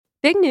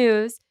Big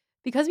news,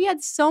 because we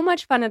had so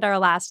much fun at our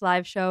last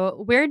live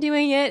show, we're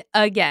doing it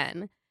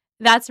again.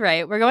 That's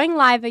right, we're going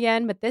live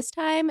again, but this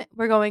time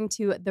we're going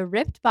to the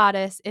Ripped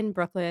Bodice in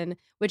Brooklyn,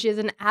 which is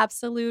an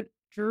absolute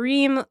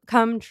dream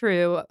come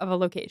true of a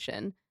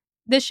location.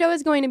 This show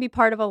is going to be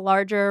part of a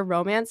larger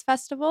romance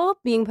festival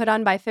being put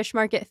on by Fish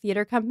Market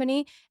Theater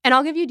Company, and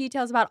I'll give you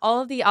details about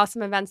all of the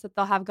awesome events that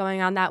they'll have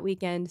going on that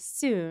weekend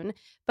soon.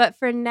 But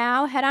for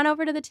now, head on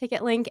over to the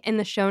ticket link in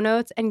the show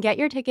notes and get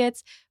your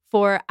tickets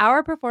for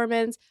our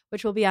performance,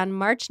 which will be on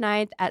March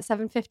 9th at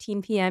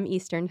 7:15 p.m.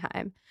 Eastern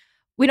Time.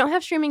 We don't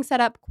have streaming set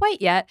up quite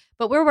yet,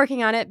 but we're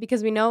working on it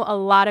because we know a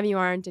lot of you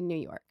aren't in New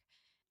York.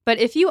 But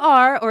if you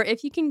are, or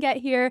if you can get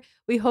here,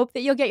 we hope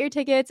that you'll get your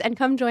tickets and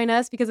come join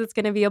us because it's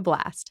going to be a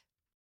blast.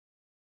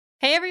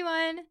 Hey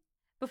everyone!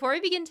 Before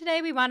we begin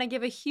today, we want to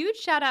give a huge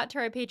shout out to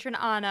our patron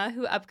Anna,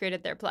 who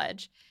upgraded their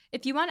pledge.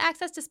 If you want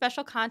access to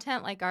special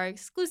content like our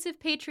exclusive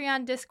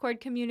Patreon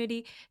Discord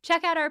community,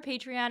 check out our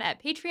Patreon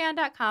at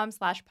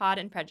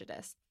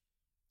patreon.com/podandprejudice.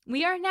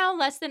 We are now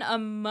less than a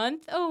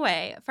month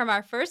away from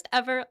our first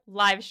ever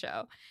live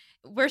show.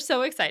 We're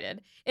so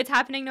excited. It's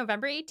happening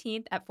November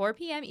 18th at 4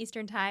 p.m.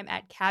 Eastern Time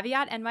at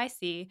Caveat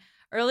NYC.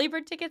 Early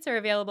bird tickets are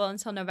available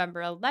until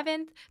November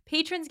 11th.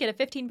 Patrons get a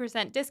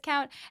 15%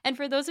 discount. And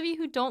for those of you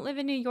who don't live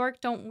in New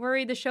York, don't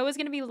worry. The show is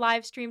going to be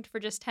live streamed for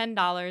just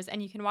 $10,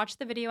 and you can watch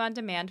the video on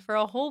demand for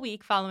a whole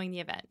week following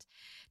the event.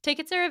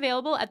 Tickets are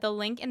available at the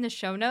link in the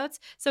show notes,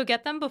 so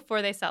get them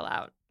before they sell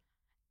out.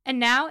 And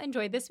now,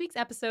 enjoy this week's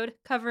episode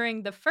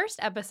covering the first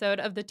episode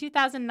of the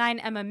 2009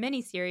 Emma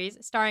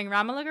miniseries starring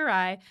Ramala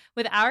Garai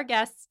with our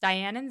guests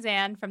Diane and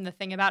Zan from The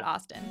Thing About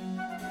Austen.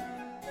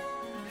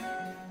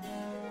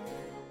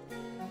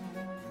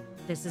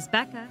 This is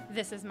Becca.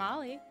 This is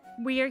Molly.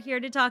 We are here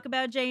to talk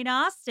about Jane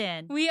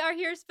Austen. We are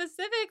here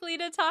specifically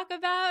to talk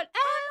about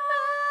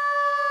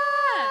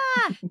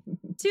Emma!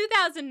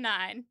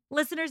 2009.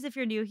 Listeners, if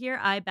you're new here,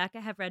 I,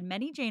 Becca, have read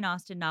many Jane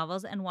Austen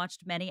novels and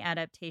watched many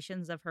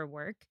adaptations of her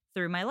work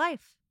through my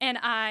life. And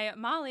I,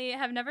 Molly,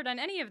 have never done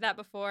any of that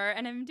before,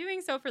 and I'm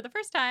doing so for the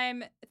first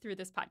time through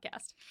this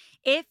podcast.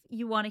 If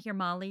you want to hear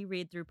Molly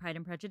read through Pride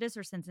and Prejudice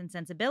or Sense and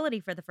Sensibility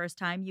for the first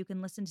time, you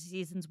can listen to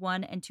seasons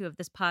 1 and 2 of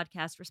this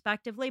podcast,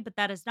 respectively, but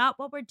that is not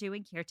what we're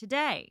doing here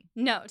today.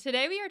 No,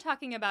 today we are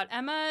talking about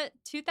Emma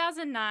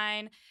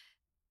 2009,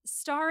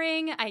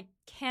 starring, I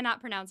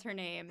cannot pronounce her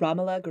name.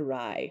 Ramala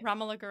Garai.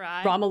 Ramala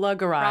Garai. Ramala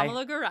Garai.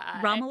 Ramala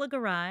Garai. Ramala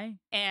Garai.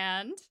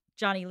 And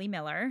Johnny Lee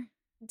Miller.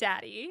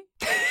 Daddy.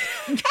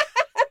 I'm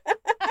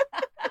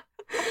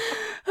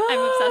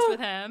obsessed with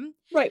him.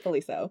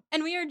 Rightfully so.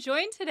 And we are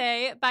joined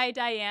today by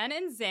Diane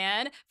and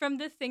Zan from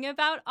The Thing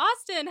About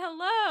Austen.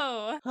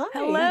 Hello. Hi.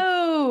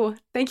 Hello.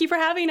 Thank you for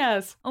having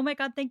us. Oh my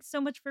God, thanks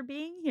so much for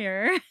being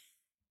here.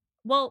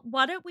 Well,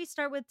 why don't we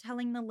start with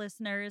telling the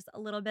listeners a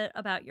little bit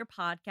about your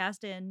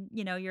podcast and,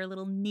 you know, your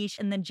little niche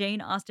in the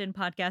Jane Austen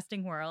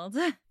podcasting world.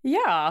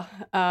 Yeah.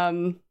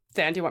 Zan,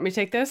 do you want me to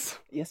take this?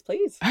 Yes,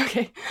 please.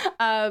 Okay.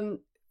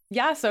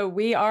 Yeah, so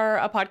we are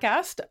a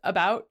podcast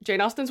about Jane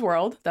Austen's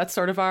world. That's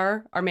sort of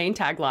our main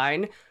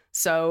tagline.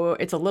 So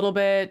it's a little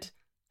bit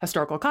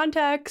historical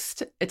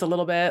context. It's a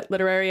little bit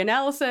literary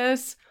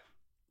analysis.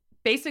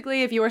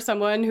 Basically, if you are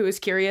someone who is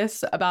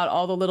curious about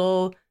all the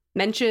little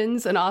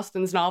mentions in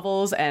Austen's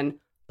novels and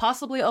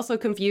possibly also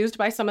confused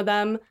by some of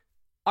them,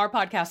 our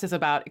podcast is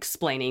about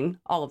explaining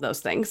all of those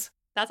things.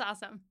 That's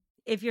awesome.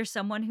 If you're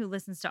someone who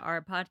listens to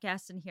our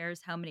podcast and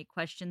hears how many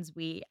questions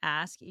we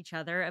ask each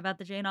other about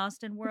the Jane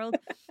Austen world,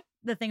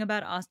 The Thing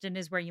About Austen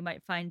is where you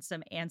might find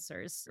some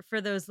answers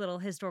for those little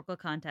historical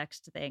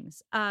context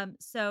things.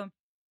 So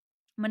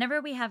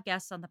whenever we have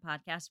guests on the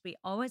podcast, we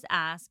always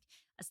ask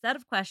a set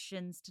of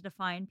questions to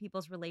define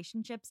people's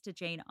relationships to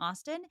Jane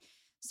Austen.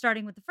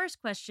 Starting with the first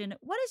question,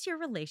 what is your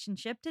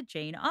relationship to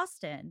Jane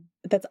Austen?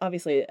 That's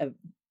obviously a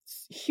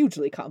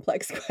hugely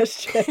complex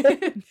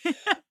question.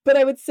 But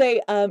I would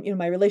say,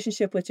 my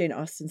relationship with Jane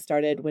Austen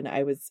started when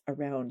I was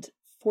around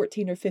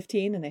 14 or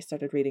 15, and I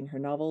started reading her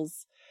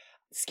novels,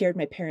 scared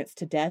my parents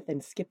to death,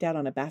 and skipped out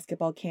on a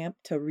basketball camp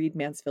to read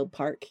Mansfield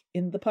Park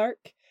in the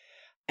park.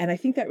 And I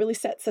think that really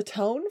sets a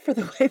tone for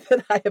the way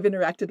that I have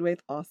interacted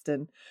with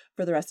Austen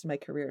for the rest of my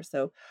career.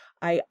 So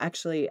I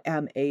actually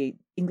am a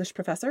English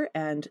professor,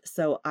 and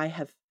so I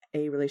have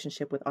a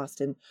relationship with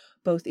Austen,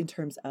 both in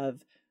terms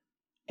of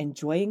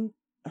enjoying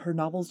her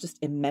novels just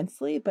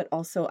immensely, but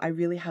also I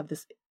really have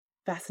this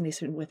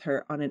fascination with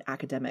her on an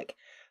academic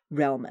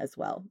realm as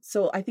well.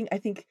 So I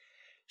think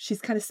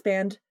she's kind of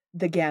spanned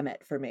the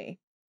gamut for me.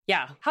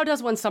 Yeah. How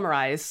does one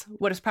summarize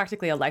what is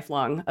practically a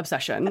lifelong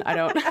obsession? I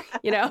don't,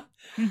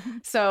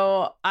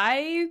 So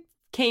I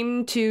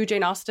came to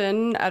Jane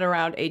Austen at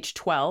around age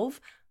 12.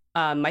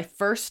 My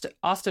first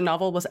Austen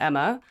novel was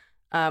Emma,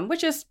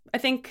 which is, I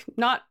think,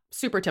 not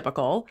super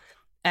typical.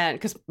 And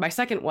because my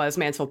second was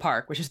Mansfield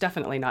Park, which is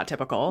definitely not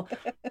typical.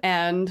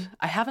 And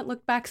I haven't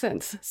looked back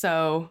since.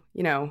 So,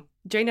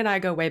 Jane and I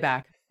go way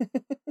back.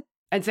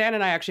 And Zan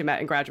and I actually met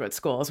in graduate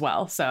school as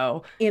well.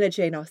 So in a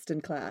Jane Austen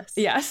class.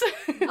 Yes.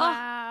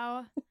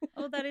 Wow.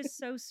 Oh, that is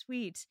so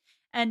sweet.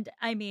 And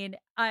I mean,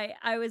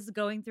 I was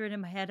going through it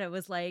in my head. I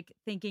was like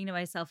thinking to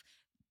myself,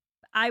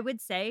 I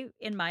would say,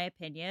 in my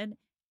opinion,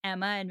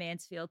 Emma and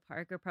Mansfield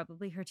Park are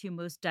probably her two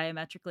most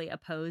diametrically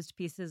opposed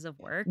pieces of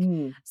work.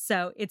 Mm.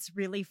 So it's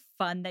really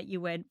fun that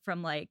you went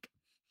from like,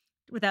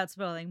 without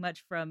spoiling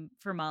much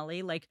for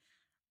Molly, like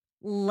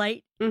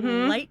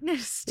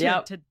lightness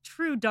to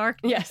true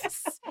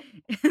darkness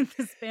in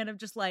the span of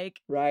just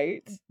like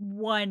Right.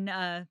 one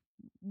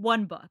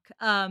book.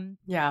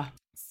 Yeah.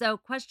 So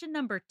question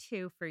number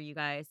 2 for you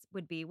guys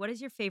would be, what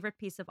is your favorite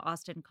piece of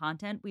Austen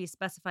content? We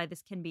specify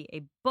this can be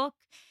a book,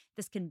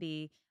 this can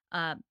be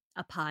a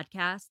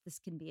podcast, this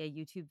can be a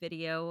YouTube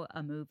video,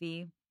 a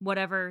movie,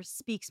 whatever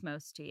speaks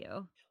most to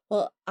you.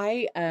 Well,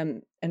 I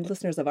and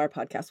listeners of our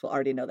podcast will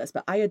already know this,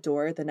 but I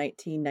adore the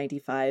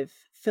 1995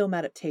 film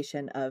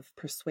adaptation of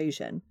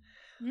Persuasion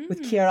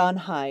with Ciarán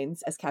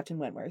Hinds as Captain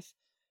Wentworth.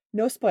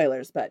 No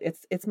spoilers, but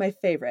it's my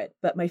favorite.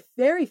 But my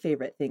very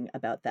favorite thing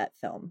about that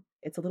film,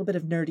 it's a little bit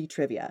of nerdy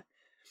trivia,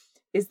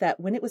 is that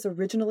when it was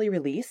originally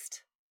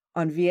released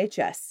on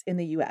VHS in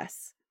the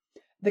US,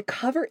 the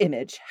cover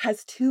image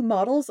has 2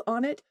 models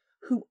on it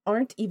who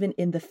aren't even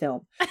in the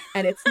film.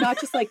 And it's not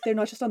just like, they're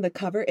not just on the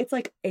cover, it's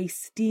like a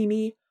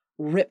steamy,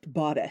 ripped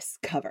bodice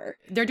cover.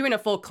 They're doing a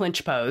full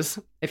clinch pose,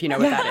 if you know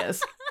what that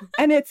is.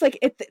 And it's like,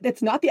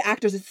 it's not the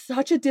actors. It's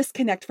such a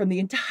disconnect from the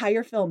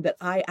entire film that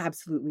I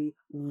absolutely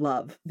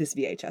love this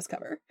VHS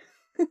cover.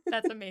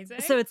 That's amazing.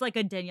 So it's like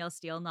a Danielle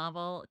Steele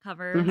novel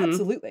cover. Mhm.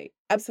 Absolutely.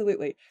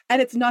 Absolutely.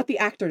 And it's not the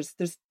actors.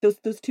 There's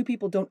those 2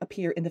 people don't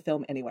appear in the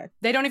film anywhere.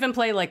 They don't even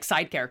play like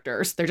side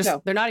characters. They're just,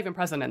 No. they're not even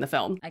present in the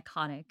film.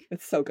 Iconic.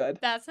 It's so good.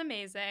 That's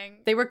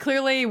amazing. They were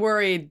clearly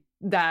worried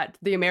that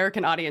the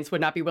American audience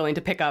would not be willing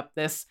to pick up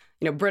this,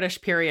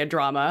 British period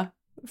drama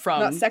from.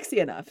 Not sexy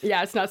enough.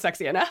 Yeah, it's not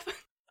sexy enough.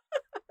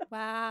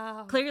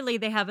 Wow. Clearly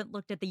they haven't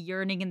looked at the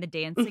yearning and the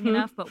dancing Mhm.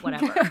 enough, but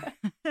whatever.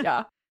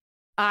 Yeah.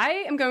 I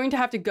am going to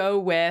have to go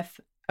with,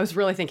 I was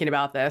really thinking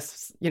about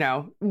this,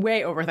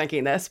 way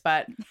overthinking this,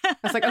 but I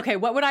was like, okay,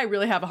 what would I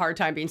really have a hard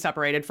time being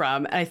separated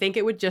from? And I think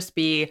it would just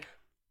be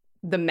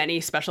the many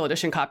special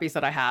edition copies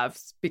that I have,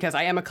 because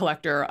I am a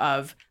collector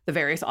of the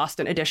various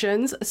Austen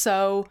editions.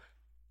 So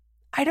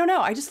I don't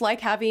know. I just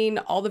like having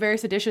all the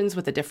various editions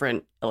with the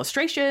different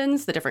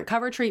illustrations, the different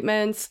cover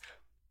treatments.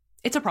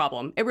 It's a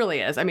problem. It really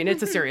is. I mean,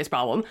 it's a serious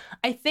problem.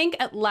 I think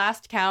at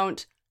last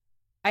count,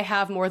 I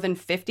have more than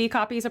 50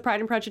 copies of Pride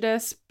and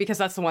Prejudice, because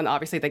that's the one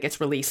obviously that gets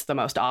released the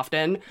most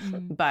often.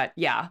 Mhm. But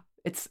yeah,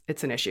 it's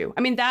an issue.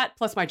 I mean, that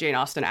plus my Jane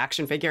Austen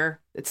action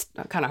figure, it's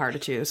kind of hard to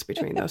choose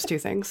between those 2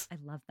 things. I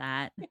love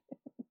that.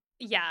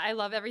 Yeah, I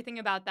love everything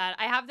about that.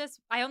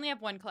 I only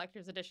have one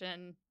collector's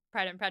edition,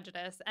 Pride and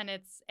Prejudice, and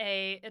it's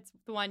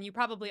the one, you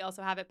probably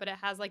also have it, but it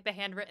has like the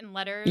handwritten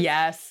letters.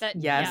 Yes. That-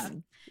 Yes.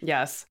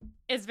 Yes.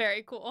 It's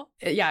very cool.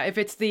 Yeah. If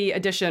it's the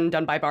edition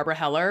done by Barbara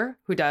Heller,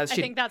 who does, I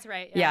think that's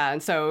right. yeah.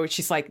 And so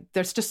she's like,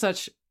 there's just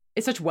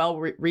it's such well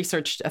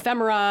researched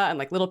ephemera and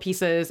like little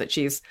pieces that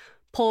she's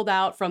pulled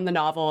out from the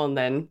novel and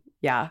then,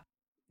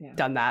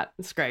 done that.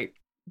 It's great.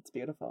 It's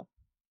beautiful.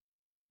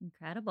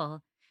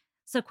 Incredible.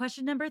 So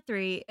question number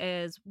 3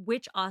 is,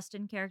 which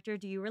Austen character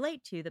do you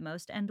relate to the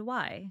most and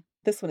why?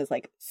 This one is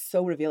like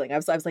so revealing. I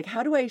was like,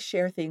 how do I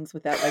share things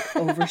without like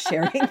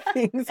oversharing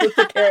things with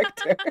the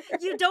character?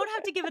 You don't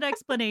have to give an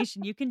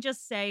explanation. You can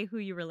just say who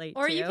you relate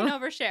Or to. you can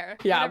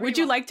overshare. Yeah. whatever Would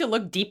you want. like to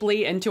look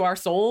deeply into our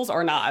souls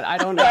or not? I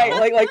don't know.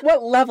 Right. Like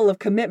what level of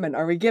commitment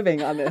are we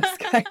giving on this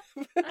kind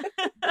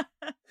of?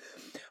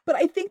 But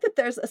I think that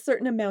there's a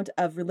certain amount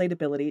of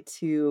relatability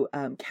to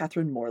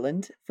Catherine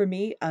Morland for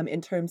me,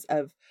 in terms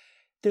of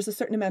there's a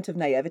certain amount of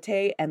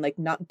naivete and like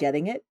not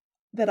getting it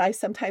that I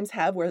sometimes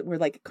have where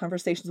like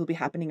conversations will be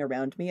happening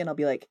around me and I'll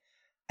be like,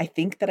 I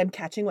think that I'm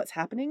catching what's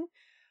happening.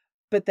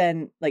 But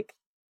then like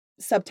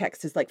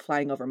subtext is like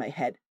flying over my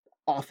head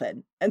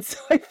often. And so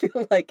I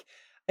feel like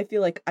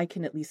I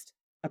can at least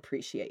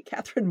appreciate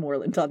Catherine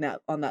Morland on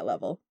that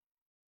level.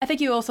 I think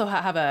you also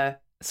have a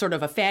sort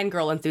of a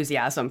fangirl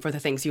enthusiasm for the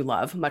things you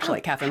love, much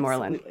like Catherine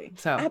Morland.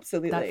 So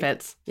Absolutely. that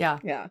fits. Yeah.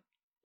 Yeah.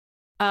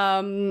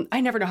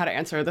 I never know how to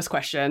answer this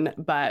question,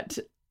 but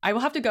I will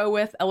have to go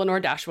with Eleanor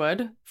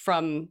Dashwood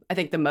from, I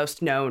think, the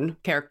most known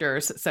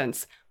characters,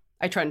 since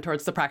I trend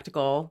towards the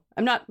practical.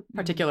 I'm not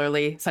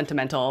particularly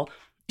sentimental.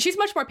 She's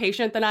much more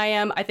patient than I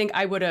am. I think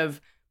I would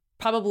have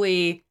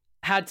probably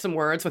had some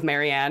words with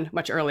Marianne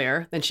much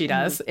earlier than she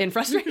does in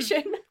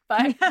frustration.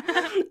 But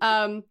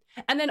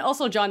and then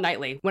also John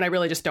Knightley when I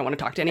really just don't want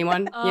to talk to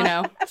anyone,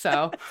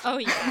 So Oh,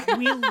 yeah.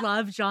 We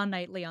love John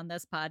Knightley on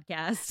this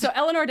podcast. So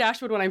Eleanor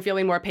Dashwood when I'm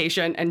feeling more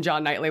patient, and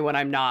John Knightley when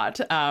I'm not.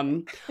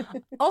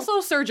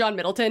 Also Sir John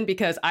Middleton,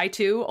 because I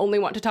too only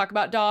want to talk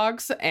about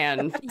dogs,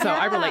 and so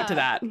I relate to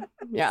that.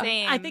 Yeah.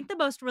 Same. I think the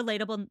most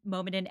relatable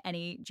moment in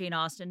any Jane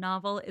Austen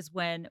novel is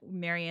when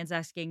Marianne's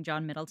asking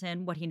John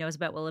Middleton what he knows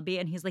about Willoughby,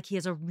 and he's like, he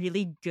has a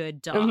really good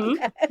dog.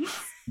 Mhm.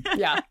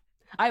 Yeah.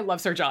 I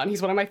love Sir John.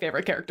 He's one of my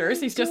favorite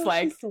characters. He's just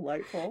like, he's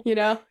delightful.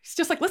 he's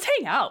just like, let's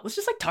hang out. Let's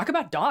just like talk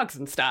about dogs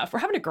and stuff. We're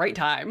having a great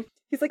time.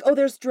 He's like, oh,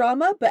 there's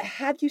drama, but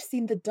have you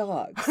seen the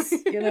dogs?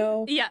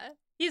 Yeah.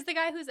 He's the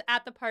guy who's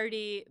at the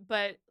party,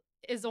 but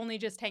is only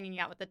just hanging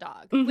out with the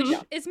dog, Mhm. which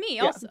Yeah. is me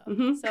Yeah. also.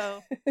 Mhm.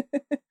 So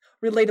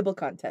Relatable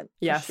content.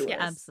 for Yes. sure. Yeah,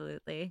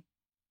 absolutely.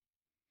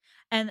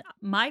 And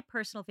my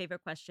personal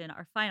favorite question,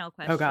 our final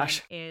Oh, gosh.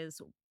 question,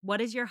 is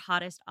what is your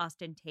hottest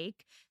Austen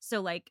take?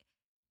 So, like,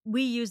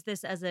 we use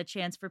this as a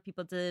chance for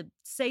people to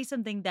say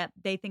something that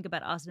they think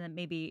about Austen that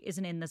maybe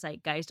isn't in the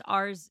zeitgeist.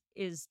 Ours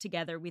is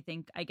together. We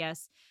think, I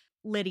guess,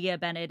 Lydia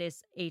Bennet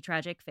is a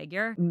tragic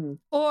figure. Mm.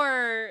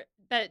 or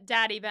that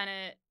Daddy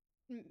Bennett,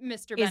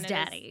 Mr. Is Bennett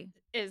daddy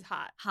is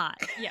hot. hot?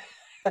 Yeah.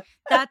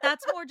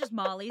 That's more just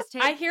Molly's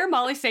take. I hear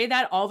Molly say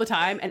that all the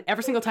time, and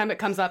every single time it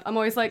comes up, I'm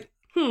always like,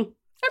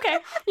 okay,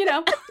 you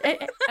know,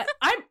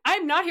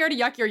 I'm not here to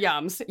yuck your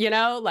yums, you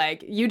know,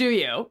 like, you do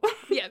you.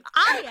 Yeah.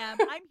 I am.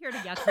 I'm here to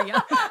yuck for you.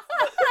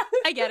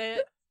 I get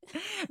it.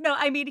 No,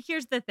 I mean,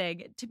 here's the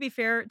thing. To be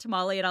fair to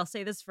Molly, and I'll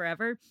say this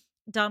forever,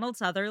 Donald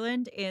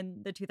Sutherland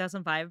in the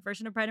 2005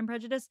 version of Pride and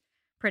Prejudice,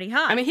 pretty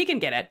hot. I mean, he can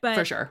get it, But-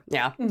 for sure.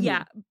 Yeah. Mhm.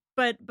 Yeah,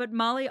 but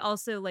Molly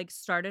also like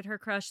started her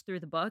crush through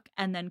the book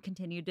and then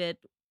continued it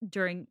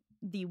during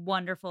the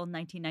wonderful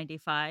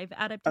 1995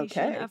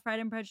 adaptation Okay. of Pride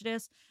and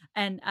Prejudice,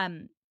 and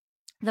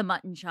the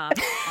mutton chops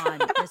on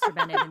Mr.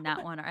 Bennett in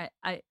that one are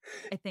I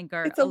think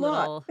are It's a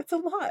little lot. It's a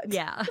lot.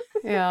 yeah.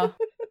 Yeah.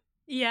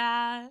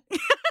 Yeah.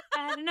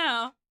 I don't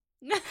know.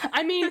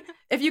 I mean,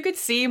 if you could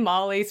see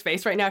Molly's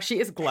face right now, she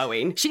is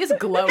glowing. She is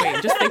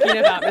glowing just thinking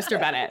about Mr.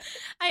 Bennett.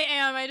 I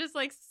am. I just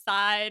like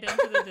sighed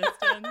into the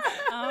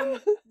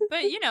distance.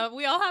 But you know,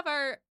 we all have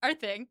our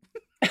thing,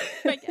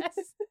 I guess.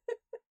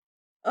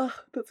 Oh,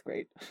 that's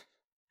great.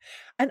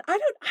 And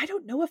I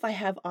don't know if I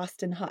have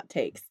Austen hot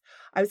takes.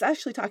 I was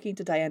actually talking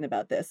to Diane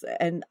about this,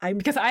 and I'm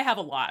Because I have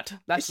a lot.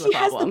 That's the she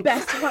has the problem.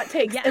 best hot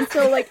takes. Yeah. And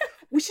so like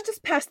we should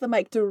just pass the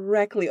mic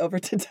directly over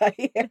to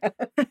Diane.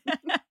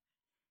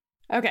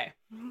 Okay.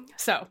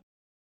 So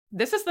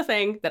this is the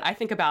thing that I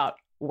think about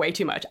way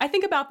too much. I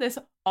think about this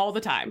all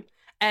the time.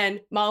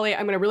 And Molly,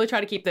 I'm going to really try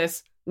to keep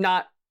this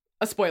not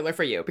a spoiler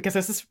for you because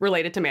this is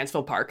related to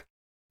Mansfield Park.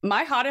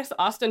 My hottest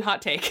Austen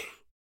hot take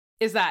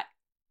is that,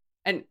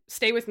 and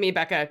stay with me,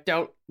 Becca,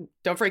 don't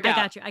freak out.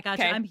 I got you.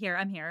 Okay. I'm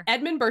here.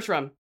 Edmund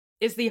Bertram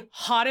is the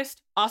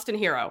hottest Austen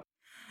hero.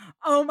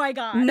 Oh my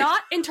god.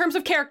 Not in terms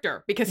of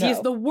character, because he is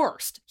No. the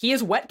worst. He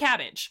is wet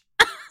cabbage.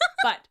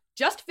 But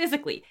just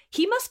physically,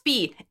 he must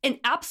be an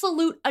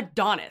absolute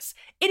Adonis.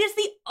 It is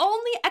the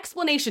only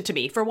explanation to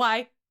me for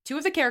why two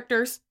of the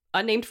characters,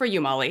 unnamed for you,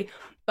 Molly,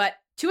 but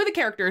two of the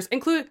characters,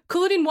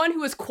 including one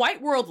who is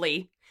quite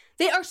worldly,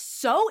 they are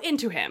so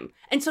into him.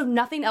 And so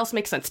nothing else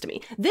makes sense to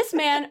me. This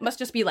man must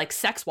just be like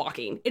sex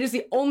walking. It is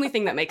the only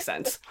thing that makes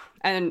sense.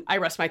 And I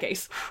rest my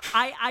case.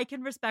 I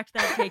can respect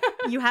that take.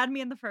 You had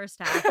me in the first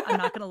half. I'm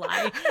not gonna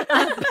lie.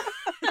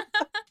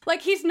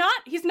 Like, he's not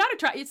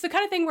attractive. It's the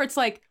kind of thing where it's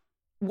like,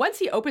 once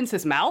he opens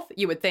his mouth,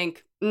 you would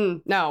think,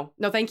 no,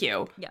 thank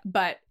you. Yeah.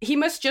 But he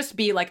must just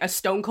be like a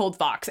stone cold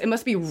fox. It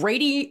must be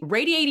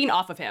radiating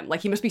off of him.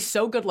 Like, he must be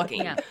so good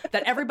looking Yeah.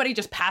 that everybody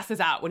just passes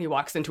out when he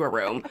walks into a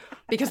room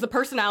because the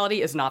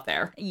personality is not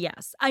there.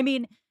 Yes. I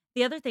mean,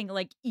 the other thing,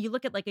 like, you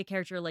look at like a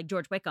character like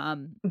George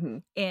Wickham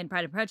Mhm. in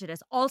Pride and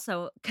Prejudice,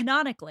 also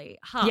canonically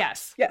hot.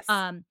 Yes. Yes.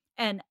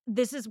 And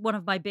this is one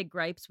of my big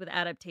gripes with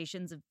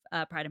adaptations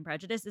of Pride and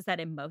Prejudice is that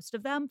in most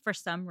of them, for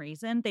some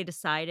reason, they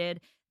decided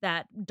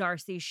that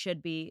Darcy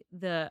should be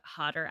the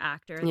hotter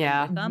actor than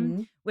Yeah. Wickham,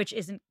 Mhm. which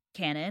isn't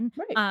canon.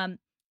 Right.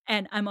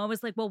 And I'm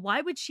always like, well,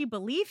 why would she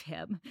believe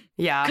him?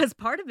 Yeah. Because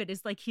part of it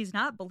is like he's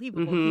not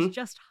believable. Mhm. He's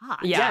just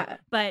hot. Yeah.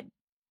 But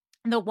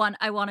the one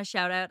I want to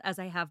shout out, as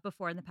I have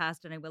before in the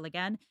past, and I will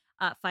again,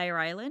 Fire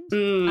Island,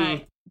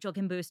 Joel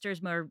Kim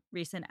Booster's more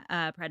recent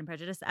Pride and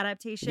Prejudice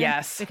adaptation.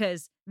 Yes.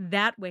 Because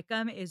that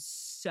Wickham is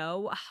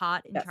so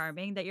hot and Yes.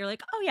 charming that you're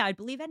like, oh yeah, I'd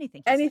believe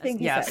anything. He Anything says.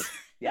 he Yes. says.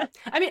 Yeah.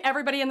 I mean,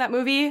 everybody in that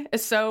movie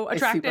is so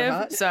Is super attractive.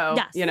 hot. So,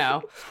 Yes. you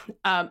know,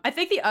 I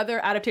think the other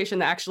adaptation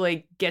that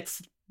actually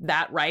gets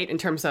that right in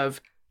terms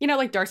of, you know,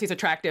 like Darcy's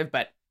attractive,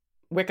 but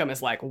Wickham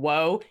is like,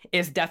 whoa,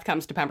 is Death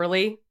Comes to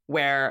Pemberley,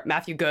 where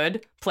Matthew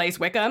Goode plays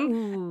Wickham.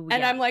 Ooh,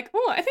 And yeah. I'm like,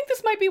 oh, I think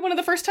this might be one of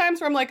the first times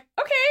where I'm like,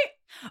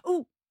 okay.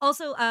 Ooh,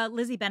 also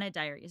Lizzie Bennet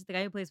Diaries, the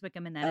guy who plays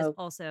Wickham in that is Oh.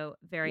 also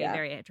very, Yeah.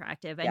 very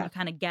attractive. And Yeah. you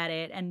kind of get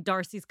it. And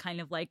Darcy's kind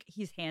of like,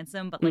 he's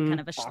handsome, but like kind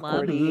of a schlub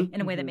Awkward-y.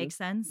 in a way that Mhm. makes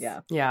sense.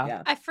 Yeah. Yeah.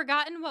 Yeah. I've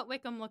forgotten what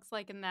Wickham looks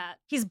like in that.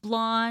 He's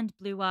blonde,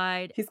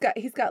 blue-eyed. He's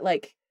got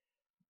like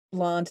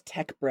blonde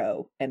tech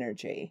bro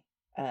energy.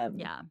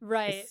 Yeah.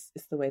 Right.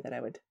 Is the way that I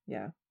would.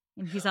 Yeah.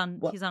 And he's on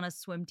Well- a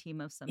swim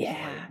team of some Yeah.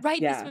 sort. Right,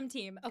 Yeah. the swim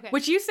team. Okay.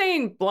 Which you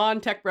saying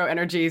blonde tech bro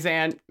energies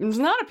and it's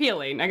not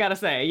appealing, I gotta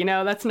say. You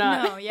know, that's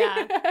not. No,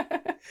 yeah.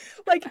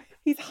 Like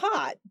he's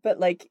hot, but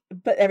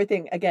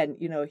everything again,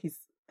 you know, he's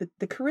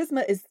the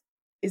charisma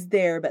is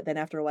there, but then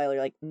after a while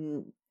you're like,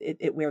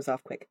 it wears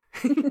off quick.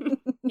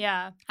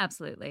 Yeah.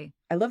 Absolutely.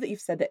 I love that you've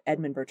said that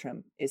Edmund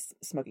Bertram is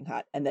smoking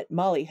hot and that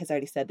Molly has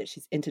already said that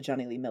she's into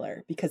Johnny Lee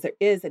Miller because there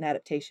is an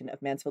adaptation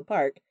of Mansfield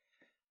Park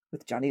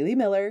with Johnny Lee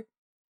Miller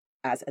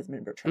as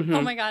Edmund Bertram. Mhm.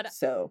 Oh my God.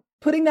 So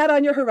putting that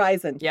on your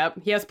horizon.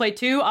 Yep. He has played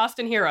 2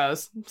 Austen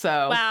heroes.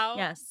 So Wow.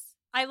 Yes.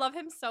 I love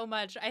him so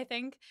much.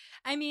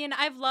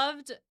 I've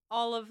loved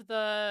all of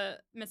the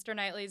Mr.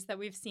 Knightleys that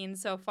we've seen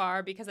so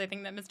far because I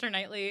think that Mr.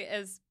 Knightley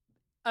is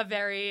a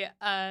very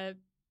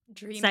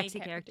dreamy Sexy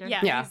character.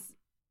 Yeah. He's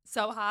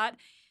so hot.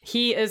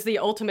 He is the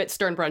ultimate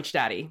Stern Brunch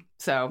daddy.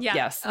 So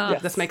yes,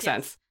 this makes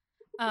sense.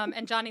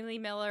 And Johnny Lee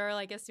Miller,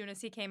 like as soon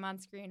as he came on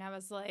screen, I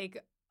was like,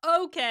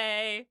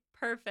 okay,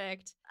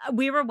 perfect.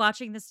 We were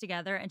watching this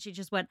together and she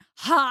just went,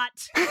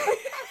 hot.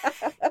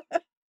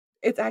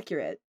 It's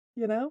accurate,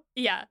 you know?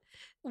 Yeah,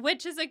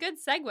 which is a good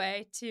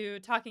segue to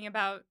talking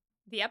about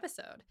the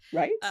episode.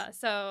 Right?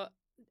 So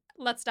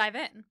let's dive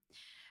in.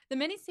 The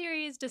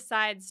miniseries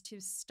decides to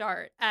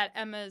start at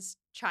Emma's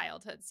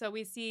childhood. So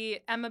we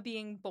see Emma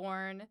being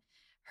born,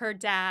 her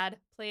dad,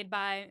 played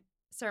by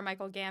Sir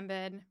Michael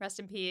Gambon, rest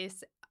in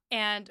peace,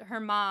 and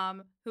her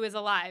mom, who is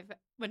alive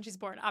when she's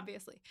born,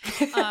 obviously.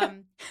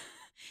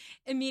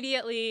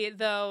 Immediately,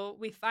 though,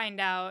 we find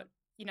out,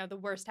 the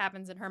worst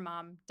happens and her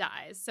mom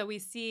dies. So we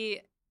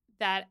see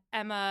that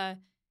Emma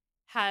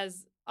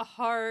has a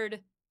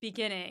hard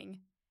beginning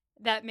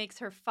that makes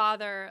her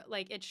father,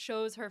 it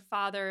shows her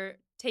father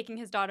taking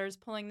his daughters,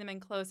 pulling them in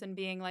close and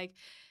being like,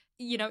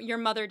 your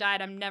mother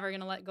died. I'm never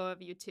going to let go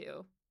of you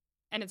too.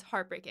 And it's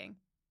heartbreaking.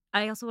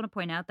 I also want to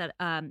point out that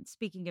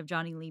speaking of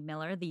Johnny Lee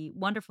Miller, the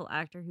wonderful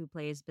actor who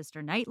plays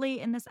Mr. Knightley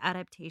in this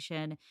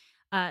adaptation,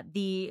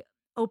 the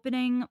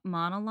opening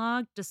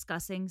monologue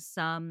discussing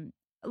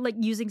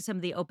using some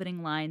of the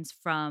opening lines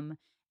from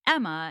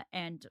Emma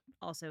and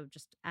also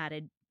just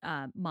added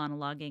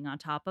monologuing on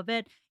top of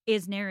it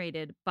is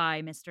narrated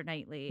by Mr.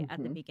 Knightley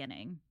at the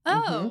beginning.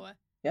 Oh.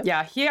 Yep.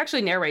 Yeah, he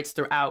actually narrates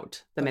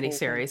throughout the The whole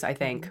miniseries, thing. I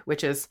think,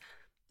 which is,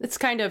 it's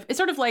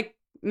sort of like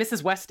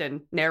Mrs.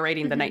 Weston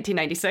narrating the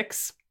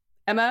 1996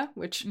 Emma,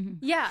 which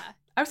Yeah.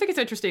 I think it's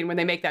interesting when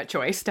they make that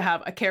choice to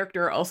have a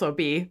character also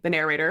be the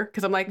narrator.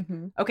 Because I'm like,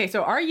 okay,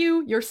 so are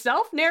you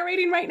yourself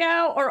narrating right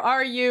now? Or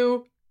are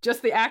you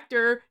just the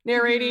actor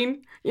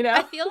narrating,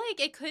 I feel like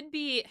it could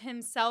be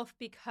himself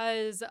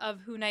because of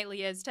who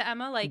Knightley is to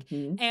Emma,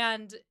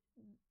 and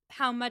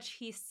how much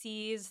he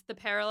sees the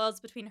parallels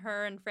between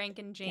her and Frank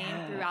and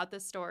Jane throughout the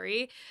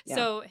story. Yeah.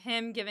 So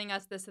him giving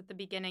us this at the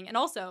beginning, and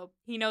also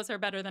he knows her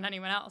better than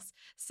anyone else.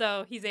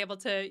 So he's able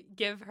to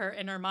give her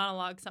inner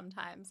monologue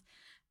sometimes.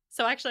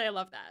 So actually, I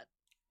love that.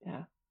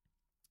 Yeah.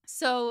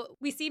 So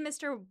we see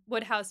Mr.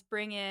 Woodhouse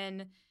bring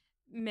in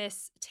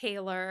Miss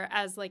Taylor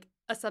as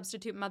a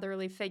substitute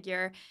motherly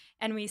figure.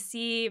 And we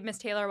see Miss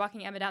Taylor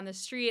walking Emma down the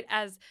street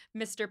as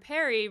Mr.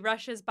 Perry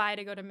rushes by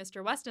to go to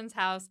Mr. Weston's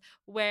house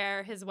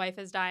where his wife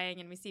is dying.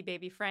 And we see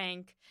baby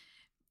Frank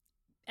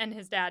and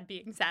his dad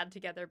being sad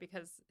together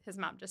because his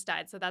mom just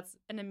died. So that's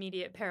an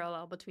immediate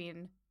parallel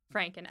between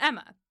Frank and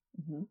Emma.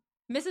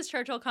 Mrs.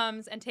 Churchill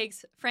comes and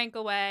takes Frank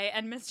away,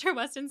 and Mr.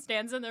 Weston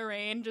stands in the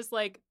rain just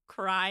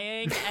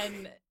crying,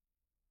 and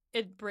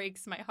it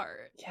breaks my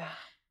heart. Yeah.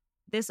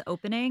 This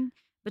opening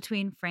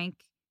between Frank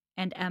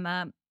and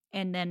Emma,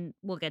 and then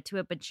we'll get to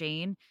it, but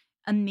Jane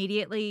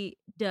immediately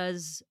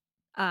does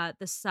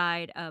the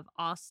side of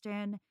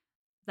Austen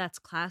that's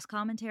class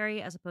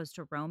commentary as opposed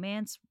to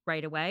romance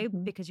right away,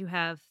 because you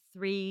have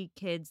 3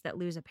 kids that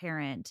lose a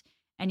parent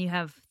and you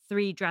have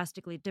 3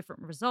 drastically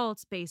different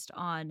results based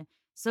on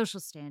social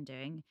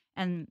standing,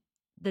 and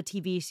the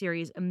TV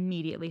series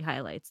immediately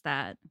highlights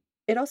that.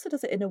 It also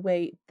does it in a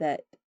way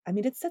that,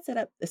 it sets it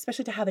up,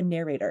 especially to have a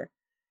narrator.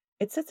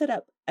 It sets it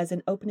up as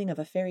an opening of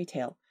a fairy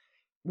tale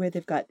where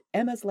they've got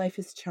Emma's life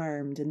is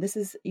charmed and this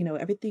is,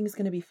 everything's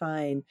going to be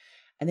fine.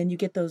 And then you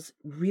get those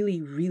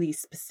really, really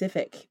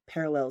specific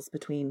parallels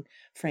between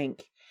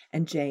Frank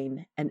and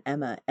Jane and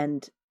Emma,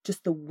 and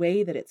just the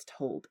way that it's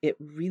told, it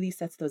really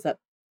sets those up.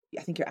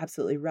 I think you're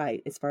absolutely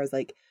right as far as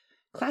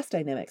class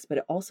dynamics, but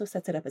it also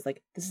sets it up as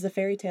this is a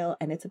fairy tale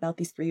and it's about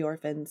these 3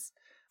 orphans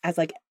as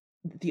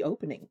the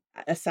opening,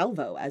 a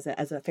salvo as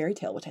a fairy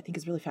tale, which I think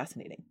is really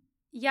fascinating.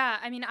 Yeah,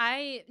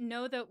 I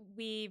know that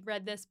we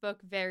read this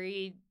book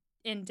very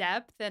in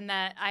depth and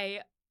that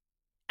I,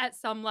 at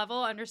some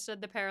level, understood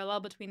the parallel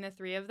between the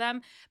 3 of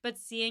them, but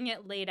seeing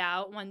it laid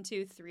out 1,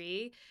 2,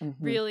 3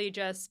 really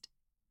just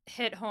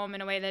hit home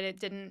in a way that it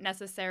didn't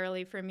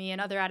necessarily for me in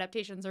other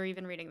adaptations or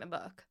even reading the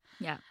book.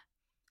 Yeah.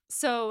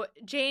 So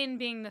Jane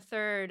being the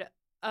third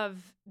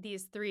of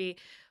these 3,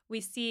 we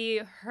see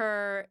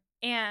her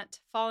aunt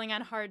falling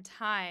on hard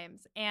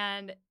times,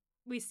 and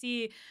we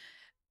see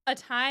a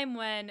time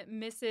when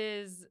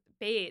Mrs.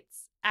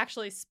 Bates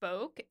actually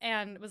spoke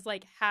and was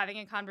having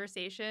a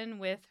conversation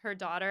with her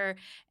daughter.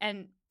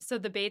 And so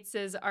the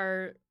Bateses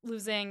are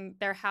losing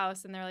their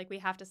house and they're like, we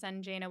have to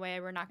send Jane away.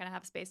 We're not going to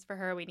have space for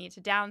her. We need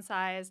to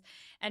downsize.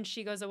 And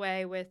she goes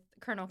away with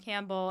Colonel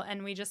Campbell.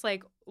 And we just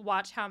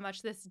watch how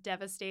much this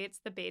devastates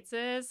the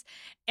Bateses.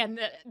 And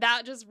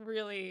that just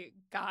really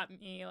got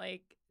me.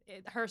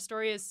 Her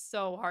story is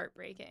so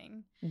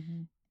heartbreaking.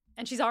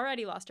 And she's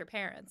already lost her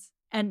parents.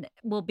 And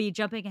we'll be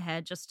jumping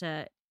ahead just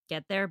to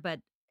get there, but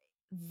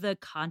the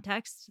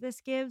context this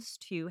gives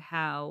to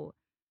how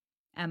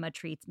Emma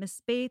treats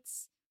Miss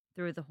Bates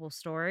through the whole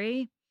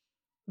story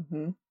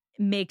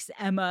makes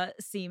Emma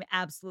seem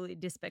absolutely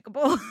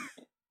despicable.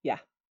 Yeah.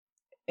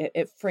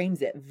 It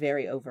frames it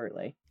very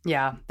overtly.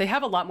 Yeah. They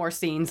have a lot more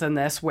scenes in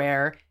this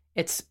where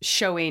it's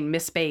showing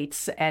Miss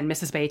Bates and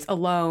Mrs. Bates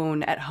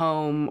alone at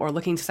home or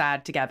looking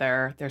sad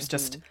together. There's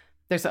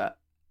there's a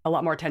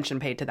lot more attention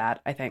paid to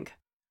that, I think.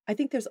 I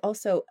think there's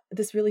also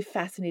this really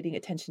fascinating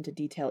attention to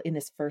detail in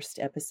this first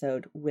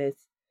episode, with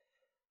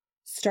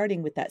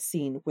starting with that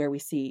scene where we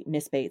see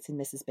Miss Bates and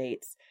Mrs.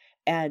 Bates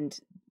and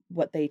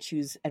what they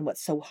choose and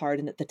what's so hard,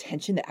 and the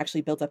tension that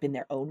actually builds up in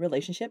their own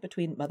relationship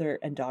between mother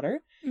and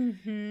daughter.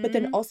 Mm-hmm. But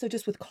then also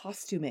just with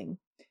costuming.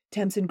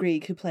 Tamsin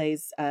Greig, who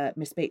plays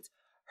Miss Bates,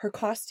 her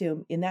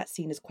costume in that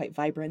scene is quite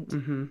vibrant.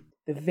 Mm-hmm.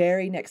 The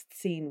very next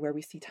scene where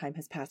we see time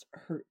has passed,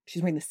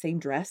 she's wearing the same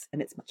dress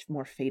and it's much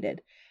more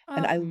faded.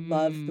 And I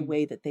love the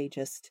way that they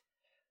just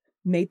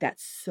made that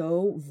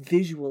so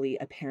visually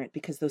apparent,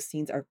 because those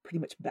scenes are pretty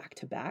much back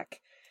to back.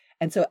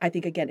 And so I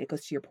think, again, it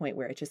goes to your point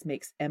where it just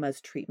makes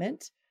Emma's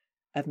treatment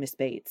of Miss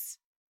Bates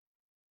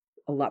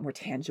a lot more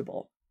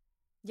tangible.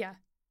 Yeah,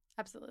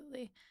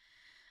 absolutely.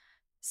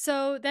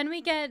 So then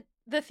we get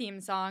the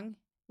theme song.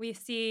 We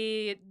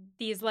see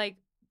these like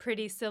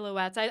pretty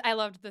silhouettes. I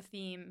loved the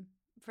theme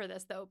for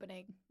this, the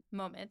opening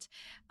moment.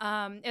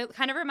 It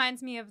kind of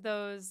reminds me of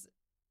those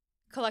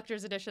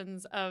collector's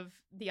editions of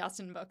the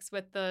Austen books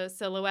with the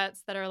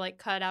silhouettes that are like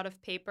cut out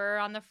of paper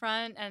on the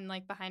front and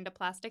like behind a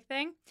plastic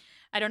thing.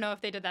 I don't know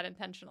if they did that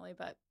intentionally,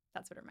 but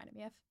that's what it reminded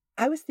me of.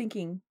 I was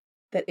thinking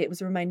that it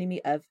was reminding me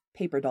of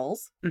paper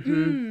dolls.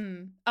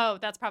 Mm-hmm. Oh,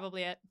 that's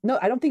probably it. No,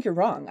 I don't think you're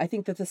wrong. I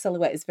think that the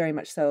silhouette is very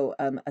much so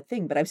a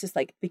thing. But I was just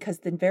like, because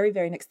the very,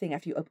 very next thing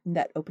after you open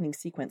that opening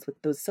sequence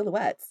with those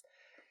silhouettes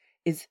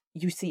is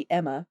you see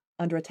Emma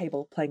under a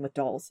table playing with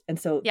dolls. And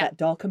so that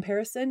doll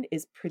comparison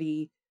is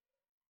pretty,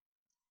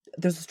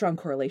 there's a strong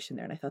correlation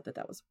there. And I thought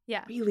that was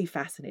really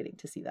fascinating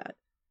to see that.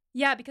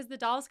 Yeah, because the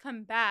dolls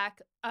come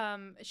back.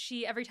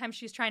 She every time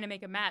she's trying to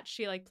make a match,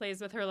 she like plays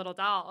with her little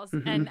dolls.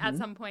 Mm-hmm. And at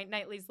some point,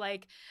 Knightley's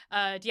like,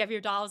 "Do you have your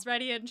dolls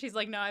ready?" And she's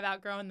like, "No, I've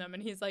outgrown them."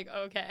 And he's like,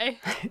 "Okay."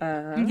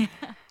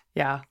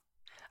 Yeah,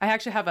 I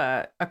actually have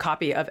a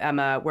copy of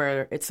Emma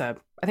where it's I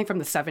think from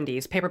the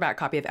 70s, paperback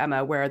copy of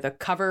Emma, where the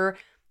cover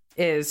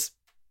is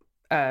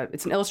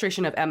it's an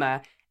illustration of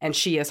Emma and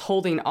she is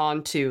holding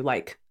on to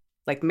like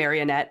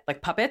marionette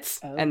like puppets.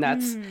 And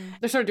that's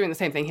they're sort of doing the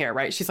same thing here,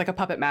 right? She's like a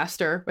puppet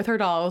master with her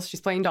dolls.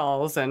 She's playing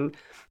dolls, and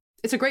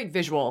it's a great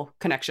visual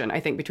connection, I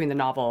think, between the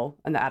novel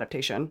and the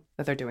adaptation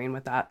that they're doing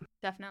with that.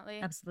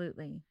 Definitely.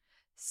 Absolutely.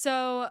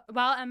 So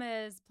while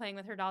Emma is playing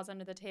with her dolls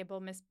under the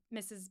table,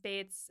 Mrs.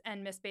 Bates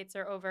and Miss Bates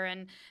are over,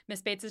 and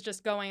Miss Bates is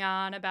just going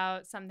on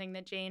about something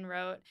that Jane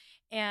wrote.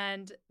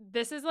 And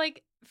this is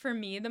like, for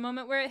me, the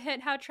moment where it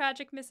hit how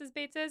tragic Mrs.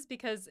 Bates is,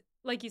 because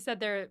like you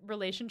said, their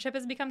relationship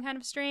has become kind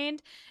of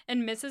strained,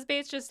 and Mrs.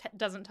 Bates just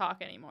doesn't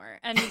talk anymore.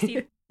 And you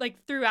see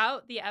like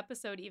throughout the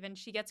episode, even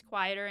she gets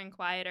quieter and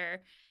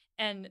quieter,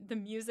 and the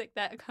music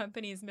that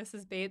accompanies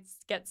Mrs. Bates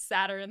gets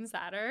sadder and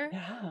sadder.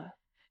 Yeah.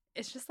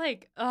 It's just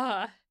like,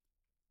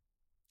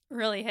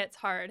 really hits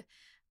hard.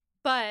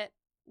 But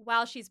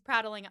while she's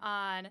prattling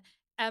on,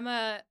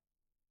 Emma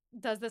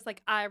does this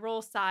like eye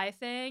roll sigh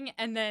thing,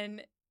 and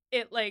then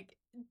it like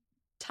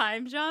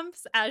time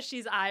jumps as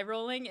she's eye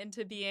rolling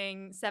into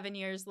being 7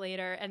 years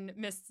later, and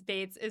Miss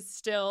Bates is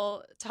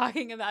still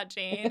talking about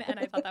Jane, and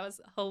I thought that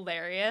was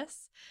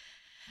hilarious.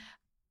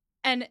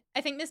 And I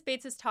think Miss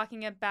Bates is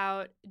talking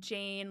about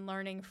Jane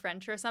learning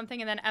French or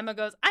something, and then Emma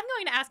goes, "I'm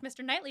going to ask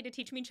Mr. Knightley to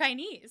teach me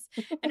Chinese."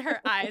 And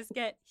her eyes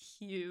get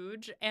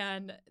huge,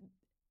 and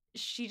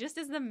she just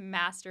is the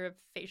master of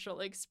facial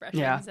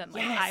expressions and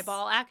like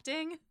eyeball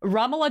acting.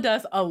 Romola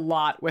does a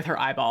lot with her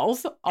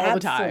eyeballs all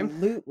the time.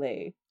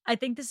 Absolutely. I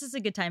think this is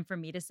a good time for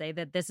me to say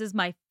that this is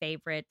my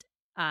favorite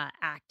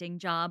acting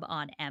job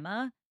on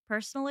Emma,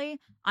 personally.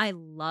 I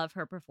love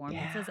her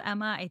performance as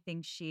Emma. I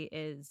think she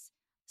is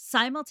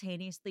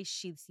simultaneously,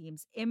 she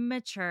seems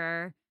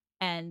immature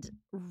and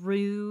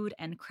rude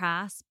and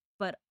crass,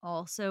 but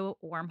also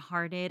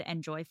warm-hearted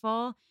and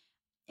joyful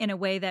in a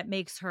way that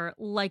makes her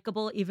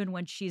likable even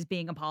when she's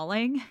being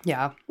appalling.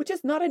 Yeah. Which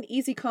is not an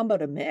easy combo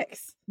to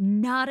mix.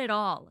 Not at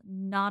all.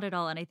 Not at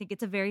all. And I think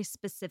it's a very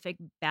specific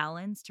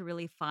balance to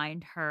really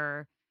find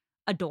her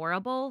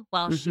adorable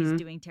while she's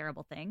doing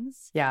terrible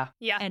things. Yeah.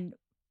 Yeah. And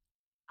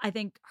I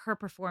think her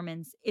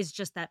performance is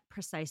just that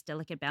precise,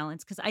 delicate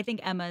balance, because I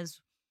think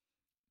Emma's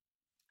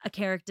a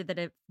character that,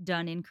 if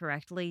done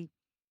incorrectly,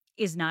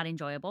 is not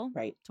enjoyable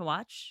to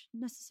watch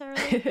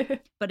necessarily.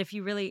 But if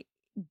you really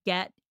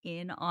get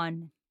in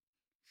on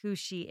who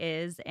she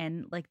is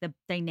and like the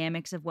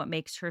dynamics of what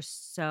makes her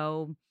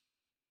so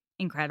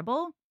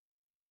incredible,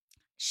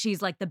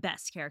 she's like the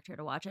best character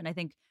to watch. And I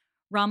think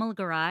Romola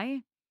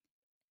Garai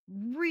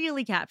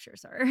really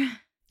captures her.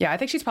 Yeah, I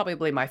think she's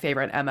probably my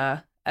favorite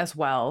Emma as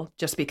well,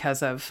 just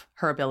because of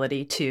her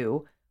ability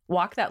to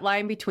walk that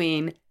line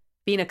between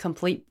being a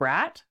complete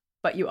brat,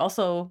 but you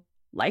also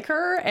like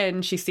her,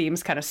 and she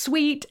seems kind of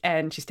sweet,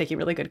 and she's taking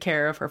really good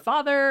care of her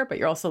father, but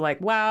you're also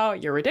like, wow,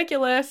 you're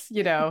ridiculous,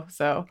 you know?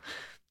 So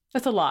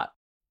that's a lot.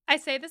 I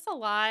say this a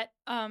lot,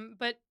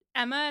 but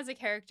Emma as a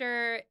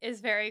character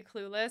is very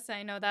clueless.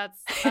 I know that's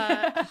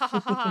ha ha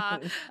ha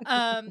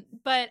ha.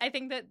 But I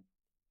think that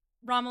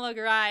Romulo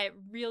Garai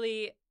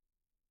really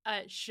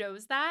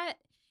shows that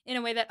in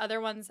a way that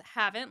other ones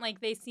haven't.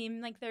 Like, they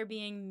seem like they're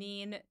being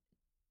mean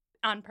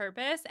on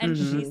purpose, and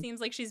she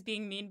seems like she's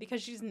being mean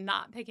because she's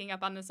not picking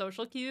up on the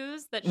social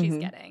cues that she's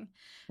getting.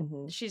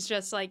 She's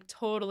just like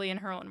totally in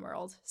her own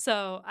world.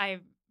 So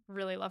I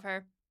really love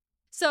her.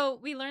 So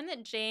we learned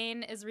that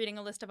Jane is reading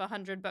a list of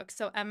 100 books.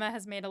 So Emma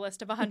has made a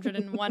list of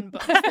 101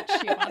 books that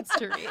she wants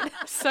to read.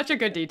 Such a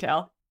good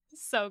detail.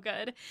 So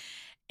good.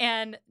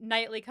 And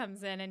Knightley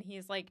comes in and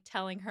he's like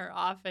telling her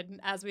off. And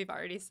as we've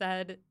already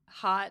said,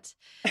 hot.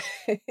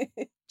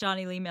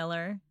 Johnny Lee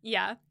Miller.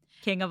 Yeah.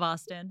 King of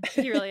Austen.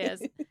 He really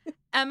is.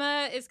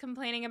 Emma is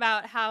complaining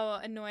about how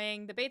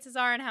annoying the Bateses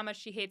are and how much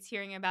she hates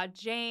hearing about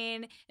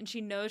Jane. And she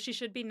knows she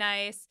should be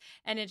nice.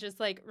 And it just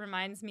like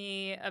reminds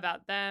me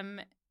about them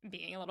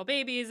being little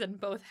babies and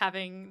both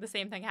having the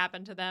same thing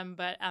happen to them.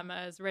 But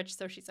Emma is rich,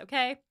 so she's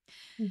okay.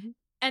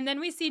 And then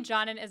we see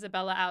John and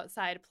Isabella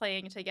outside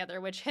playing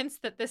together, which hints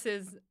that this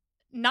is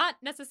not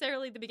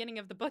necessarily the beginning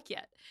of the book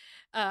yet.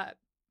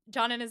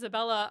 John and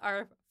Isabella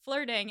are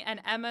flirting, and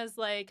Emma's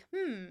like,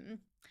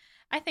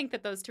 I think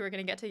that those two are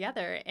going to get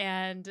together.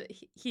 And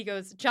he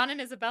goes, John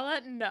and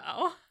Isabella?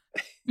 No.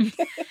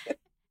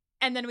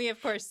 And then we,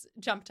 of course,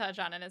 jump to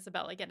John and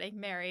Isabella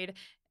getting married.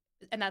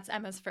 And that's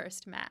Emma's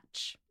first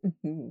match.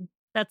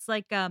 That's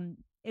like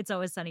It's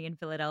Always Sunny in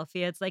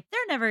Philadelphia. It's like they're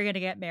never going to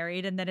get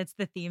married. And then it's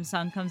the theme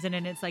song comes in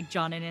and it's like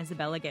John and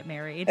Isabella get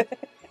married.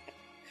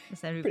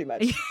 Pretty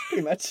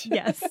much.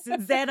 Yes.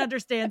 Zan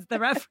understands the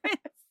reference.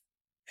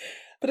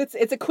 But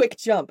it's a quick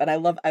jump, and I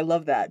love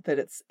that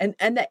it's and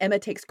that Emma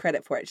takes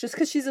credit for it just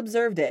because she's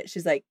observed it.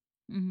 She's like,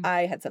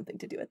 I had something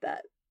to do with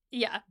that.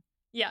 Yeah.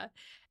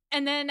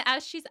 And then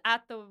as she's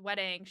at the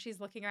wedding, she's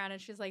looking around and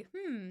she's like,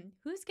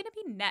 who's going to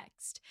be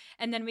next?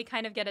 And then we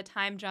kind of get a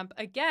time jump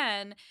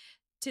again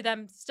to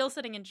them still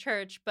sitting in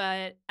church,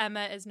 but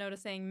Emma is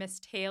noticing Miss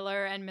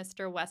Taylor and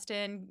Mr.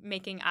 Weston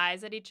making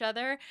eyes at each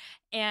other.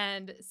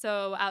 And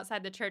so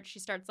outside the church, she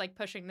starts like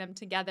pushing them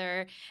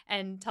together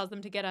and tells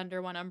them to get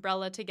under one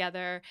umbrella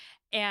together.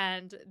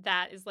 And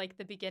that is like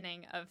the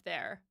beginning of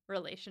their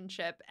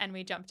relationship. And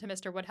we jump to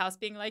Mr. Woodhouse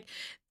being like,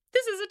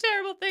 this is a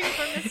terrible thing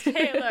for Miss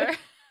Taylor.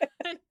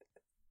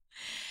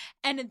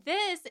 And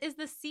this is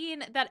the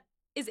scene that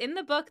is in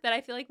the book that I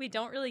feel like we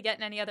don't really get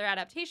in any other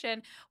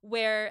adaptation,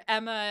 where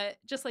Emma,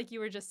 just like you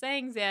were just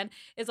saying, Zan,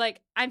 is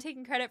like, I'm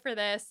taking credit for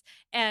this.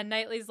 And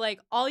Knightley's like,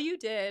 all you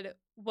did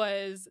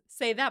was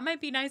say that might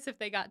be nice if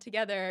they got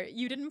together.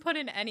 You didn't put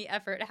in any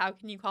effort. How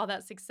can you call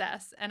that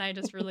success? And I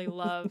just really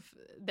love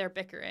their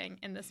bickering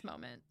in this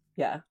moment.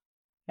 Yeah.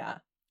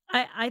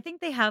 I think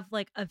they have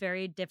like a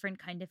very different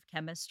kind of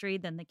chemistry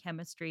than the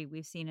chemistry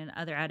we've seen in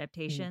other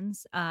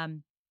adaptations.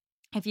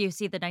 If you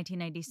see the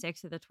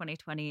 1996 or the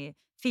 2020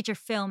 feature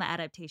film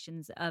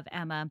adaptations of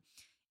Emma,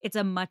 it's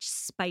a much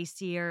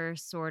spicier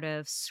sort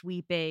of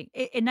sweeping.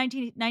 In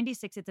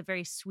 1996, it's a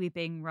very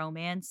sweeping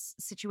romance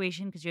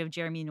situation because you have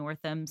Jeremy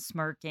Northam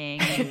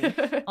smirking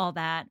and all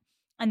that.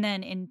 And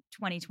then in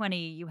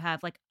 2020, you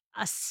have like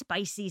a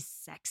spicy,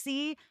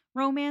 sexy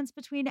romance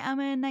between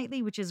Emma and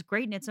Knightley, which is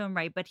great in its own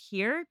right. But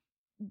here,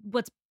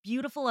 what's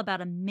beautiful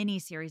about a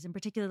miniseries, and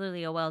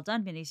particularly a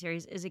well-done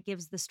miniseries, is it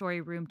gives the story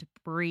room to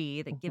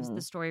breathe. It gives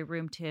the story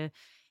room to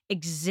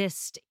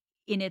exist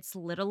in its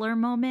littler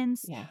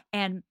moments. Yeah.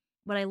 And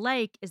what I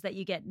like is that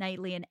you get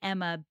Knightley and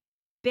Emma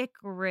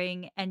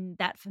bickering and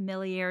that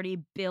familiarity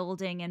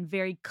building and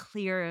very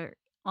clear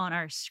on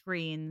our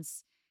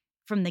screens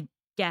from the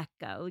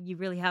get-go. You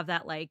really have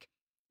that like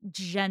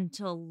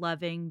gentle,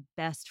 loving,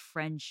 best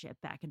friendship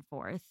back and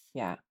forth.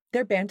 Yeah.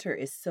 Their banter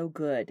is so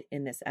good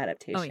in this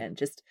adaptation. Oh, yeah.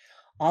 Just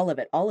all of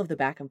it, all of the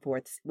back and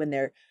forths, when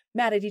they're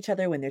mad at each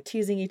other, when they're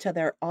teasing each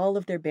other, all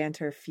of their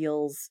banter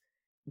feels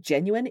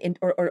genuine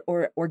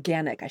or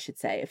organic, I should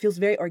say. It feels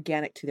very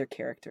organic to their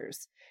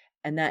characters.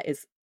 And that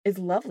is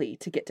lovely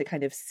to get to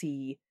kind of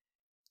see,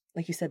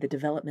 like you said, the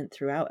development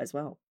throughout as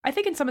well. I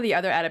think in some of the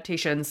other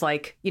adaptations,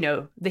 like, you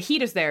know, the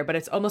heat is there, but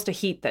it's almost a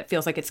heat that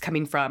feels like it's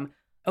coming from,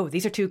 oh,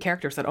 these are two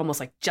characters that almost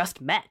like just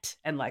met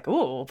and like,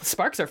 oh,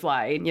 sparks are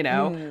flying, you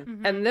know?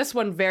 And this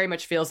one very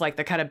much feels like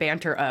the kind of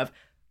banter of,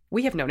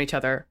 we have known each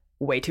other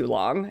way too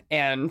long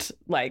and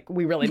like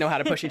we really know how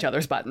to push each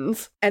other's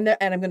buttons. And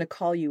I'm going to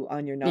call you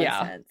on your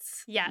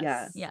nonsense.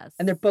 Yes.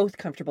 And they're both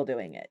comfortable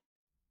doing it.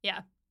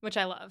 Yeah, which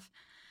I love.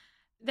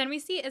 Then we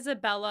see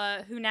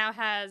Isabella, who now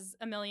has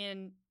 1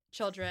 million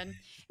children.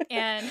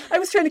 And I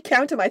was trying to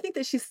count them. I think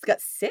that she's got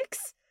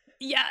 6.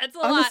 Yeah, it's a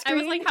on the lot. I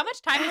was screen. like, how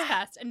much time has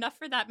passed? Enough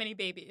for that many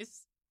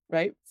babies.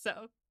 Right?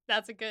 So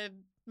that's a good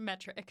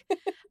metric.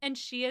 And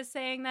she is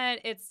saying that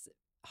it's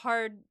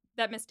hard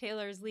that Miss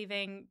Taylor is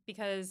leaving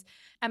because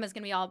Emma's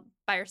going to be all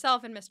by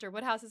herself and Mr.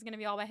 Woodhouse is going to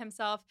be all by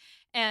himself.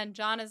 And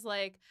John is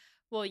like,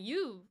 well,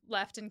 you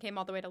left and came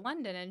all the way to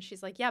London. And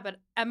she's like, yeah, but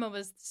Emma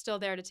was still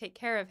there to take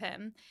care of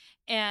him.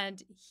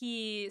 And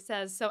he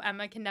says, so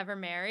Emma can never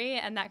marry.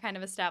 And that kind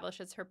of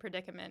establishes her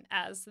predicament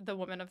as the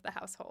woman of the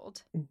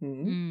household.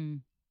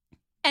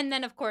 And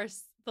then, of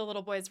course, the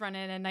little boys run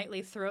in and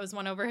Knightley throws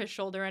one over his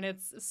shoulder and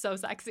it's so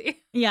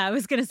sexy. Yeah, I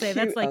was going to say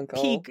that's Cute like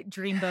uncle. peak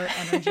dreamboat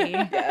energy.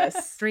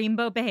 Yes.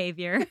 Dreamboat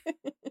behavior.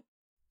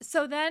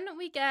 So then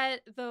we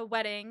get the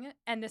wedding,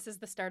 and this is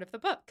the start of the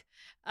book.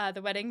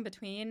 The wedding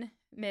between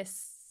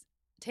Miss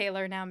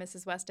Taylor, now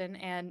Mrs. Weston,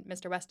 and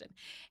Mr. Weston.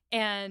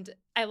 And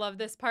I love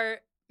this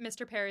part.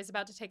 Mr. Perry's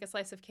about to take a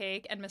slice of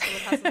cake, and Mr.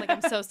 Woodhouse is like,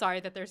 I'm so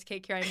sorry that there's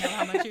cake here. I know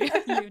how much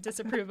you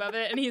disapprove of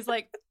it. And he's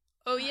like,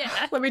 oh,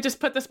 yeah. Let me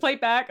just put this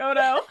plate back. Oh,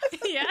 no.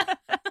 Yeah.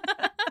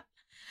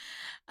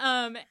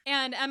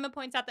 And Emma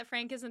points out that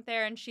Frank isn't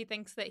there, and she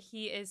thinks that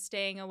he is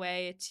staying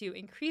away to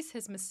increase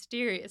his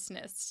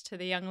mysteriousness to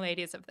the young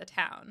ladies of the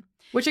town.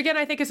 Which, again,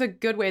 I think is a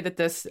good way that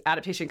this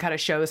adaptation kind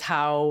of shows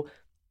how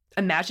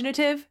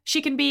imaginative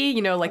she can be,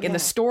 you know, like in the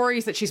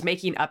stories that she's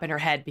making up in her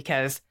head,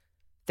 because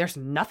there's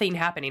nothing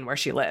happening where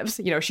she lives.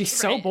 You know, she's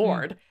so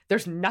bored.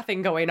 There's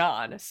nothing going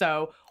on.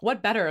 So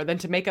what better than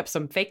to make up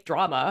some fake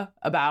drama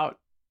about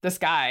this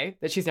guy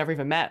that she's never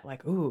even met?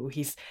 Like, ooh,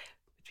 he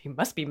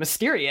must be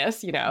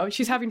mysterious, you know.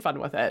 She's having fun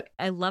with it.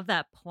 I love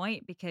that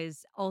point,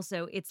 because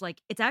also it's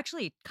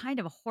actually kind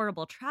of a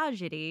horrible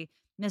tragedy.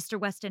 Mr.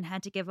 Weston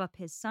had to give up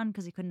his son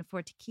because he couldn't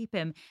afford to keep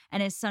him.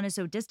 And his son is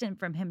so distant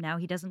from him now,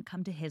 he doesn't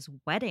come to his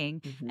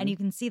wedding. And you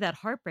can see that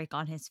heartbreak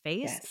on his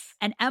face. Yes.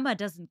 And Emma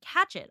doesn't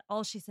catch it.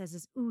 All she says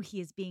is, ooh, he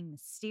is being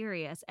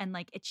mysterious. And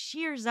like, it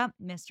cheers up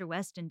Mr.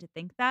 Weston to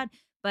think that.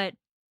 But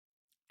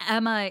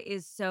Emma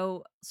is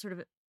so sort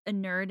of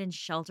inured and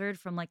sheltered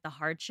from like the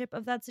hardship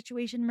of that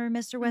situation for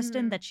Mr.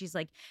 Weston that she's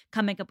like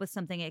coming up with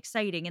something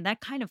exciting. And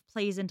that kind of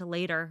plays into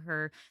later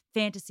her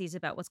fantasies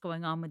about what's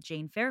going on with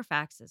Jane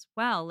Fairfax as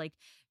well. Like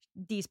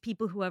these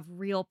people who have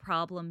real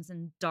problems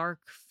and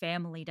dark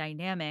family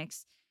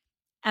dynamics.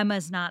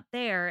 Emma's not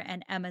there,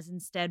 and Emma's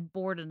instead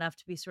bored enough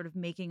to be sort of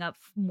making up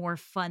more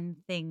fun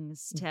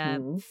things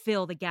to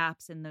fill the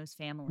gaps in those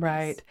families.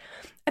 Right.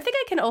 I think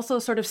I can also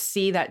sort of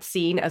see that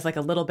scene as like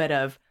a little bit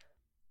of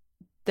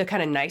the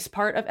kind of nice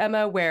part of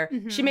Emma, where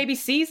she maybe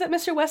sees that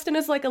Mr. Weston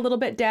is like a little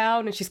bit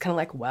down, and she's kind of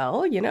like,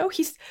 well, you know,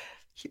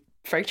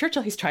 Frank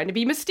Churchill, he's trying to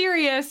be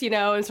mysterious, you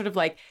know, and sort of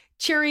like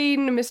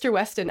cheering Mr.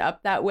 Weston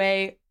up that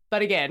way.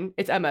 But again,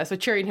 it's Emma, so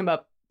cheering him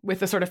up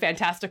with a sort of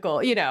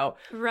fantastical, you know.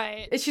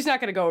 Right. She's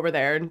not going to go over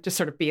there and just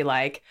sort of be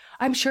like,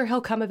 I'm sure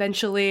he'll come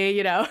eventually,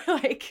 you know.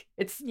 Like,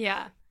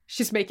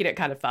 she's making it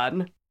kind of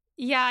fun.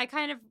 Yeah, I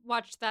kind of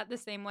watched that the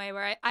same way,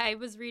 where I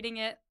was reading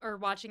it or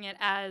watching it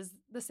as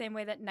the same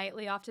way that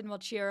Knightley often will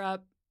cheer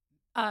up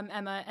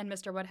Emma and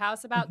Mr.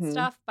 Woodhouse about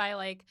stuff by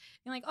like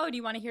being like, oh, do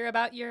you want to hear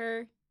about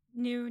your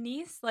new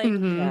niece? Like,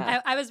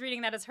 I was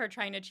reading that as her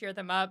trying to cheer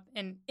them up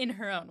in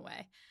her own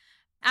way.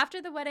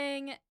 After the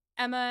wedding,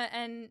 Emma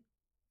and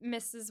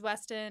Mrs.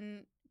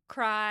 Weston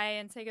cry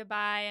and say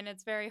goodbye, and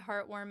it's very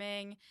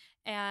heartwarming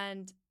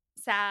and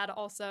sad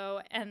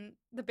also. And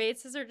the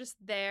Bateses are just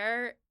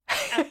there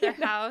at their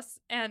house,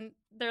 and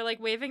they're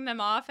like waving them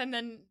off, and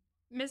then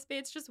Miss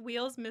Bates just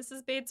wheels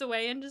Mrs. Bates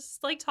away and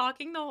just like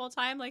talking the whole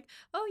time like,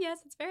 oh yes,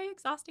 it's a very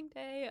exhausting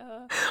day.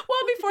 Well,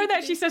 before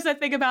that, she says that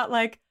thing about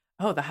like,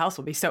 oh, the house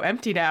will be so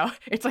empty now.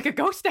 It's like a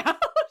ghost house.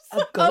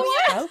 A ghost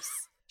house?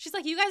 She's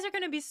like, you guys are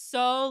going to be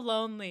so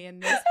lonely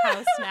in this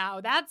house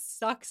now. That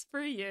sucks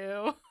for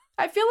you.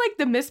 I feel like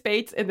the Miss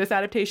Bates in this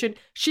adaptation,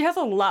 she has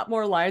a lot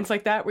more lines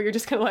like that where you're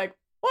just kind of like,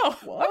 whoa,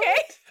 What?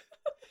 okay.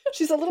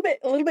 She's a little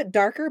bit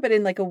darker, but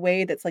in like a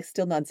way that's like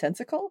still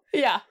nonsensical.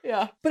 Yeah.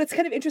 But it's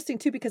kind of interesting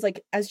too, because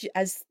like as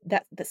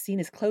the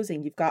scene is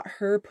closing, you've got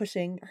her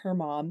pushing her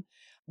mom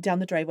down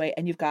the driveway,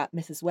 and you've got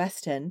Mrs.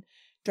 Weston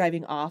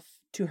driving off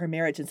to her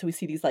marriage, and so we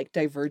see these like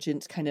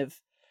divergent kind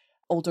of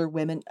older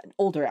women.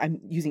 Older, I'm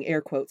using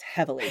air quotes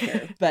heavily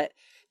here, but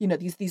you know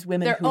these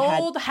women. They're who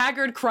old,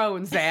 haggard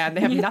crones, Zan.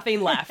 They have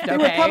nothing left. Okay? They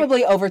were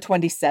probably over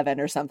 27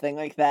 or something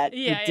like that.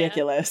 Yeah,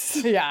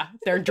 Ridiculous. Yeah,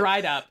 they're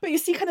dried up. But you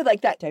see kind of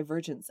like that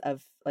divergence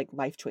of like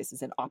life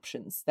choices and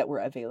options that were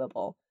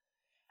available.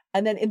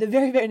 And then in the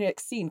very, very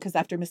next scene, because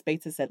after Miss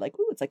Bates has said like,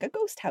 ooh, it's like a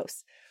ghost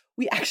house,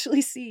 we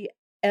actually see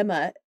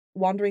Emma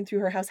wandering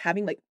through her house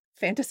having like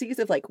fantasies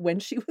of like when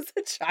she was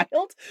a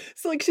child.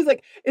 So like she's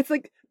like, it's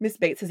like Miss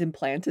Bates has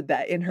implanted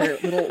that in her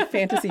little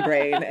fantasy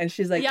brain, and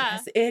she's like,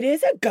 yes, it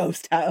is a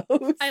ghost house.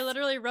 I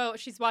literally wrote,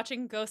 she's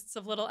watching ghosts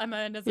of little Emma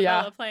and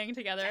Isabella playing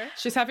together.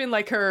 She's having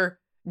like her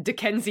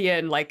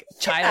Dickensian like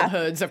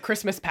childhoods of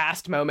Christmas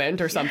past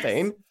moment or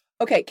something. Yes.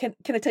 Okay, can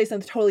I tell you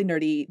something totally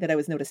nerdy that I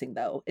was noticing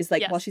though? Is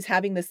like while she's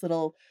having this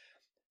little,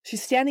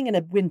 she's standing in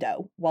a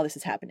window while this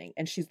is happening,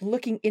 and she's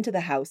looking into the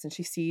house, and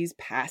she sees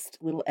past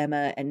little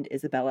Emma and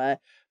Isabella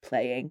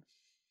playing.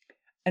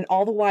 And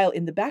all the while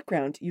in the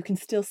background, you can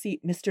still see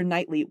Mr.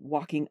 Knightley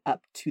walking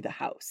up to the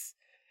house.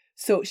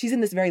 So she's in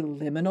this very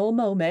liminal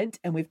moment,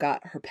 and we've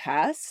got her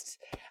past,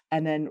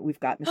 and then we've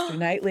got Mr.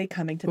 Knightley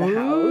coming to the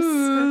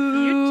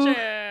house.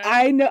 Future.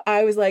 I know.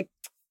 I was like,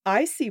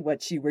 I see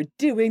what you were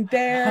doing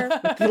there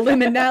with the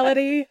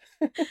liminality.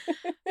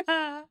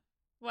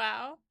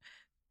 Wow.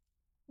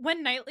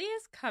 When Knightley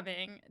is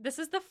coming, this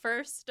is the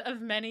first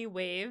of many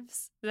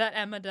waves that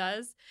Emma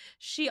does.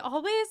 She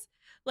always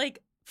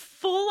like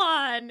full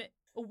on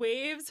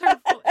waves her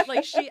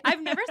like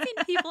I've never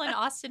seen people in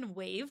Austen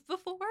wave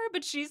before,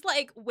 but she's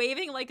like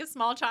waving like a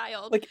small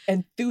child. Like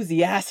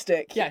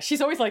enthusiastic. Yeah,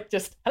 she's always like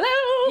just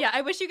hello. Yeah,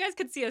 I wish you guys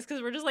could see us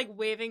because we're just like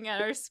waving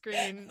at our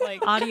screen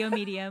like Audio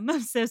medium.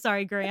 I'm so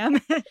sorry, Graham.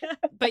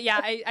 But yeah,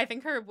 I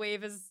think her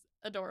wave is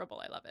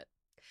adorable. I love it.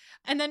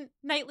 And then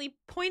Knightley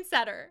points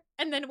at her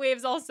and then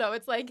waves also.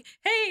 It's like,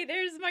 hey,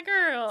 there's my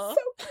girl.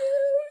 So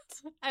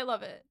cute. I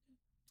love it.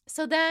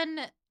 So then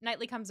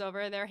Knightley comes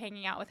over. They're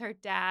hanging out with her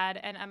dad.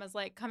 And Emma's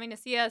like, coming to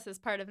see us as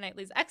part of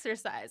Knightley's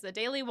exercise. A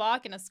daily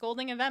walk and a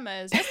scolding of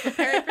Emma is just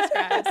preparing for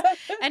scribes.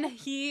 And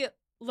he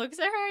looks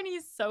at her and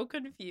he's so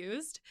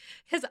confused.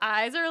 His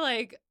eyes are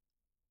like,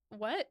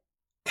 what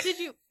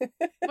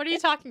are you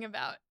talking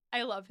about?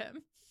 I love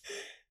him.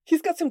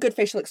 He's got some good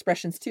facial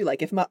expressions too.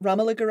 Like if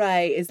Ramala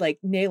Garai is like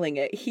nailing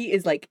it,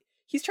 he's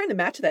trying to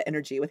match that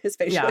energy with his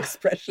facial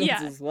expressions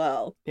as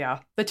well. Yeah.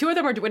 The two of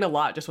them are doing a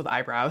lot just with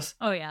eyebrows.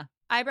 Oh, yeah.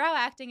 Eyebrow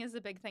acting is a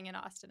big thing in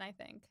Austen, I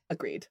think.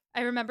 Agreed.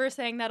 I remember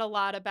saying that a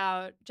lot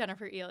about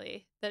Jennifer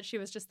Ely, that she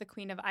was just the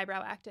queen of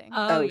eyebrow acting.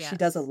 Oh, yes. She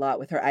does a lot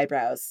with her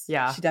eyebrows.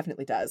 Yeah. She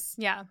definitely does.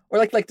 Yeah. Or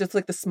like just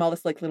like the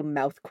smallest like little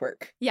mouth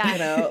quirk. Yeah. You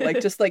know,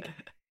 like just like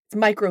it's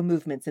micro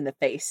movements in the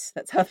face.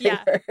 That's how they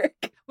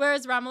work.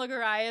 Whereas Ramala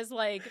Garai is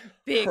like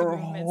big her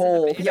movements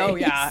whole in the face. Oh,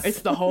 yeah.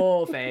 It's the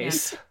whole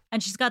face. Yeah.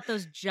 And she's got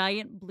those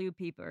giant blue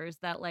peepers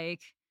that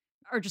like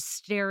are just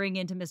staring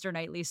into Mr.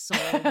 Knightley's soul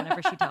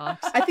whenever she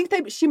talks. I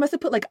think she must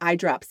have put like eye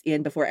drops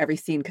in before every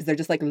scene because they're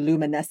just like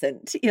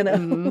luminescent, you know?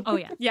 Mm-hmm. Oh,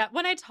 yeah. Yeah,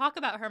 when I talk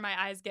about her, my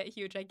eyes get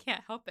huge. I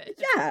can't help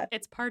it. Yeah.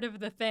 It's part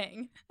of the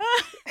thing.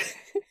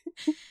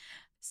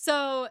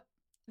 So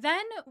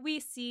then we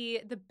see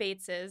the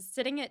Bateses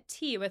sitting at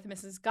tea with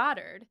Mrs.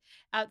 Goddard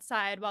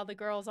outside while the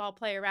girls all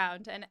play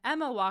around. And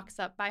Emma walks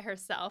up by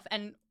herself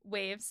and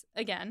waves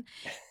again.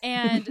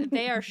 And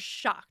they are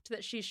shocked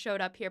that she showed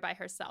up here by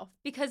herself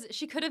because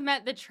she could have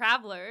met the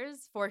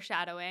travelers,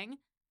 foreshadowing.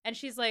 And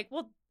she's like,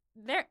 well,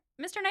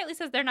 Mr. Knightley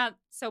says they're not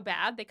so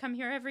bad. They come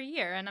here every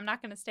year. And I'm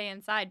not going to stay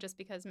inside just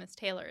because Miss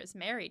Taylor is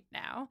married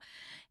now.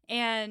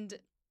 And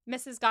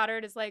Mrs.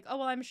 Goddard is like, oh,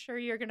 well, I'm sure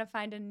you're going to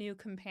find a new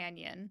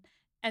companion.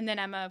 And then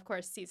Emma, of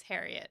course, sees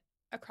Harriet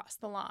across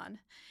the lawn.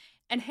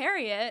 And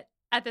Harriet,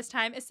 at this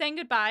time, is saying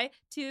goodbye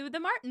to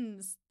the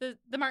Martins, the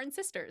Martin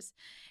sisters.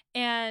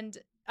 And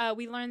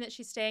we learn that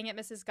she's staying at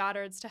Mrs.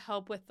 Goddard's to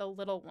help with the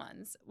little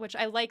ones, which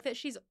I like that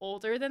she's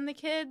older than the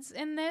kids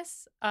in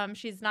this.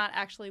 She's not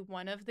actually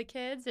one of the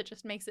kids. It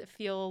just makes it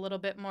feel a little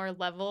bit more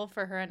level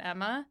for her and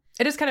Emma.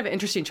 It is kind of an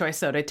interesting choice,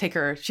 though, to take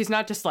her. She's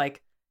not just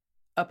like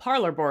a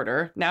parlor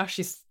boarder. Now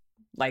she's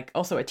like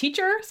also a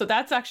teacher. So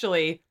that's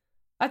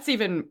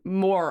even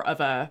more of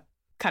a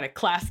kind of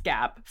class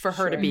gap for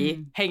her to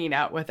be hanging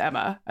out with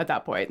Emma at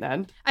that point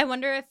then. I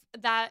wonder if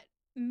that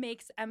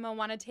makes Emma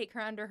want to take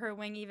her under her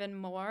wing even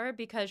more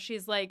because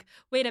she's like,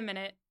 wait a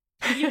minute,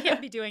 you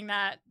can't be doing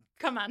that.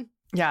 Come on.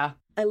 Yeah.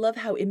 I love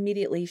how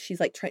immediately she's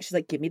like,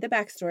 give me the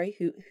backstory.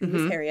 Who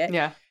was Harriet?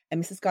 Yeah.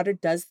 And Mrs.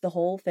 Goddard does the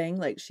whole thing.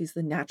 Like she's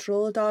the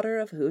natural daughter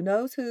of who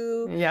knows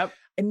who. Yep.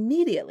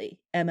 Immediately,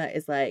 Emma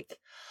is like,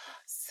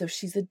 so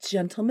she's a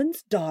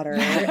gentleman's daughter.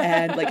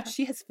 And like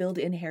she has filled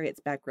in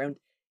Harriet's background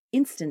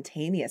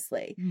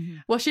instantaneously. Mm-hmm.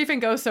 Well, she even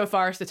goes so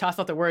far as to toss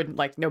out the word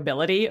like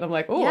nobility. And I'm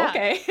like, oh,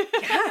 okay.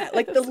 Yeah,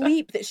 like the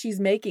leap that she's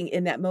making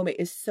in that moment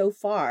is so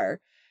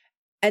far.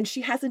 And she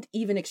hasn't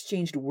even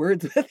exchanged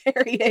words with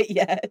Harriet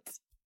yet.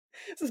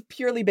 This is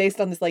purely based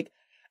on this like,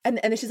 and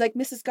then she's like,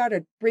 Mrs.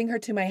 Goddard, bring her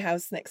to my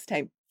house next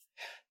time,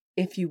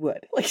 if you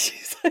would. Like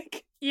she's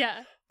like,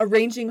 yeah,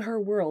 arranging her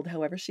world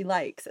however she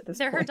likes at this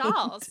They're point. her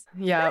dolls.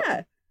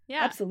 Yeah.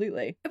 Yeah.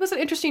 Absolutely. It was an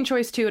interesting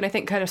choice too, and I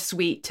think kind of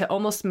sweet to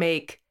almost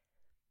make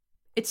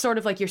it's sort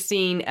of like you're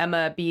seeing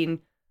Emma being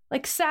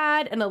like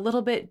sad and a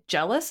little bit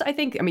jealous, I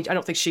think. I mean, I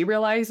don't think she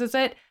realizes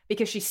it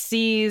because she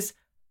sees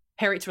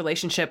Harriet's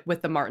relationship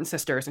with the Martin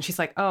sisters and she's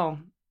like, oh,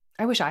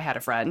 I wish I had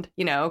a friend,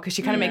 you know, because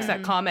she kind of makes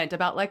that comment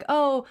about like,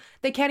 oh,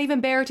 they can't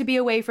even bear to be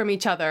away from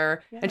each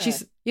other. Yeah. And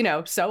she's, you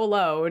know, so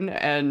alone.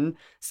 And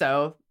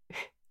so,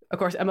 of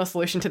course, Emma's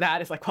solution to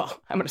that is like, well,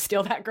 I'm going to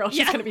steal that girl.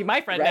 She's going to be my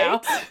friend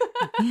now.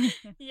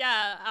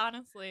 Yeah,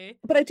 honestly.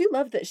 But I do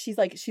love that she's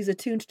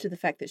attuned to the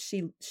fact that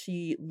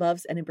she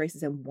loves and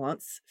embraces and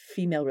wants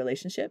female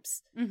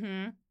relationships.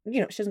 Mm-hmm.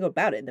 You know, she doesn't go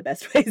about it in the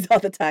best ways all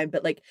the time,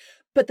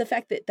 but the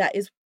fact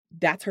that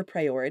that's her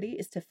priority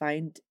is to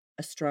find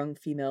a strong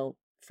female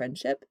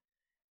friendship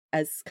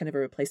as kind of a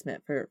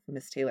replacement for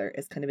Miss Taylor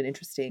is kind of an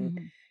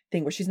interesting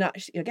thing where she's not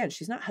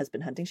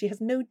husband hunting. She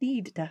has no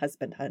need to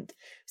husband hunt.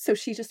 So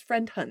she just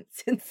friend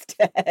hunts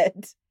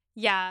instead.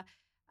 Yeah.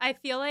 I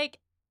feel like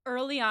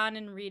early on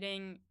in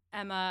reading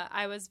Emma,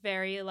 I was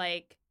very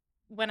like,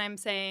 when I'm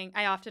saying,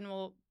 I often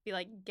will be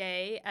like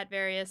gay at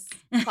various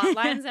plot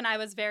lines, and I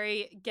was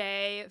very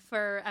gay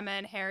for Emma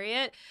and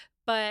Harriet.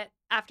 But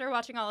after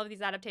watching all of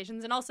these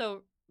adaptations and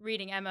also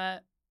reading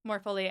Emma more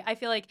fully. I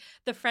feel like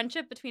the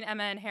friendship between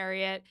Emma and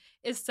Harriet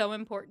is so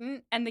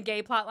important, and the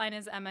gay plotline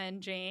is Emma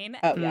and Jane.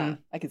 Oh, yeah.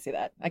 I can see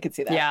that.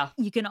 Yeah.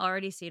 You can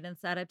already see it in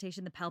this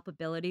adaptation, the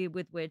palpability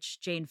with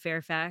which Jane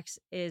Fairfax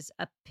is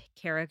a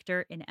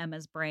character in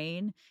Emma's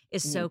brain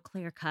is so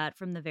clear-cut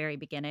from the very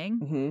beginning.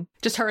 Mm-hmm.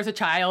 Just her as a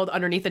child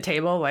underneath the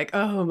table, like,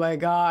 oh my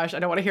gosh, I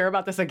don't want to hear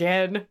about this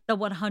again. The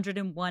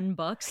 101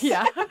 books.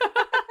 Yeah.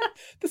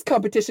 This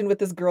competition with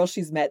this girl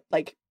she's met,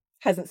 like,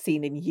 hasn't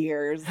seen in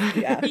years.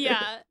 Yeah.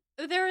 Yeah.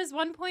 There was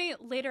one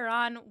point later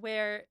on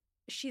where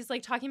she's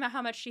like talking about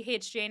how much she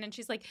hates Jane, and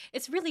she's like,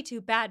 it's really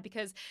too bad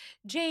because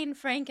Jane,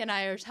 Frank, and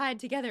I are tied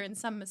together in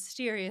some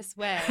mysterious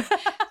way.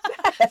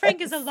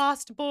 Frank is a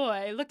lost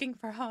boy looking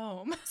for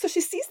home. So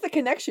she sees the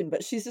connection,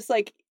 but she's just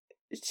like,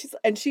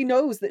 and she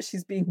knows that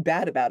she's being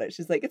bad about it.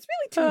 She's like, it's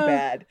really too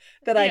bad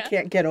that I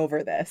can't get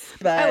over this.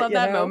 But I love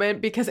that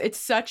moment because it's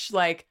such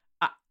like,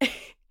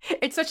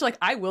 it's such like,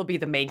 I will be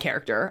the main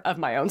character of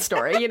my own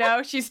story, you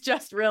know? She's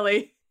just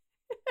really,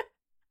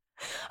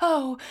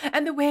 oh,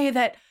 and the way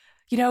that,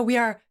 you know, we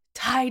are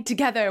tied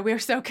together. We are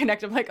so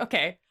connected. I'm like,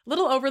 okay, a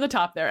little over the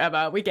top there,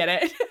 Emma. We get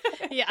it.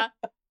 Yeah.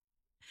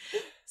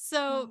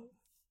 So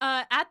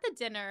at the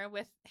dinner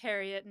with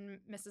Harriet and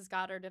Mrs.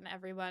 Goddard and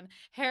everyone,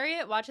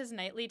 Harriet watches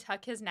Knightley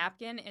tuck his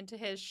napkin into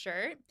his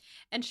shirt,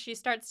 and she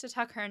starts to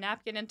tuck her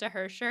napkin into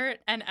her shirt,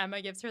 and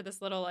Emma gives her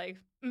this little like,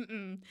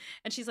 mm-mm.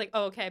 And she's like,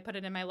 oh, okay, put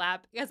it in my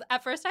lap. Because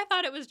at first I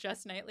thought it was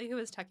just Knightley who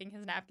was tucking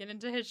his napkin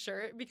into his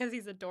shirt because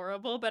he's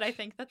adorable, but I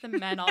think that the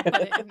men all put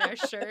it in their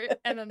shirt,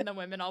 and then the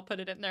women all put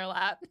it in their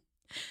lap.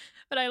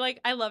 But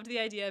I loved the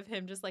idea of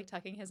him just like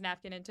tucking his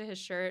napkin into his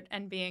shirt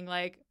and being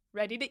like,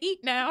 ready to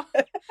eat now.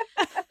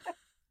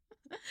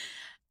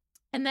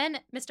 And then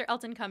Mr.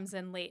 Elton comes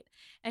in late,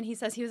 and he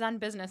says he was on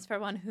business for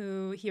one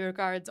who he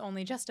regards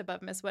only just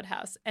above Miss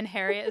Woodhouse. And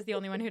Harriet is the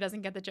only one who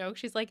doesn't get the joke.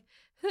 She's like,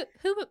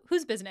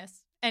 whose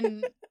business?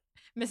 And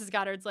Mrs.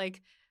 Goddard's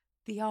like,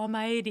 the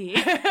Almighty.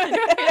 And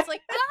Harriet's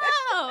like,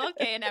 oh,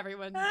 okay. And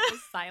everyone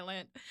is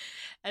silent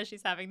as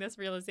she's having this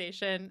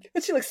realization.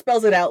 And she like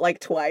spells it out like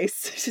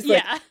twice. She's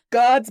like,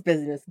 God's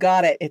business.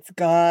 Got it. It's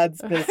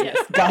God's business.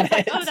 Got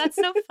it. Oh, that's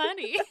so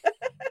funny.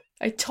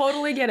 I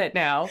totally get it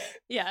now.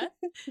 Yeah.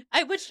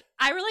 Which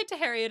I relate to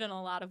Harriet in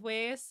a lot of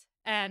ways,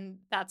 and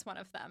that's one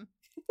of them.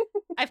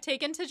 I've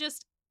taken to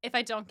just, if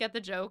I don't get the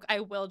joke,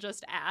 I will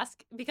just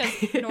ask, because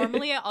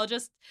normally I'll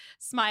just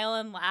smile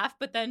and laugh,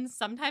 but then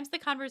sometimes the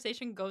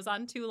conversation goes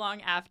on too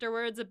long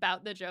afterwards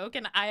about the joke,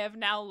 and I have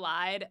now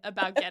lied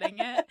about getting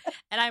it.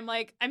 And I'm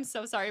like, I'm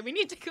so sorry. We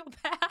need to go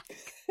back.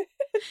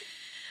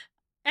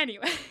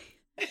 Anyway.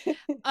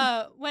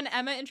 When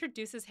Emma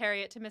introduces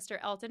Harriet to Mr.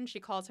 Elton, she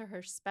calls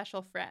her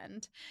special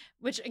friend,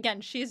 which,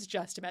 again, she's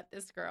just met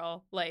this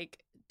girl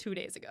like 2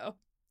 days ago.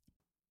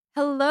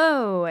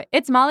 Hello,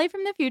 it's Molly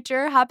from the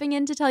future hopping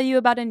in to tell you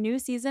about a new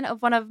season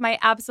of one of my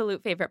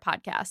absolute favorite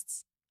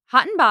podcasts.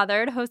 Hot and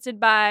Bothered, hosted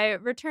by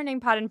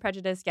returning Pod and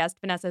Prejudice guest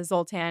Vanessa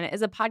Zoltan,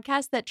 is a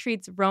podcast that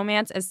treats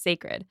romance as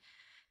sacred.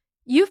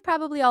 You've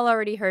probably all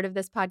already heard of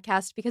this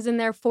podcast because in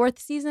their 4th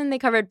season, they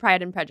covered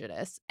Pride and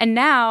Prejudice. And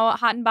now,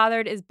 Hot and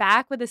Bothered is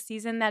back with a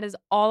season that is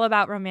all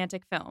about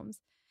romantic films.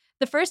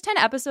 The first 10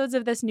 episodes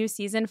of this new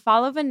season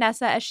follow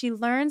Vanessa as she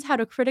learns how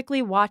to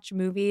critically watch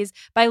movies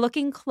by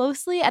looking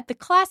closely at the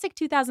classic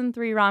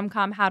 2003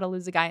 rom-com How to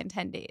Lose a Guy in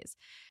 10 Days.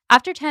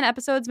 After 10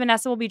 episodes,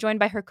 Vanessa will be joined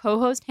by her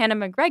co-host, Hannah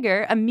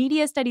McGregor, a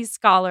media studies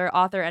scholar,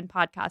 author, and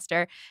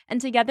podcaster. And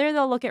together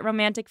they'll look at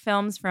romantic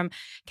films from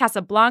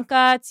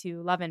Casablanca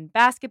to Love and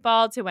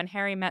Basketball to When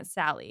Harry Met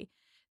Sally.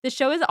 The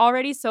show is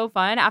already so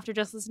fun after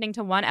just listening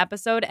to one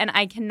episode, and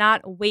I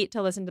cannot wait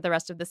to listen to the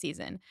rest of the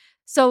season.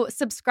 So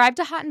subscribe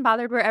to Hot and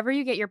Bothered wherever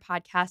you get your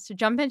podcasts to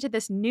jump into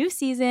this new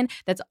season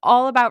that's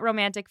all about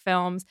romantic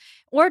films,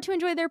 or to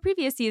enjoy their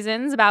previous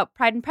seasons about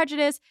Pride and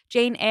Prejudice,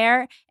 Jane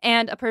Eyre,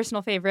 and a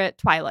personal favorite,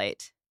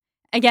 Twilight.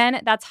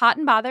 Again, that's Hot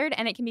and Bothered,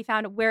 and it can be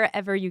found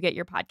wherever you get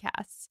your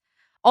podcasts.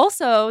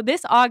 Also,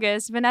 this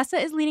August, Vanessa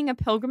is leading a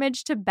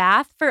pilgrimage to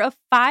Bath for a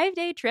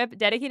 5-day trip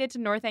dedicated to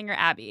Northanger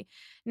Abbey.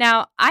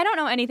 Now, I don't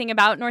know anything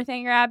about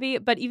Northanger Abbey,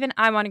 but even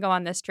I want to go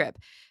on this trip.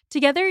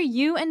 Together,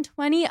 you and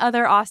 20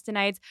 other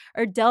Austenites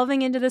are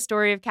delving into the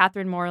story of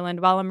Catherine Morland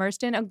while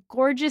immersed in a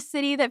gorgeous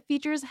city that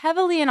features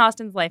heavily in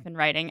Austen's life and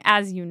writing,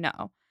 as you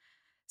know.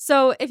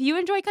 So if you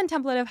enjoy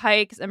contemplative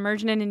hikes,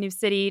 immersion in a new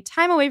city,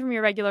 time away from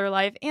your regular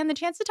life, and the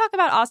chance to talk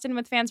about Austen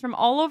with fans from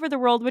all over the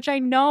world, which I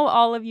know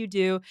all of you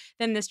do,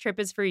 then this trip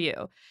is for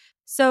you.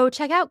 So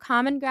check out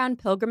Common Ground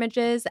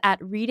Pilgrimages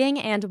at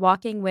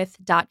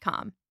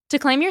readingandwalkingwith.com. To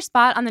claim your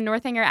spot on the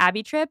Northanger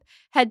Abbey trip,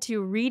 head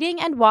to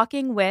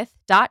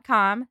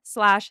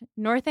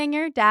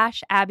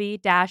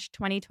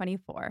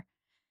readingandwalkingwith.com/Northanger-Abbey-2024.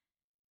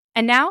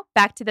 And now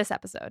back to this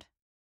episode.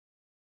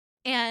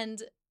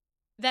 And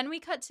then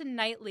we cut to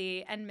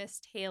Knightley and Miss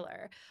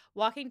Taylor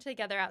walking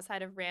together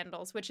outside of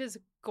Randall's, which is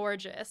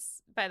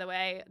gorgeous, by the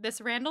way.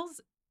 This Randall's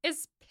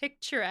is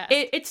picturesque.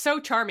 It's so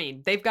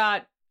charming. They've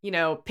got, you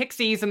know,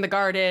 pixies in the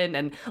garden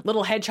and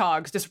little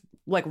hedgehogs just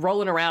like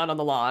rolling around on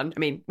the lawn. I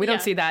mean, we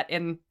don't see that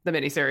in the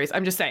miniseries.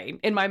 I'm just saying,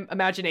 in my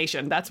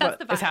imagination, that's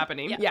what is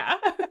happening. Yeah.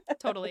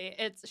 Totally.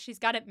 She's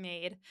got it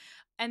made.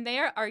 And they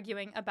are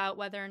arguing about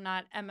whether or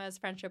not Emma's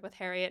friendship with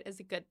Harriet is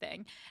a good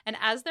thing. And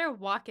as they're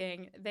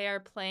walking, they are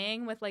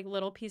playing with like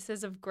little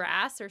pieces of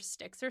grass or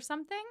sticks or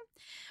something,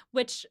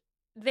 which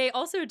they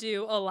also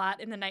do a lot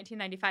in the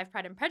 1995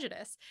 Pride and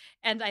Prejudice.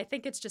 And I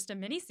think it's just a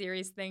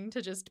miniseries thing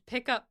to just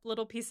pick up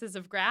little pieces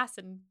of grass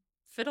and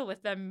fiddle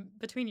with them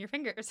between your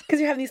fingers.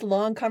 Because you're having these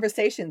long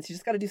conversations. You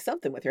just got to do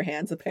something with your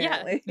hands,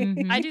 apparently.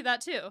 Yeah, I do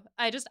that too.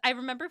 I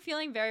remember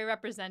feeling very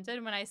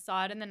represented when I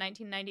saw it in the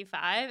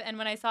 1995. And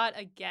when I saw it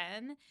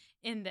again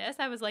in this,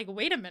 I was like,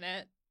 wait a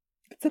minute.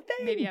 It's a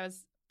thing. Maybe I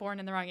was born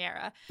in the wrong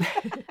era.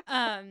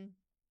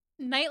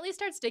 Knightley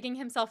starts digging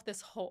himself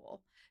this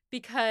hole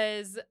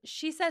because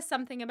she says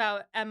something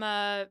about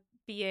Emma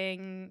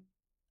being,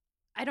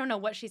 I don't know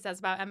what she says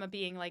about Emma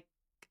being like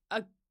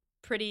a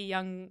pretty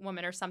young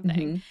woman or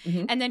something.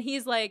 And then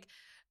he's like,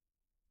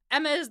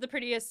 Emma is the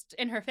prettiest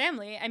in her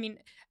family. I mean,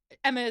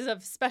 Emma is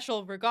of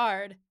special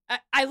regard.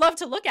 I love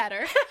to look at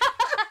her.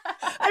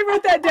 I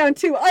wrote that down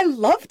too. I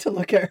love to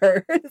look at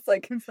her. It's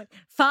like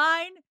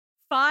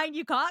fine,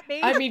 you caught me.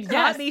 I mean,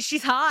 Caught me.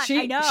 She's hot.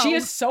 I know. She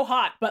is so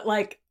hot, but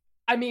like,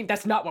 I mean,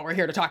 that's not what we're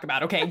here to talk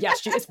about, okay?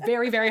 Yes, she is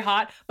very, very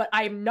hot, but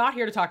I'm not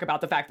here to talk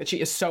about the fact that she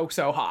is so,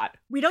 so hot.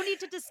 We don't need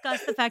to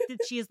discuss the fact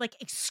that she is like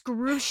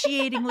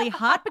excruciatingly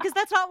hot because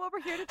that's not what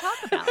we're here to talk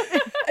about.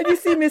 And you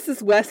see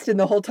Mrs. Weston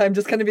the whole time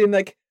just kind of being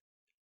like,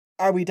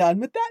 are we done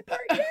with that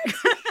part yet?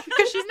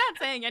 Because she's not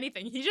saying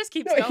anything. He just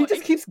keeps going. He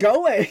just keeps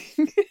going.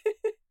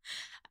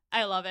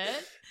 I love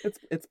it.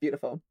 It's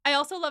beautiful. I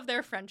also love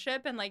their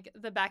friendship and like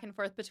the back and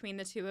forth between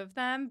the two of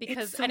them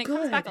because so and it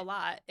comes back good. a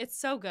lot. It's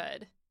so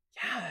good.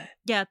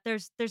 Yeah,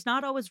 there's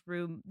not always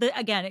room.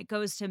 Again, it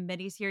goes to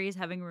miniseries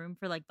having room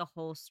for like the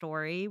whole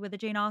story with a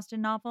Jane Austen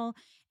novel.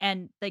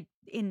 And like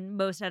in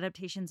most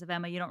adaptations of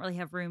Emma, you don't really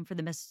have room for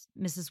the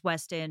Mrs.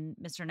 Weston,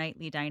 Mr.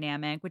 Knightley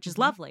dynamic, which is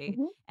lovely.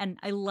 And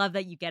I love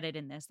that you get it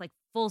in this, like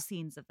full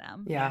scenes of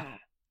them. Yeah.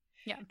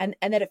 And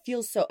that it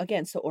feels so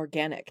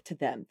organic to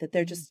them, that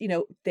they're just,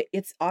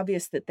 it's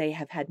obvious that they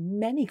have had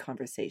many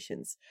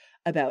conversations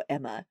about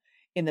Emma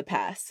in the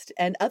past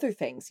and other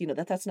things,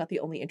 that's not the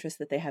only interest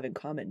that they have in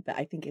common. But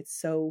I think it's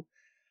so,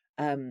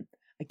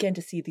 again,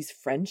 to see these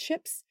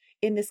friendships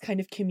in this kind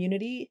of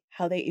community,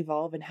 how they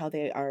evolve and how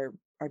they are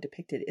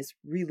depicted is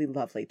really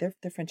lovely. Their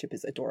friendship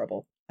is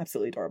adorable.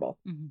 Absolutely adorable.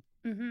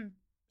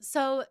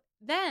 So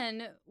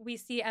then we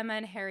see Emma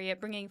and Harriet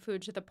bringing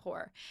food to the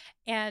poor.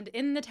 And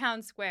in the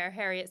town square,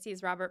 Harriet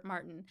sees Robert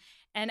Martin.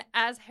 And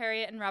as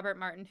Harriet and Robert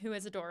Martin, who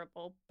is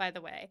adorable, by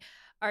the way,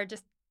 are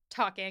just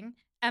talking,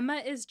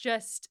 Emma is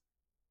just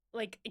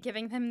like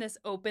giving him this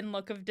open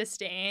look of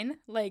disdain.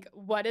 Like,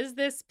 what is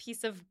this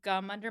piece of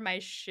gum under my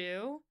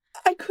shoe?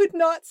 I could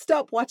not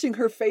stop watching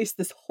her face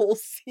this whole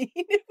scene.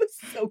 It was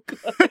so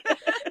good.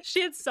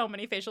 She had so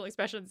many facial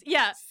expressions.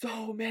 Yeah.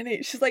 So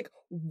many. She's like,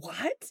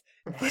 what?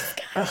 This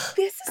guy?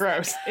 This is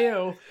gross.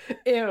 Ew.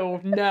 Ew.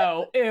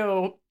 No.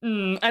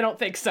 Ew. I don't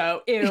think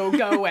so. Ew.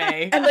 Go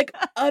away. And like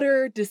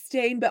utter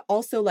disdain, but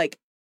also like,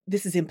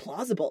 this is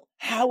implausible.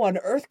 How on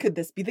earth could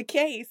this be the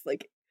case?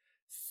 Like,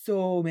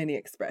 so many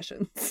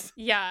expressions.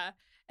 Yeah.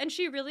 And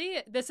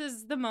this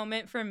is the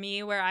moment for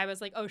me where I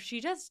was like, oh, she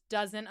just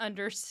doesn't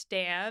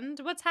understand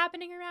what's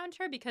happening around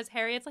her because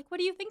Harriet's like, what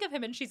do you think of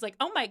him? And she's like,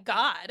 oh my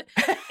God.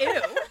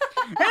 Ew.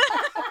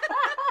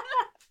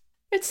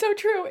 It's so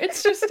true.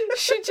 It's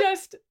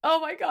just, oh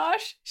my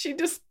gosh. She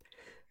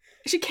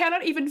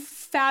cannot even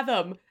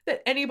fathom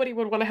that anybody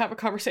would want to have a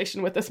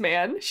conversation with this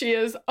man. She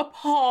is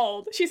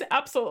appalled. She's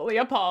absolutely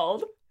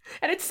appalled.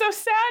 And it's so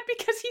sad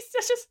because he's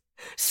such a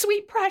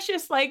sweet,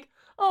 precious, like,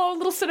 oh,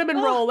 little cinnamon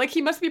roll. Like,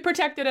 he must be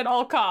protected at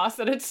all costs.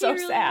 And it's so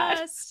really sad.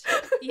 Must.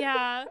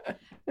 Yeah.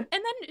 And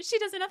then she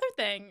does another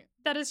thing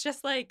that is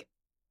just like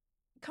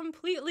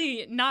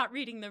completely not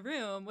reading the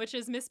room, which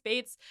is Miss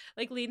Bates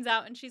like leans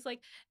out and she's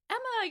like, Emma,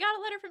 I got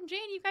a letter from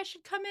Jane. You guys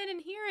should come in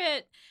and hear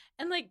it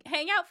and like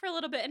hang out for a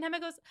little bit. And Emma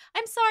goes,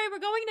 I'm sorry, we're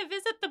going to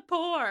visit the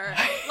poor.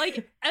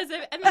 Like, as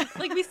if, and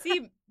like we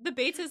see the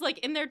Bateses like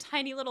in their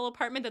tiny little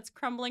apartment that's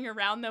crumbling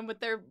around them with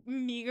their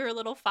meager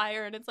little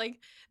fire. And it's like,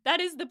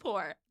 that is the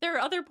poor. There are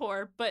other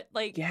poor, but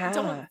like,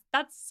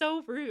 that's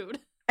so rude.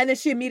 And then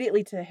she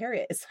immediately to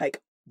Harriet is like,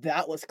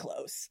 that was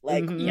close.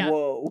 Like,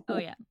 whoa. Oh,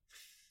 yeah.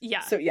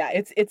 Yeah. So yeah,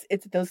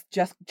 it's those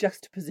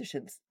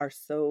juxtapositions are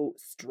so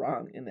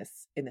strong in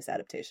this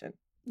adaptation.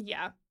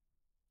 Yeah.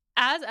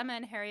 As Emma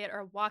and Harriet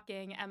are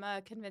walking,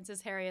 Emma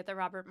convinces Harriet that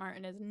Robert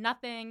Martin is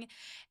nothing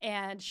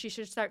and she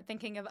should start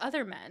thinking of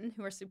other men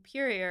who are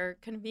superior,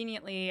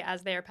 conveniently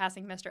as they are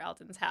passing Mr.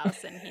 Elton's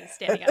house and he's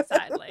standing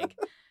outside like,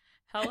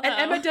 hello. And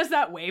Emma does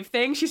that wave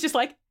thing. She's just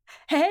like,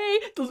 hey,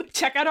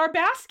 check out our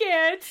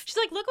baskets. She's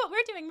like, look what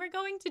we're doing. We're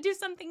going to do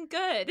something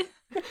good.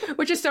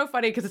 Which is so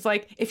funny because it's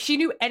like, if she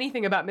knew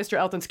anything about Mr.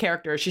 Elton's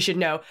character, she should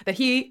know that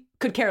he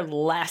could care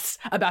less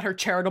about her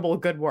charitable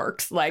good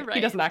works. Like,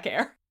 he does not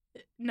care.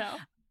 No.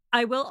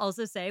 I will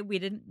also say, we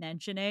didn't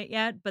mention it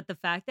yet, but the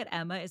fact that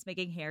Emma is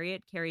making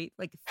Harriet carry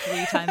like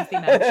 3 times the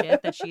amount of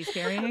shit that she's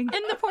carrying. And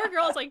the poor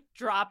girl is like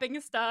dropping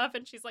stuff,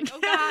 and she's like, "Oh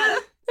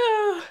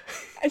God."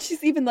 And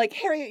she's even like,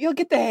 Harriet, you'll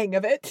get the hang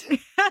of it.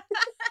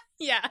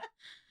 Yeah.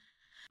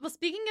 Well,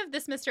 speaking of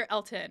this Mr.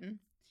 Elton,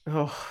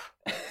 Oh,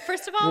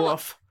 first of all,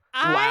 woof.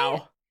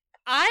 Wow.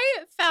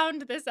 I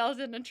found this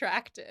Elton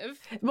attractive.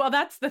 Well,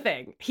 that's the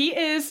thing.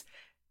 He's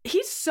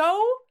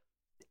so,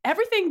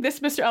 everything this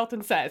Mr.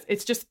 Elton says,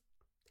 it's just,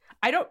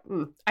 I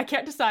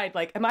can't decide,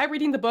 like, am I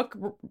reading the book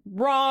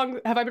wrong?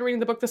 Have I been reading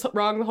the book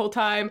wrong the whole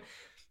time?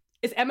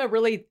 Is Emma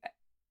really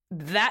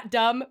that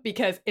dumb?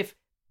 Because if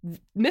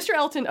Mr.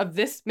 Elton of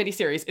this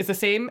miniseries is the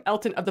same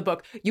Elton of the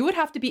book, you would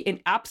have to be an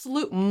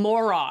absolute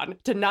moron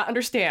to not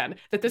understand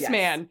that this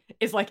man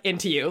is, like,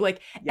 into you.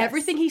 Like,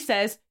 everything he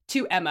says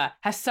to Emma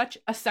has such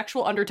a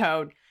sexual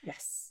undertone.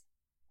 Yes.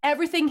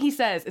 Everything he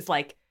says is,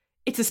 like,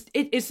 it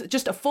is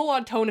just a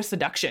full-on tone of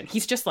seduction.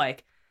 He's just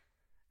like,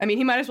 I mean,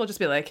 he might as well just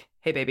be like,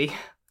 hey, baby,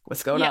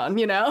 what's going on,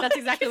 you know? That's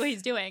exactly what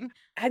he's doing.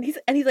 And he's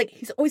like,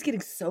 he's always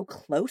getting so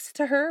close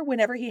to her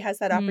whenever he has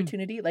that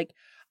opportunity. Like,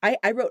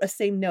 I wrote a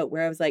same note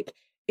where I was like,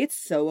 it's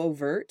so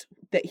overt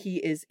that he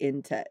is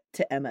into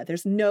Emma.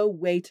 There's no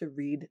way to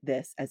read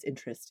this as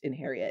interest in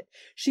Harriet.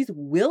 She's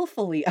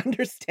willfully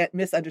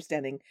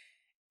misunderstanding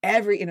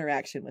every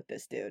interaction with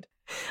this dude.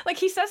 Like,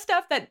 he says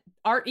stuff that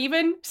aren't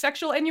even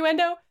sexual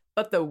innuendo,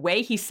 but the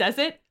way he says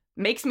it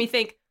makes me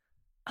think,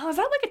 oh, is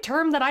that like a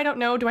term that I don't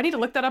know? Do I need to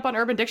look that up on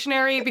Urban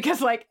Dictionary?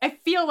 Because, like, I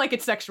feel like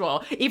it's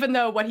sexual, even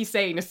though what he's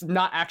saying is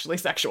not actually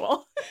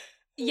sexual.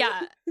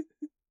 Yeah.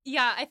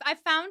 Yeah, I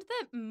found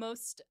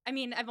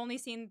that I've only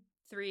seen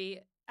 3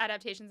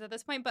 adaptations at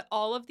this point, but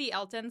all of the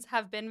Eltons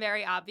have been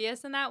very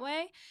obvious in that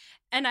way.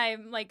 And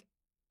I'm like,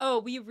 oh,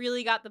 we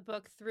really got the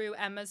book through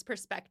Emma's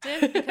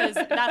perspective, because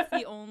that's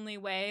the only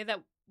way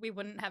that we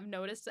wouldn't have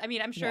noticed. I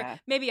mean, I'm sure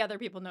maybe other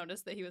people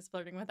noticed that he was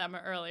flirting with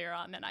Emma earlier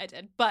on than I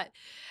did, but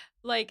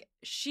like,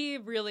 she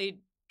really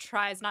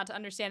tries not to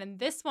understand. And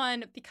this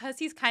one, because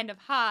he's kind of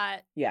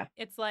hot,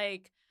 it's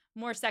like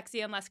more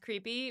sexy and less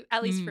creepy,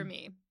 at least for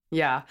me.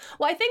 Yeah.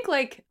 Well, I think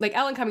like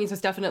Alan Cummings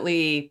is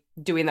definitely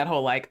doing that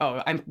whole, like,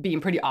 oh, I'm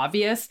being pretty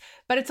obvious,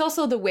 but it's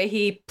also the way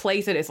he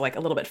plays it is, like, a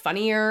little bit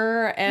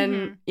funnier.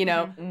 And, you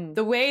know,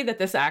 the way that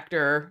this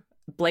actor,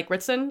 Blake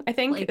Ritson, I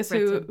think,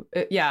 who,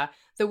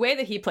 the way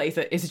that he plays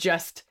it is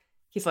just,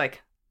 he's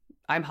like,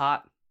 I'm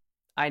hot.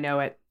 I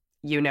know it.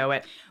 You know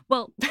it.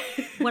 Well,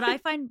 what I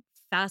find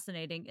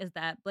fascinating is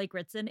that Blake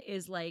Ritson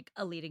is like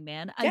a leading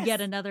man.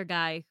 Yet another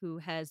guy who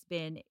has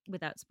been,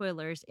 without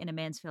spoilers, in a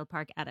Mansfield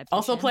Park adaptation.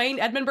 Also playing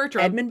Edmund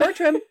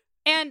Bertram.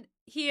 And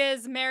he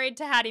is married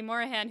to Hattie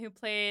Morahan, who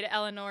played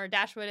Eleanor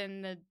Dashwood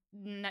in the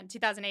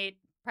 2008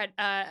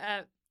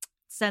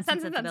 Sense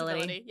and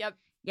Sensibility. Yep.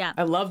 Yeah.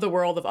 I love the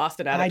world of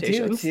Austen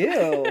adaptations. I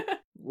do too.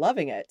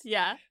 Loving it.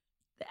 Yeah.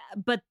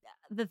 But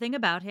the thing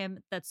about him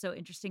that's so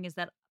interesting is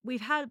that we've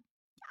had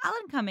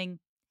Alan Cumming,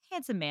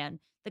 handsome man.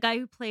 The guy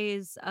who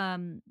plays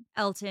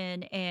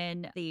Elton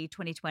in the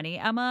 2020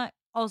 Emma,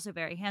 also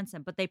very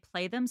handsome, but they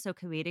play them so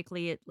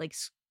comedically, like,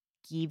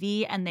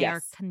 skeevy, and they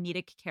are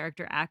comedic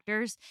character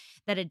actors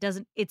that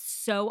it's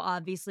so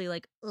obviously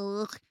like,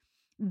 ugh.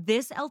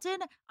 This Elton,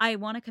 I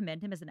want to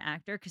commend him as an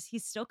actor because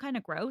he's still kind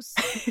of gross.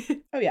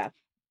 Oh, yeah.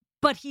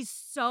 But he's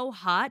so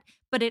hot,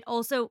 but it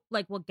also,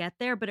 like, we'll get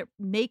there, but it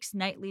makes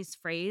Knightley's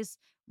phrase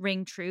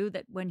ring true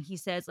that when he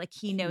says, like,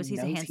 he knows he's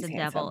a handsome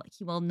devil,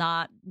 he will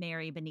not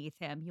marry beneath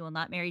him, he will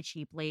not marry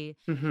cheaply.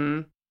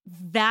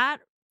 That,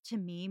 to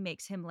me,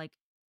 makes him, like,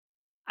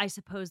 I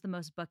suppose the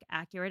most book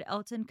accurate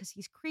Elton, because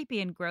he's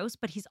creepy and gross,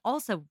 but he's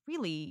also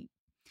really,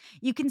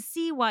 you can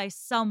see why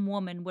some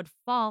woman would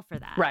fall for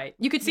that. Right.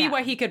 You could see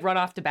why he could run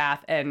off to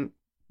Bath and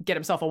get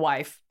himself a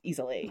wife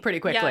easily, pretty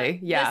quickly.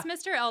 Yeah.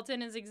 This Mr.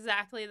 Elton is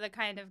exactly the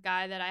kind of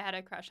guy that I had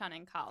a crush on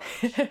in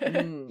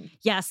college.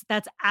 Yes,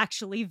 that's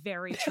actually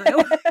very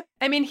true.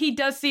 I mean, he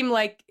does seem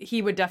like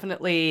he would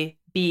definitely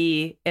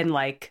be in,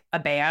 like, a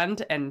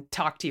band and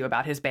talk to you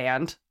about his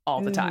band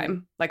all the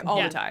time. Like,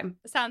 all the time.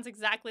 Sounds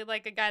exactly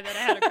like a guy that I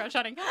had a crush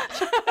on in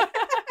college.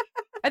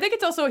 I think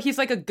it's also, he's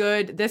like a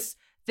good, this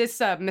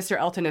Mr.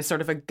 Elton is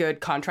sort of a good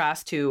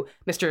contrast to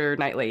Mr.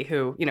 Knightley,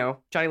 who, you know,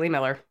 Johnny Lee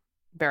Miller,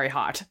 very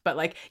hot, but,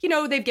 like, you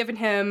know, they've given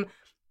him,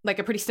 like,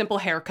 a pretty simple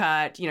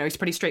haircut, you know, he's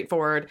pretty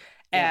straightforward.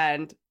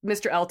 And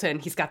Mr. Elton,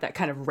 he's got that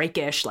kind of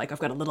rakish, like, I've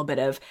got a little bit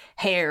of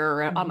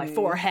hair on my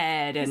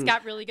forehead, and he's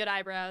got really good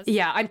eyebrows.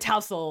 Yeah, I'm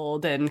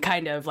tousled and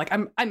kind of like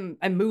I'm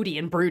moody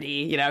and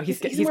broody. You know, he's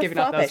giving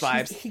off those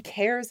vibes. He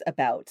cares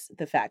about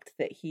the fact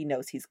that he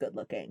knows he's good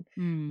looking,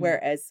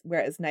 whereas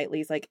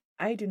Knightley's like,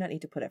 I do not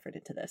need to put effort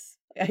into this.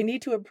 I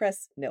need to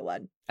impress no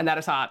one, and that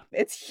is hot.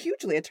 It's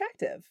hugely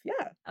attractive.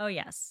 Yeah. Oh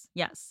yes.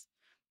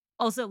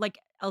 Also, like,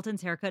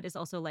 Elton's haircut is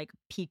also, like,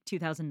 peak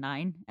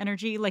 2009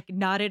 energy, like,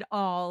 not at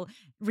all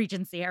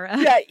Regency era.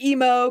 Yeah,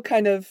 emo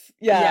kind of.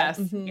 Yeah.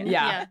 Yes.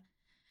 Yeah.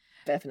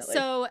 Definitely.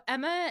 So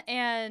Emma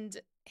and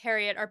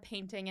Harriet are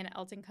painting, and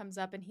Elton comes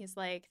up and he's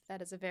like,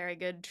 that is a very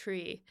good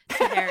tree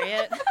to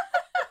Harriet.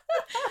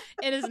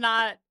 It is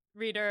not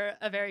reader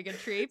a very good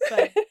treat,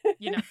 but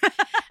you know.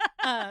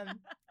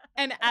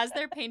 And as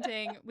they're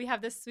painting, we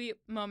have this sweet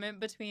moment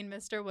between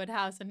Mr.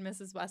 Woodhouse and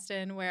Mrs.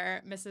 Weston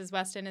where Mrs.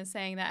 Weston is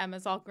saying that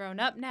Emma's all grown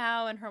up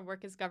now and her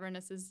work as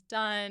governess is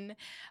done,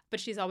 but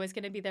she's always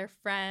going to be their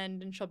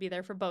friend and she'll be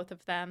there for both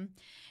of them.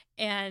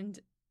 And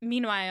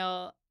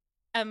meanwhile,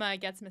 Emma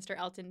gets Mr.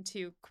 Elton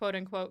to quote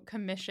unquote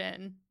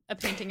commission a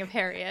painting of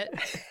Harriet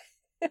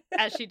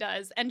as she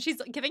does. And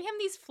she's giving him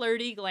these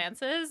flirty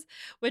glances,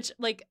 which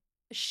like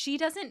she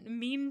doesn't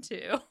mean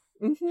to,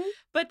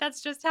 but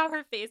that's just how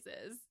her face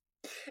is.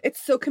 It's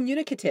so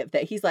communicative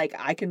that he's like,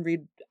 I can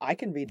read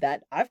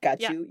that. I've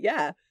got you.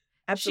 Yeah,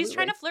 absolutely. She's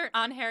trying to flirt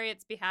on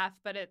Harriet's behalf,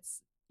 but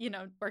it's, you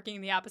know, working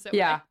the opposite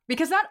Yeah, way.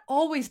 because that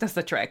always does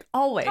the trick.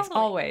 Always, Totally.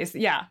 always.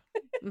 Yeah.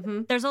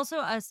 There's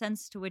also a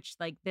sense to which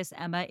like this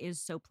Emma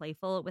is so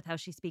playful with how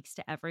she speaks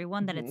to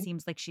everyone that it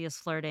seems like she is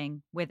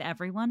flirting with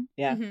everyone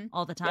Yeah.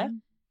 all the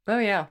time. Oh,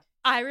 yeah.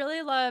 I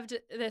really loved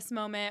this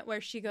moment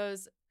where she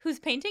goes, whose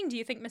painting do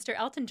you think Mr.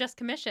 Elton just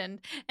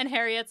commissioned? And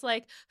Harriet's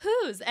like,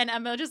 whose? And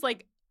Emma just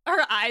like,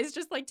 her eyes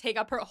just like take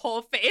up her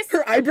whole face.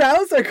 Her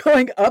eyebrows are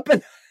going up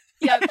and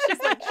Yeah,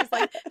 she's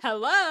like,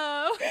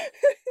 hello.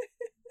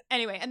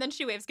 Anyway, and then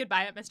she waves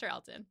goodbye at Mr.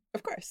 Elton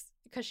of course.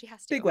 because she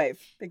has to. Big wave.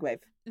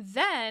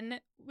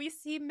 Then we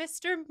see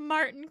Mr.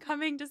 Martin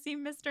coming to see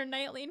Mr.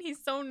 Knightley, and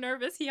he's so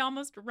nervous he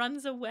almost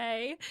runs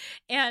away.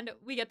 And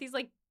we get these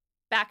like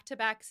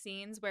back-to-back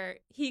scenes where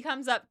he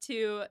comes up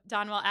to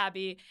Donwell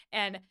Abbey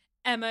and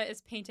Emma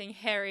is painting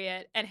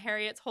Harriet, and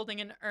Harriet's holding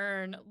an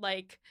urn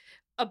like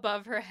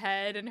above her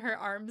head and her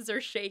arms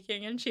are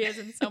shaking and she is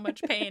in so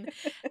much pain.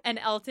 And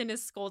Elton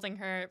is scolding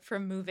her for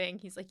moving.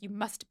 He's like, you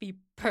must be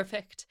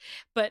perfect.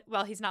 But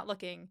while he's not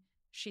looking,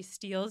 she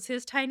steals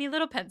his tiny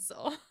little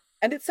pencil.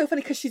 And it's so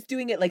funny because she's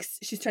doing it like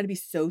she's trying to be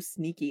so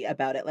sneaky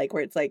about it, like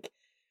where it's like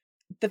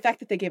the fact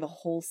that they gave a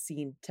whole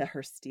scene to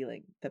her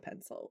stealing the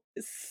pencil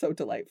is so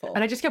delightful.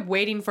 And I just kept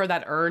waiting for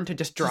that urn to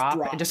just drop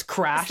and just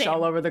crash Same.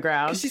 all over the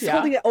ground. She's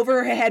holding it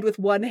over her head with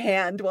one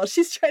hand while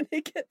she's trying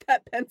to get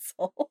that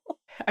pencil.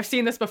 I've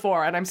seen this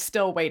before and I'm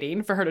still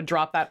waiting for her to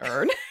drop that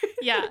urn.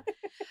 Yeah.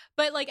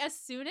 But like as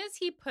soon as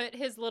he put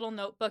his little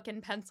notebook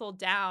and pencil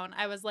down,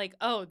 I was like,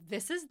 oh,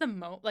 this is the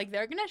moment. Like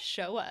they're going to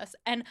show us.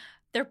 And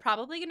they're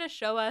probably going to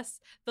show us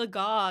the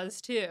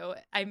gauze too.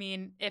 I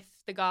mean, if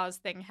the gauze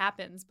thing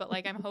happens, but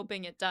like I'm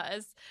hoping it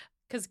does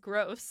because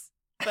gross,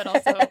 but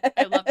also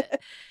I love it.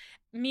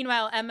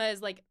 Meanwhile, Emma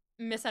is like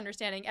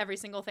misunderstanding every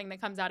single thing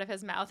that comes out of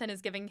his mouth and is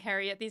giving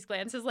Harriet these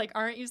glances like,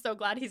 aren't you so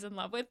glad he's in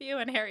love with you?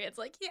 And Harriet's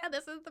like, yeah,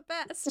 this is the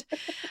best.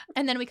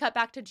 And then we cut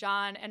back to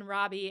John and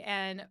Robbie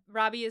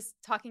is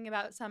talking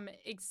about some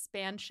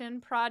expansion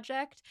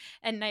project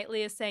and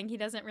Knightley is saying he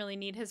doesn't really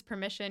need his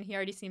permission. He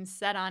already seems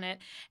set on it.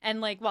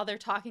 And like while they're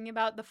talking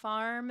about the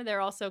farm,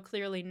 they're also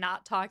clearly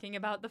not talking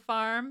about the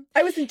farm.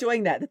 I was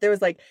enjoying that there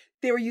was like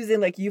they were using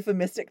like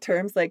euphemistic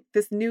terms like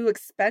this new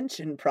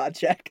expansion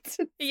project.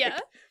 Yeah.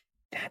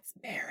 That's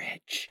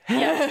marriage.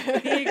 Yeah,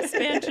 the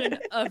expansion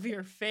of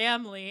your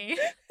family.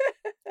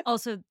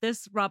 Also,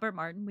 this Robert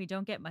Martin, we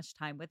don't get much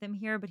time with him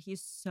here, but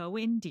he's so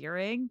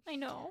endearing. I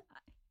know.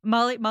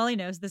 Molly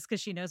knows this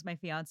because she knows my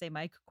fiance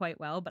Mike quite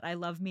well, but I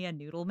love me a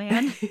noodle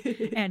man.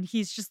 And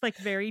he's just like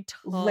very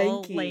tall,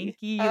 lanky,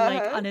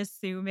 like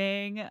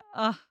unassuming.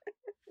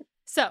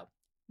 So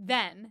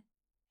then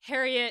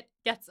Harriet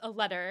gets a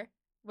letter,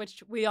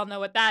 which we all know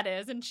what that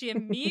is, and she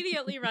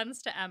immediately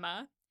runs to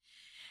Emma.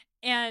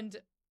 And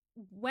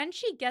when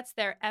she gets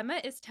there,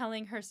 Emma is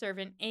telling her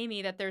servant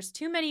Amy that there's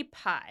too many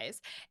pies.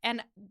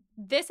 And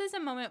this is a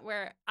moment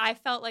where I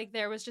felt like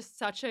there was just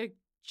such a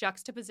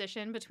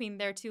juxtaposition between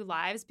their two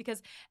lives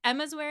because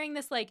Emma's wearing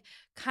this like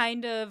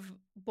kind of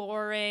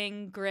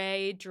boring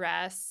gray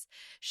dress.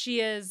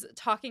 She is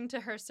talking to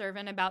her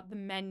servant about the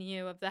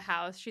menu of the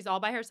house. She's all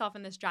by herself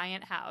in this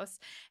giant house.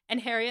 And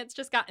Harriet's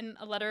just gotten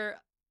a letter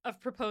of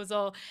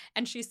proposal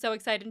and she's so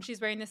excited and she's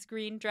wearing this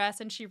green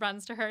dress and she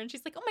runs to her and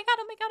she's like, oh my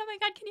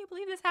god, can you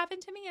believe this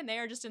happened to me? And they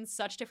are just in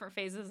such different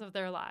phases of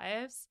their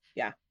lives.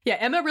 Yeah,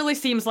 Emma really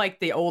seems like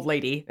the old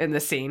lady in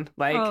this scene.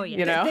 Like,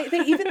 you know, they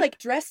even like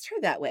dressed her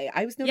that way.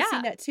 I was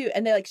noticing that too.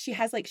 And they like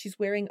she's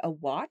wearing a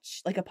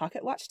watch, like a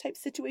pocket watch type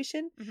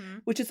situation,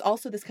 which is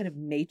also this kind of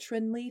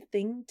matronly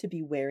thing to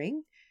be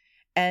wearing.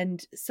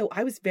 And so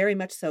I was very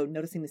much so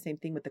noticing the same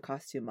thing with the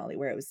costume, Molly,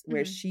 where it was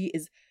where she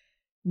is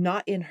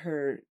not in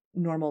her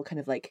normal kind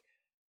of like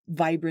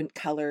vibrant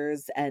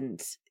colors,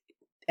 and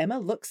Emma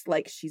looks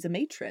like she's a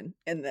matron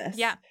in this.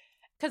 Yeah,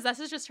 because this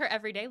is just her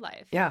everyday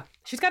life. Yeah,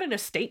 she's got an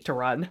estate to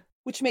run,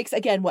 which makes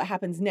again what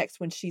happens next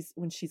when she's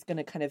going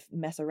to kind of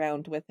mess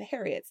around with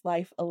Harriet's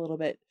life a little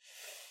bit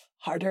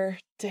harder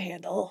to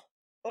handle.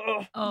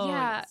 Ugh. Oh,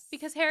 yeah, yes.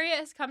 because Harriet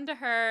has come to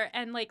her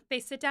and like they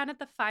sit down at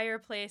the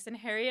fireplace and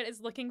Harriet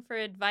is looking for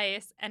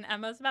advice and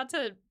Emma's about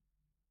to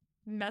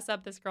mess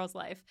up this girl's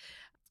life.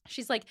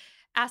 She's like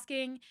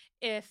asking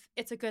if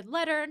it's a good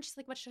letter and she's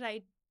like, what should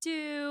I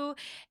do?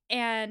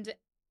 And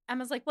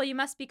Emma's like, well, you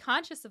must be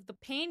conscious of the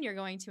pain you're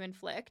going to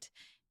inflict.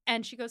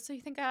 And she goes, so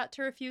you think I ought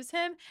to refuse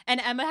him? And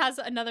Emma has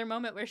another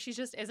moment where she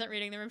just isn't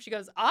reading the room. She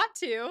goes, ought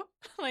to?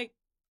 Like,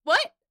 what?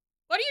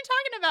 What are you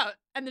talking about?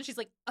 And then she's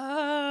like,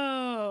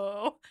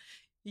 oh,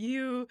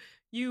 you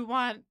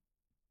want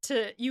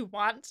to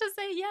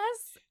say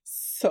yes?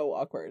 So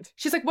awkward.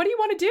 She's like, what do you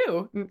want to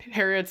do? And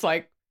Harriet's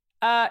like,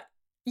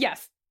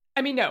 yes.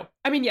 I mean, no.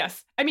 I mean,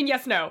 yes. I mean,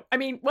 yes, no. I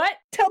mean, what?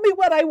 Tell me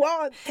what I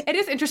want. It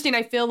is interesting.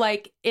 I feel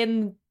like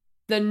in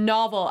the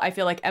novel, I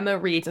feel like Emma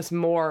reads as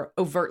more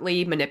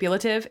overtly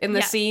manipulative in the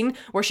Yes. scene,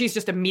 where she's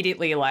just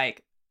immediately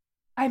like,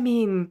 I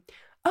mean,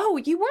 oh,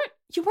 you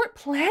weren't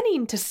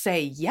planning to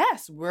say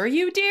yes, were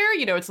you, dear?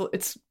 You know,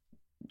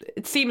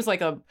 it seems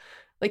like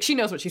she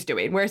knows what she's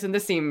doing. Whereas in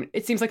this scene,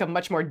 it seems like a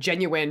much more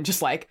genuine,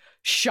 just like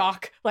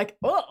shock, like,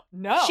 oh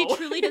no. She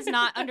truly does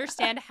not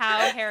understand how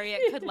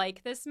Harriet could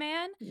like this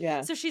man.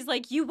 Yeah. So she's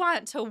like, you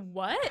want to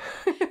what?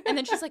 And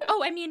then she's like,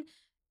 oh, I mean,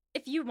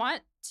 if you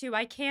want to,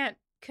 I can't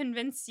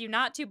convince you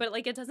not to. But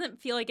like, it doesn't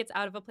feel like it's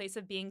out of a place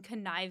of being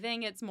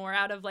conniving. It's more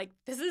out of like,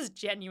 this is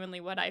genuinely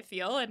what I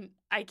feel, and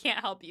I can't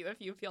help you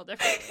if you feel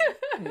differently.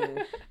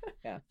 Mm.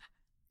 Yeah.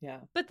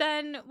 Yeah. But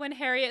then when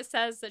Harriet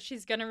says that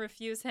she's going to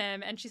refuse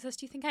him and she says,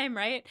 do you think I am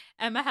right?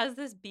 Emma has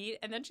this beat.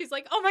 And then she's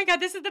like, oh my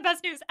God, this is the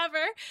best news ever.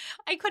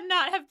 I could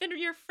not have been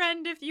your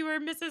friend if you were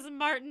Mrs.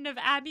 Martin of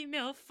Abbey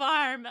Mill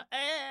Farm.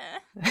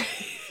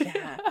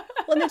 Yeah.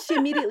 Well, and then she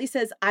immediately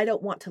says, I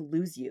don't want to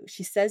lose you.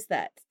 She says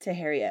that to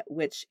Harriet,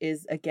 which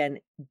is, again,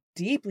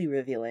 deeply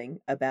revealing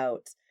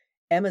about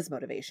Emma's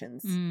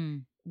motivations,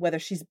 whether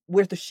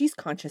she's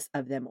conscious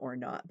of them or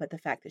not. But the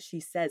fact that she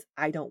says,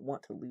 I don't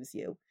want to lose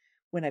you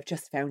when I've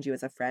just found you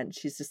as a friend.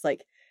 She's just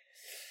like,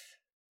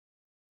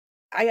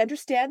 I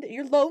understand that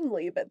you're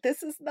lonely, but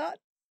this is not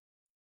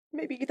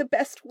maybe the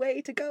best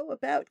way to go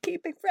about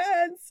keeping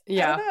friends.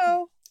 Yeah. I don't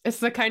know. It's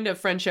the kind of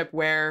friendship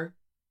where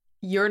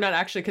you're not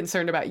actually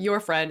concerned about your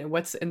friend and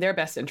what's in their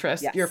best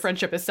interest. Yes. Your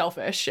friendship is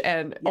selfish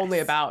and only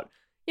about,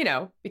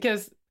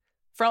 because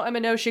for all Emma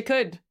knows, she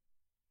could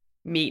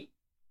meet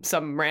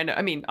some random,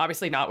 I mean,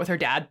 obviously not with her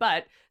dad,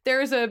 but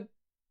there is a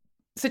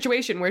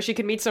situation where she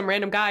could meet some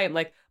random guy and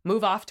like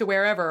move off to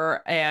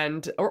wherever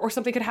or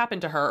something could happen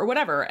to her or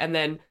whatever. And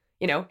then,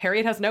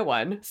 Harriet has no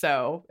one.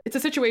 So it's a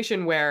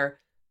situation where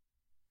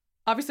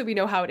obviously we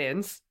know how it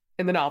ends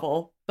in the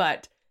novel,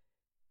 but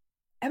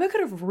Emma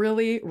could have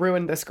really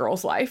ruined this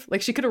girl's life.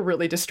 Like she could have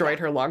really destroyed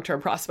her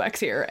long-term prospects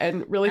here,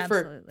 and really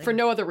for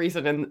no other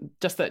reason than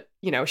just that,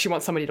 she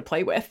wants somebody to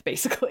play with,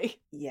 basically.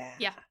 Yeah.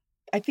 Yeah.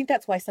 I think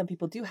that's why some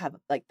people do have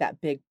like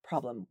that big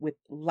problem with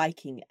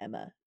liking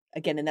Emma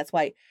again. And that's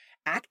why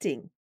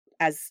acting,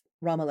 as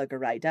Romola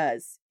Garai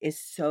does, is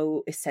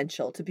so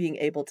essential to being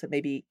able to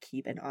maybe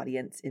keep an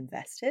audience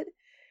invested.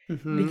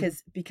 Mm-hmm.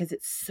 Because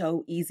it's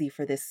so easy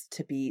for this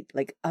to be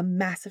like a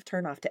massive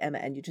turnoff to Emma,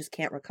 and you just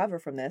can't recover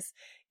from this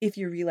if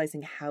you're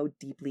realizing how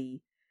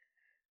deeply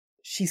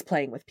she's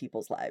playing with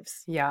people's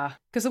lives. Yeah,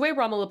 because the way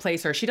Romola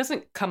plays her, she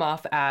doesn't come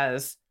off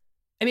as,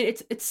 I mean,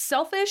 it's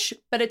selfish,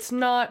 but it's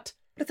not.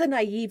 It's a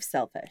naive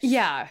selfish.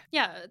 Yeah.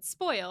 Yeah, it's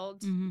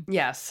spoiled. Mm-hmm.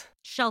 Yes.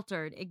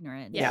 Sheltered,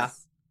 ignorant. Yeah.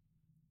 Yes.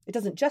 It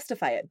doesn't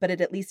justify it, but it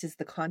at least is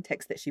the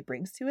context that she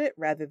brings to it,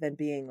 rather than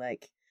being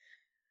like,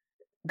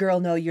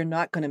 girl, no, you're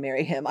not going to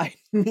marry him. I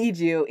need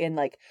you, in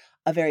like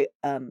a very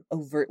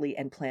overtly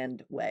and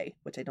planned way,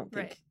 which I don't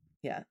think,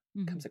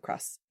 comes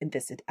across in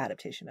this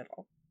adaptation at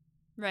all.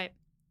 Right.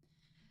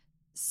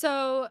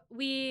 So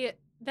we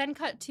then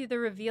cut to the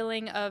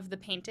revealing of the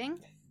painting.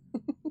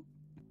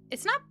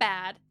 It's not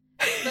bad,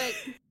 but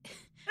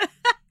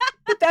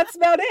But that's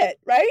about it,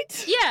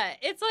 right? yeah,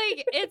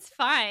 it's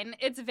fine.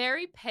 It's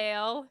very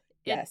pale.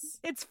 Yes.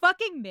 It's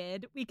fucking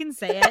mid. We can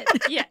say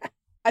it. Yeah.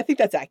 I think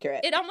that's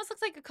accurate. It almost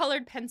looks like a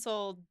colored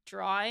pencil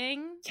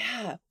drawing.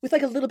 Yeah. With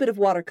like a little bit of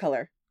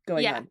watercolor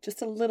going Yeah. on.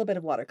 Just a little bit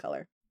of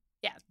watercolor.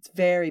 Yeah. It's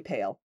very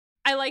pale.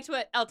 I liked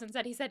what Elton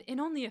said. He said, in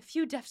only a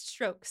few deft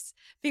strokes,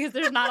 because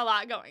there's not a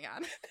lot going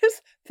on.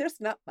 There's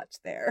not much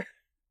there.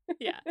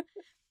 Yeah.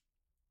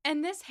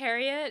 And this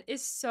Harriet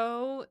is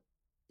so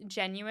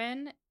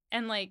genuine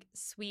and like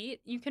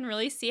sweet. You can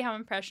really see how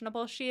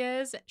impressionable she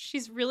is.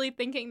 She's really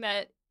thinking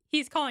that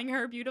he's calling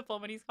her beautiful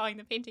when he's calling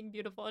the painting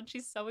beautiful, and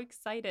she's so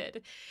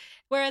excited.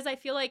 Whereas I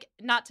feel like,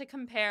 not to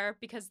compare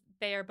because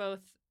they are both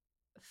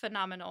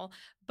phenomenal,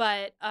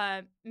 but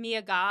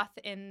Mia Goth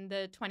in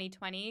the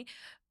 2020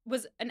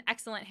 was an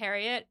excellent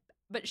Harriet,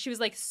 but she was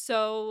like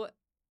so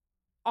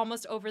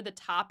almost over the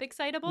top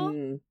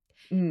excitable.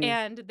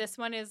 And this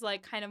one is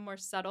like kind of more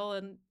subtle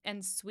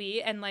and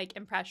sweet and like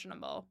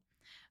impressionable.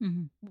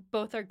 Mm-hmm.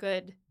 Both are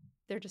good.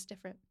 They're just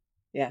different.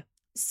 Yeah.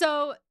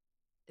 So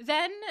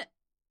then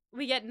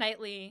we get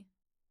Knightley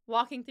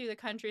walking through the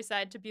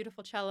countryside to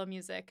beautiful cello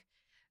music,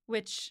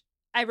 which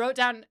I wrote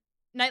down.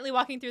 Knightley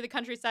walking through the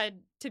countryside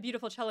to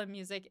beautiful cello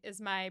music is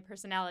my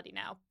personality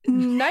now.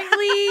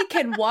 Knightley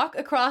can walk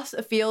across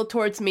a field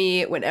towards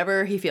me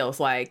whenever he feels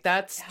like.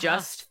 That's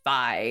just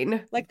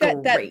fine. Like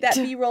that Great.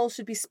 B-roll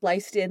should be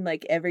spliced in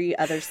like every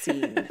other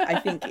scene, I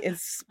think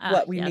is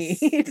what we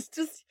yes. need. It's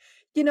just,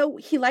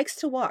 he likes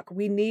to walk.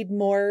 We need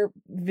more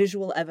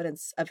visual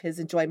evidence of his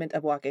enjoyment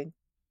of walking.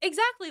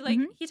 Exactly. Like,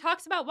 Mhm. he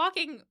talks about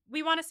walking.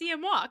 We want to see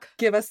him walk.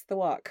 Give us the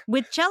walk.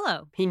 With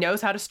cello. He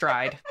knows how to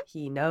stride.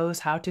 He knows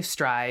how to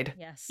stride.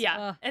 Yes. Yeah.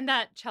 Ugh. And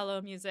that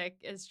cello music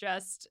is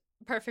just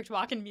perfect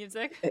walking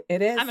music.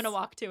 It is. I'm going to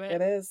walk to it.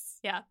 It is.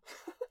 Yeah.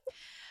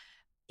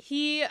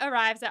 He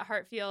arrives at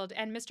Hartfield,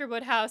 and Mr.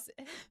 Woodhouse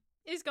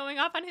is going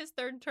off on his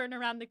third turn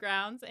around the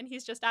grounds, and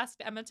he's just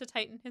asked Emma to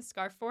tighten his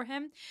scarf for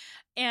him.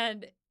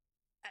 And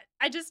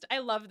I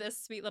love this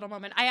sweet little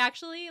moment. I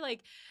actually,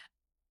 like,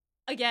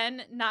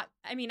 again,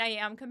 I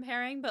am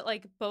comparing, but,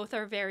 like, both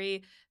are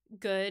very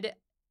good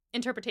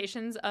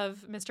interpretations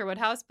of Mr.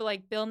 Woodhouse, but,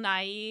 like, Bill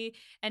Nighy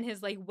and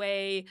his, like,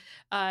 way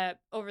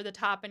over the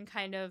top and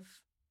kind of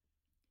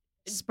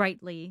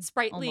Sprightly.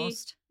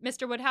 Almost.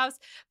 Mr. Woodhouse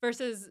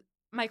versus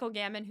Michael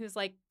Gambon, who's,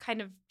 like, kind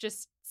of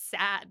just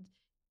sad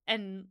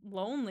and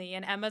lonely,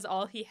 and Emma's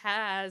all he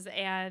has,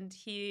 and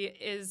he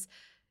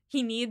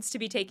needs to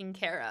be taken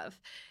care of.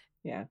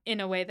 Yeah. In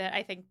a way that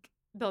I think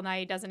Bill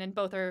Nighy doesn't, and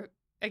both are,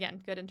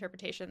 again, good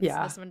interpretations.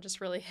 Yeah. This one just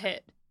really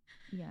hit.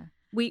 Yeah.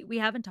 We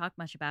haven't talked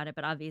much about it,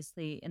 but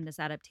obviously in this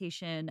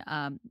adaptation,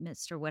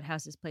 Mr.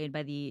 Woodhouse is played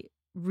by the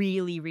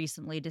really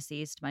recently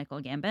deceased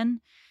Michael Gambon.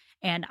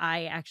 And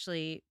I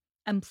actually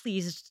am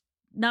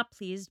not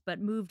pleased, but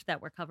moved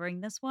that we're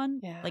covering this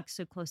one, Yeah. like,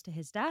 so close to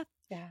his death.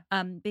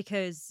 Yeah.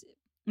 Because,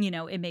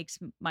 it makes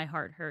my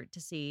heart hurt to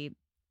see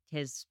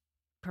his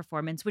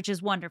performance, which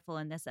is wonderful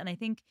in this. And I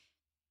think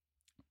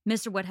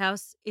Mr.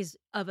 Woodhouse is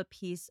of a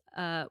piece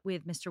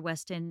with Mr.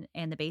 Weston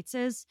and the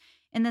Bateses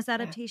in this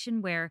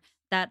adaptation, where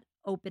that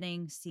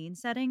opening scene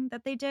setting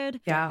that they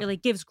did really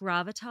gives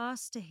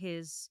gravitas to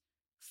his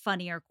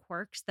funnier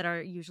quirks that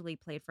are usually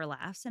played for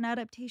laughs in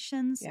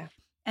adaptations. Yeah.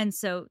 And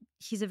so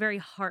he's a very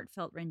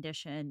heartfelt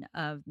rendition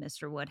of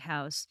Mr.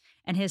 Woodhouse,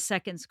 and his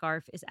second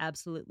scarf is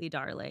absolutely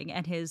darling,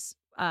 and his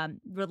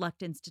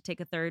reluctance to take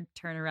a third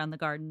turn around the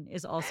garden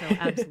is also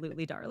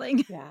absolutely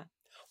darling. Yeah.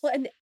 Well,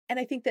 and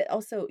I think that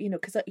also,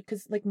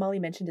 because like Molly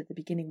mentioned at the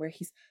beginning, where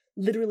he's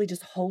literally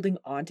just holding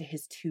on to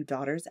his two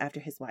daughters after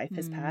his wife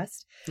has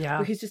passed, Yeah.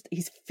 where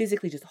he's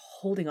physically just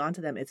holding on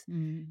to them.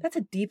 That's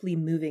a deeply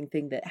moving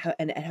thing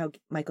how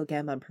Michael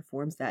Gambon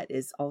performs that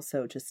is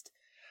also just,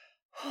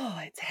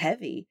 it's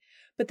heavy.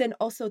 But then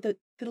also the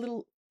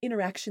little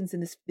interactions in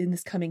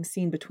this coming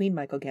scene between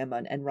Michael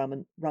Gambon and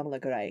Ramala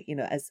Garai,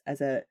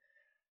 as a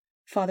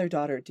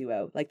father-daughter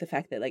duo, like the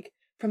fact that, like,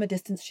 from a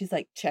distance she's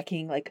like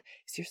checking, like,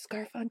 is your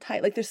scarf on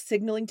tight? Like, they're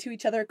signaling to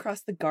each other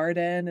across the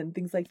garden and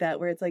things like that,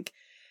 where it's like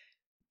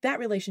that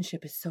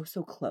relationship is so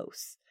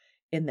close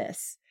in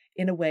this,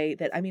 in a way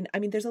that, I mean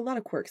there's a lot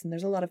of quirks and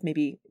there's a lot of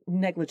maybe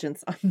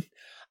negligence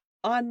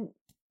on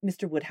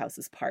Mr.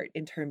 Woodhouse's part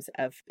in terms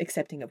of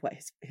accepting of what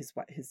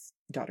his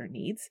daughter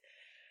needs,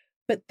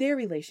 but their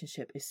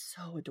relationship is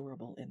so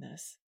adorable in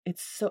this.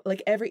 It's so,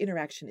 like, every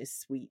interaction is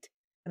sweet,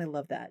 and I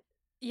love that.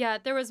 Yeah,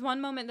 there was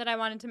one moment that I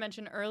wanted to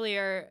mention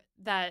earlier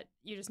that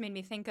you just made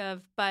me think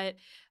of, but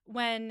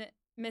when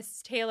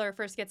Miss Taylor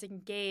first gets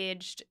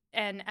engaged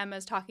and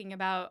Emma's talking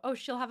about, oh,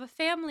 she'll have a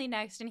family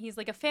next, and he's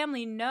like, a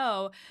family?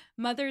 No,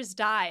 mothers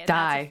die. And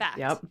that's a fact.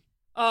 Yep.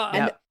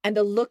 Oh, And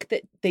the look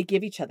that they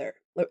give each other,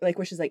 like,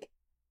 where she's like,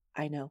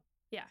 I know.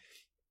 Yeah.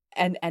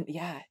 And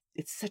yeah,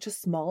 it's such a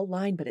small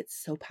line, but it's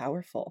so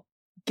powerful,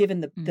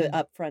 given the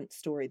upfront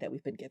story that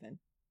we've been given.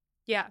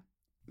 Yeah.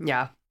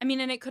 Yeah. I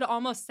mean, and it could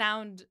almost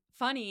sound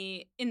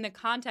funny in the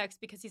context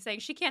because he's saying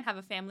she can't have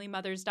a family,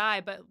 mothers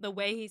die, but the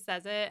way he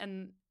says it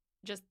and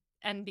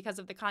because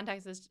of the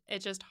context,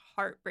 it's just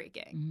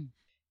heartbreaking.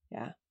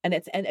 Yeah. And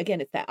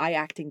again, it's that eye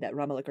acting that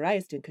Ramala Garai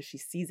is doing, because she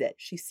sees it.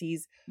 She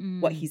sees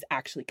what he's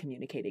actually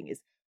communicating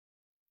is,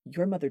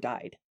 your mother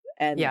died.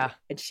 And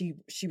she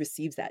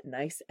receives that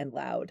nice and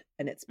loud,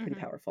 and it's pretty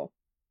powerful.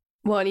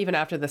 Well, and even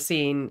after the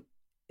scene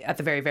at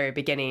the very, very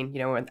beginning,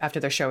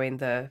 after they're showing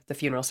the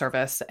funeral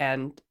service,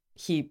 and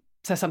he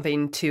says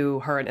something to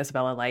her and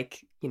Isabella,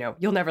 like,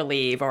 you'll never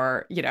leave,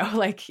 or,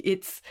 like,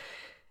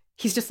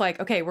 he's just like,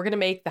 okay, we're going to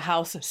make the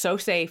house so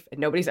safe and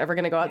nobody's ever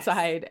going to go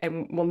outside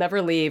and we'll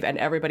never leave and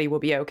everybody will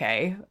be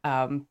okay.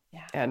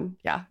 And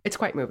yeah, it's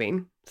quite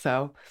moving.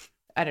 So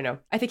I don't know.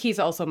 I think he's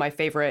also my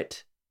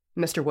favorite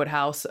Mr.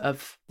 Woodhouse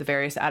of the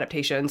various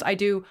adaptations.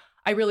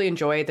 I really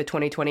enjoy the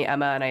 2020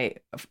 Emma, and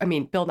I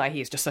mean, Bill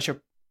Nighy is just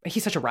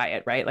he's such a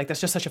riot, right? Like,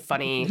 that's just such a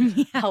funny,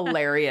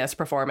 hilarious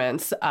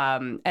performance.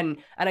 And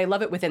I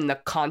love it within the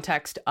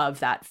context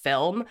of that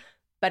film,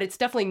 but it's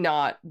definitely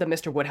not the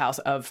Mr. Woodhouse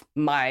of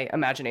my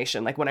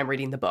imagination, like when I'm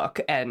reading the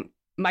book. And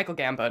Michael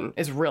Gambon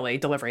is really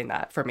delivering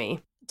that for me.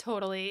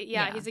 Totally.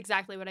 Yeah, he's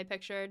exactly what I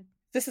pictured.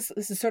 This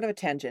is sort of a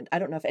tangent. I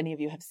don't know if any of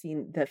you have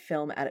seen the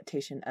film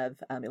adaptation of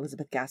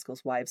Elizabeth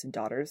Gaskell's Wives and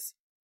Daughters.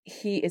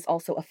 He is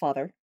also a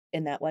father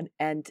in that one,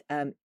 and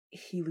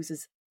he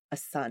loses a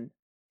son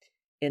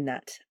in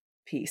that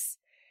piece.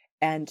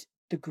 And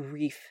the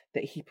grief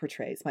that he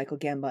portrays, Michael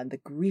Gambon, the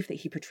grief that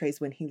he portrays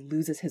when he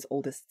loses his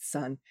oldest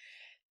son,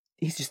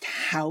 he's just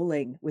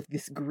howling with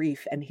this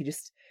grief, and he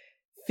just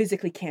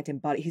physically can't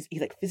embody. He's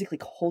like physically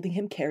holding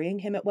him, carrying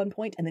him at one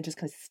point, and then just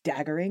kind of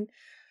staggering.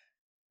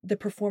 the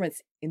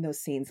performance in those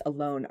scenes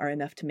alone are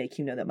enough to make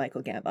you know that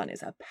Michael Gambon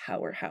is a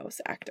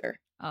powerhouse actor.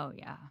 Oh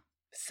yeah.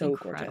 So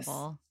gorgeous.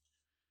 Incredible.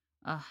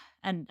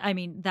 And I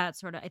mean,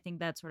 I think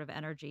that sort of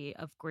energy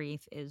of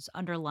grief is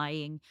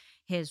underlying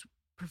his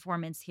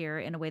performance here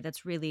in a way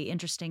that's really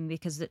interesting,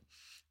 because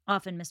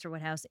often Mr.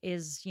 Woodhouse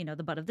is,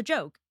 the butt of the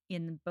joke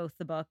in both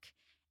the book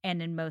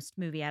and in most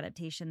movie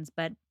adaptations.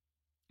 But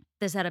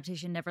this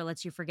adaptation never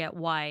lets you forget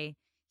why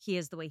he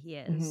is the way he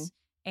is,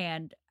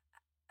 and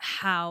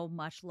how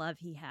much love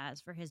he has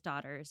for his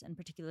daughters, and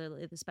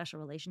particularly the special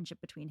relationship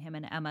between him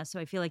and Emma. So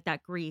I feel like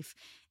that grief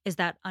is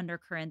that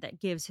undercurrent that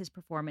gives his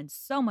performance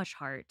so much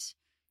heart.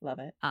 Love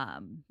it.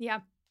 Yeah.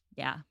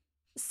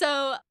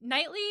 So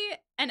Knightley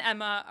and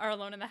Emma are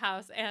alone in the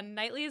house, and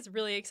Knightley is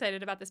really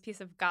excited about this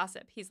piece of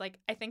gossip. He's like,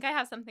 I think I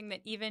have something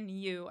that even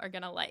you are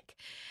going to like.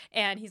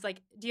 And he's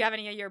like, do you have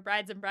any of your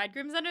brides and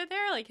bridegrooms under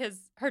there? Like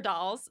her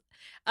dolls.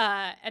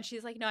 And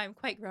she's like, no, I'm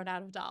quite grown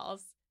out of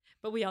dolls.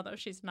 But we all know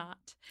she's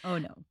not. Oh,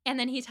 no. And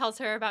then he tells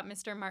her about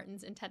Mr.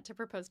 Martin's intent to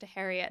propose to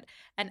Harriet.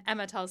 And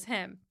Emma tells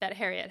him that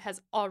Harriet has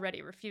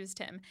already refused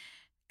him.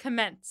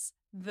 Commence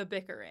the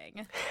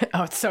bickering.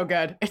 Oh, it's so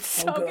good. It's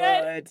so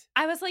good.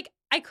 I was like,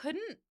 I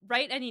couldn't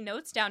write any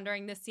notes down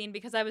during this scene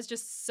because I was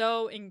just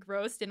so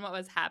engrossed in what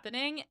was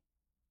happening.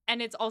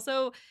 And it's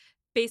also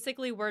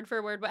basically word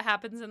for word what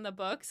happens in the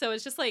book. So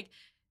it's just like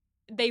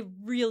they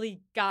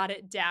really got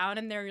it down,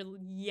 and they're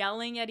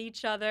yelling at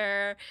each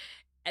other.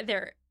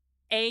 They're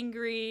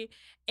angry,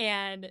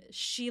 and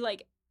she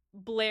like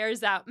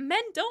blares out,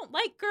 men don't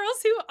like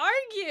girls who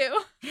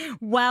argue,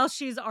 while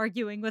she's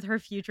arguing with her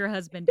future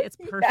husband. It's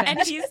perfect. and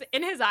he's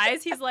in his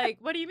eyes, he's like,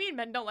 what do you mean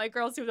men don't like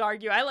girls who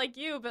argue? I like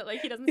you. But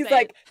like he doesn't He's say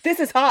like, it. this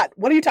is hot.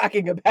 What are you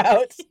talking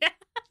about? Yeah.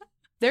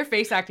 Their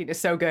face acting is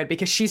so good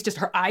because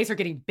her eyes are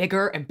getting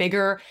bigger and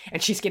bigger,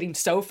 and she's getting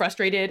so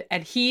frustrated.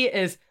 And he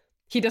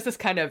does this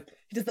kind of,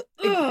 He does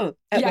the,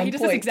 at he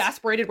does this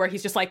exasperated where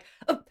he's just like,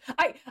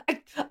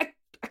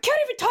 I can't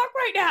even talk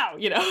right now,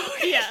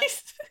 Yeah.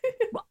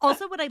 Well,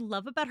 also, what I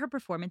love about her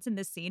performance in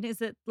this scene is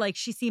that, like,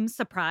 she seems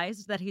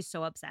surprised that he's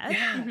so upset.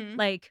 Yeah. Mhm.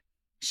 Like,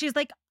 she's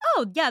like,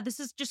 oh, yeah, this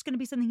is just going to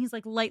be something he's,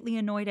 like, lightly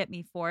annoyed at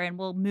me for, and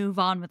we'll move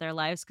on with our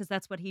lives, because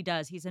that's what he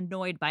does. He's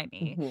annoyed by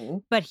me.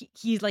 Mhm. But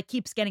he's, like,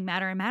 keeps getting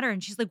madder and madder,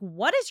 and she's like,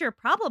 what is your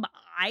problem?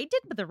 I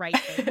did the right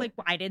thing. Like,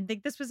 I didn't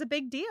think this was a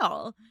big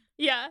deal.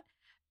 Yeah.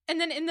 And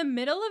then in the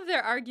middle of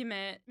their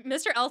argument,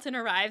 Mr. Elton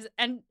arrives,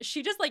 and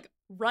she just like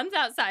runs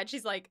outside.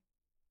 She's like,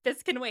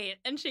 this can wait.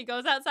 And she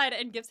goes outside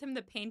and gives him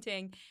the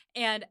painting.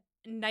 And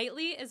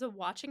Knightley is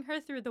watching her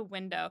through the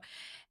window.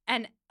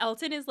 And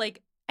Elton is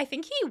like, I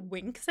think he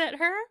winks at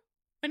her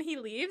when he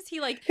leaves.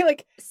 He like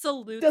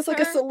salutes does like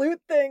her. a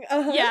salute thing.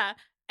 Uh-huh. Yeah.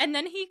 And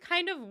then he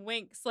kind of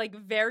winks like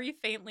very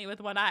faintly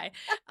with one eye.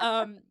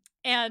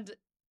 And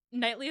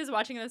Knightley is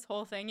watching this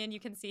whole thing, and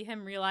you can see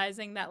him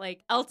realizing that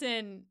like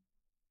Elton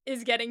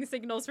is getting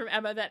signals from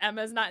Emma that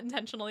Emma's not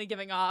intentionally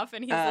giving off.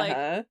 And he's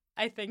like,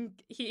 I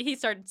think he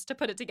starts to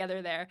put it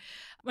together there.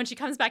 When she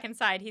comes back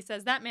inside, he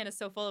says, that man is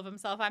so full of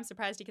himself. I'm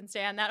surprised he can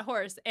stay on that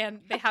horse. And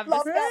they have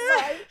Love this,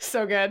 that line.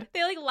 so good.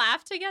 they like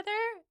laugh together,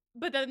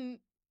 but then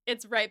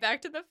it's right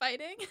back to the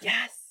fighting.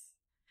 Yes.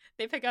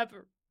 They pick up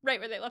right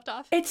where they left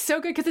off. It's so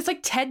good because it's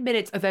like 10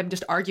 minutes of them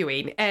just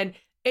arguing, and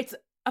it's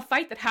a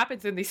fight that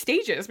happens in these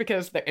stages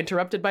because they're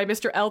interrupted by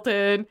Mr.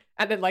 Elton,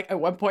 and then like at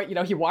one point,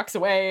 he walks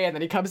away, and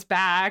then he comes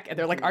back, and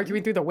they're like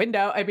arguing through the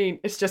window. I mean,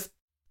 it's just,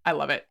 I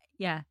love it.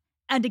 Yeah.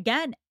 And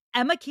again,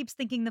 Emma keeps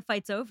thinking the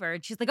fight's over,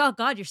 and she's like, oh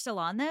God, you're still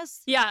on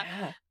this?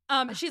 Yeah.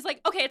 She's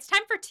like, okay, it's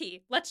time for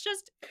tea. Let's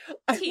just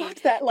tea. I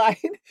loved that line.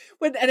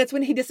 And it's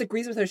when he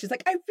disagrees with her. She's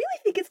like, I really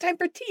think it's time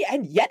for tea,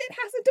 and yet it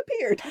hasn't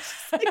appeared.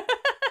 She's like,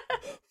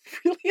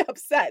 really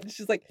upset. And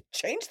she's like,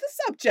 change the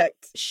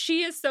subject.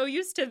 She is so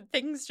used to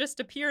things just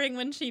appearing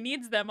when she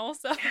needs them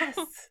also. Yes.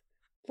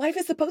 Life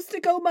is supposed to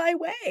go my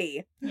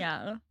way.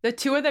 Yeah. The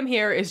two of them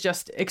here is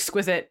just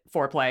exquisite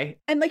foreplay.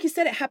 And like you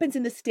said, it happens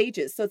in the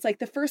stages. So it's like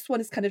the first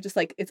one is kind of just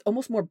like, it's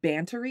almost more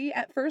bantery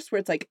at first, where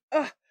it's like,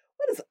 ugh,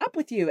 what is up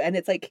with you? And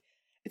it's like,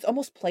 it's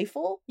almost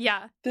playful.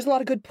 Yeah. There's a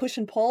lot of good push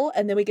and pull.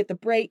 And then we get the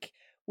break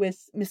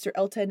with Mr.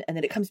 Elton, and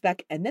then it comes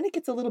back, and then it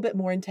gets a little bit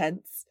more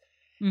intense.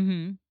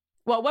 Mm-hmm.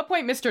 Well, at what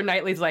point Mr.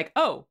 Knightley's like,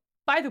 oh,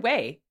 by the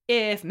way,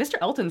 if Mr.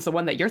 Elton's the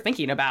one that you're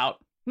thinking about,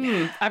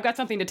 I've got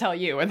something to tell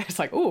you. And it's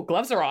like, oh,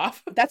 gloves are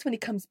off. That's when he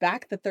comes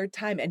back the third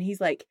time, and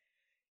he's like,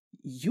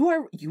 you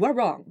are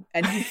wrong.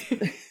 And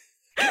he's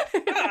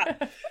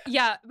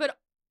Yeah, but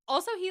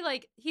also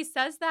he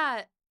says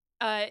that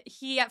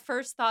he at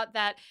first thought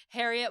that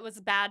Harriet was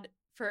bad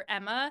for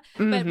Emma,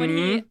 but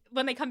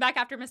when they come back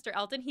after Mr.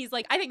 Elton, he's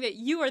like, I think that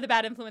you are the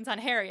bad influence on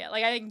Harriet.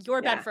 Like, I think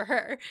you're bad for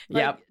her.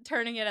 Like,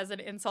 turning it as an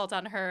insult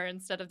on her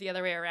instead of the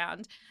other way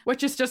around.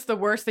 Which is just the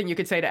worst thing you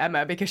could say to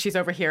Emma, because she's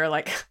over here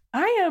like,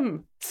 I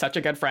am such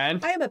a good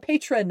friend. I am a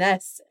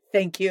patroness.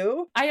 Thank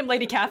you. I am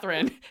Lady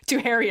Catherine to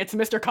Harriet's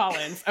Mr.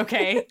 Collins,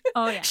 okay?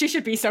 Oh, yeah. She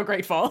should be so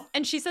grateful.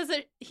 And she says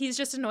that he's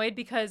just annoyed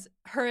because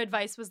her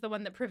advice was the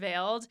one that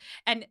prevailed.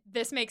 And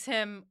this makes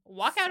him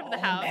walk out of the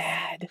house.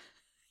 Mad.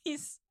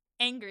 He's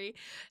angry.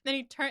 Then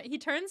he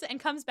turns and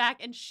comes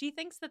back, and she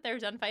thinks that they're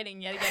done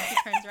fighting yet again. She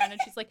turns around and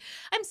she's like,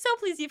 "I'm so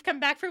pleased you've come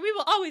back, for we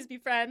will always be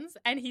friends."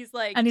 And he's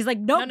like,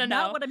 nope, no,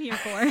 not what I'm here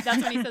for.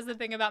 That's when he says the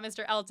thing about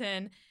Mr.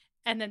 Elton,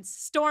 and then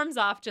storms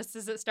off just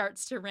as it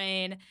starts to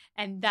rain.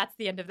 And that's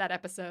the end of that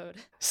episode.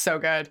 So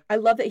good. I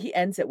love that he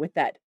ends it with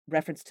that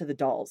reference to the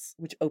dolls,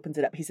 which opens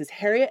it up. He says,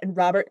 "Harriet and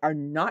Robert are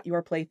not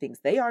your playthings.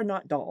 They are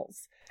not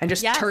dolls." And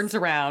just turns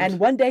around. And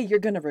one day you're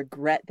going to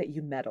regret that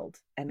you meddled,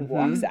 and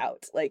walks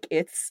out. Like,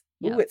 it's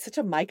such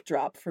a mic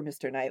drop for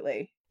Mr.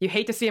 Knightley. You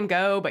hate to see him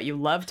go, but you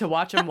love to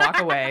watch him walk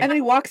away. And then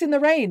he walks in the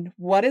rain.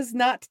 What is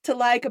not to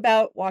like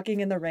about walking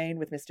in the rain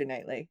with Mr.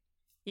 Knightley?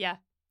 Yeah.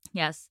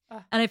 Yes.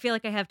 And I feel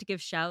like I have to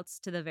give shouts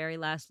to the very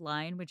last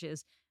line, which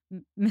is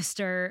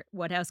Mr.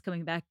 Woodhouse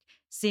coming back,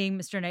 seeing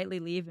Mr. Knightley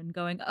leave and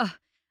going, "Oh,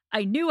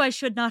 I knew I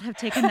should not have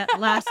taken that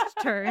last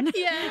turn."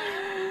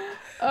 Yeah.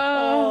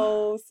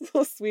 Oh,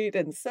 so sweet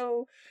and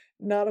so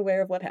not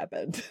aware of what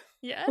happened.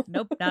 Yeah.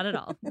 Nope, not at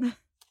all.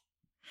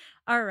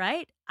 All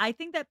right. I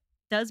think that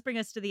does bring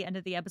us to the end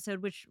of the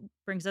episode, which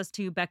brings us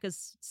to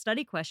Becca's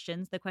study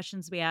questions, the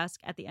questions we ask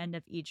at the end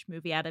of each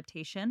movie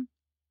adaptation,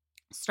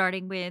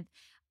 starting with,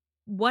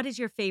 what is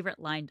your favorite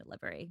line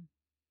delivery?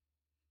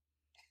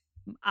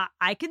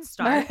 I can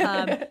start.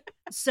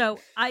 So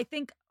I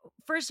think,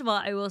 first of all,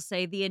 I will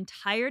say the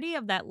entirety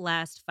of that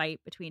last fight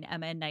between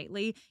Emma and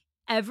Knightley,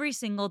 every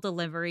single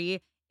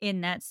delivery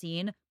in that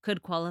scene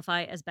could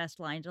qualify as best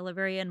line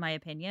delivery, in my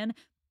opinion.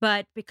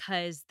 But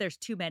because there's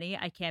too many,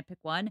 I can't pick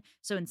one.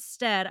 So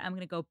instead, I'm going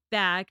to go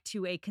back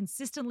to a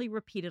consistently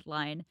repeated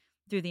line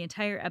through the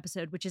entire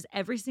episode, which is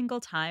every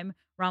single time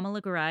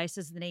Ramala Garai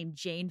says the name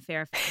Jane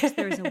Fairfax,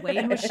 there is a way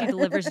in which she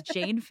delivers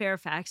Jane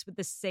Fairfax with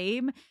the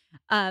same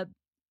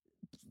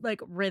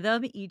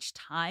rhythm each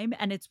time,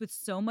 and it's with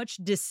so much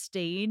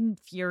disdain,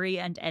 fury,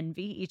 and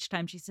envy each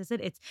time she says it.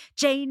 It's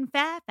Jane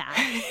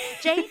Fairfax,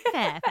 Jane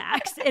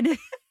Fairfax, and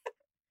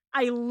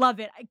I love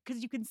it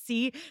because you can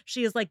see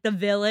she is like the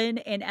villain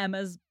in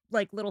Emma's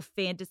like little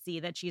fantasy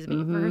that she's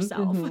made for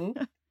herself.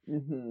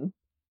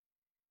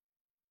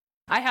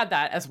 I had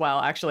that as well,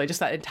 actually,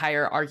 just that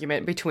entire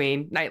argument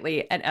between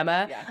Knightley and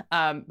Emma.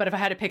 Yeah. But if I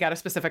had to pick out a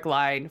specific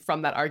line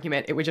from that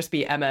argument, it would just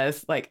be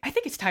Emma's, like, "I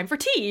think it's time for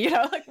tea,"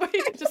 like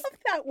I love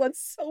that one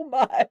so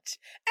much.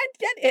 And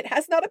yet it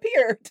has not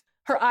appeared.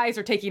 Her eyes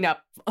are taking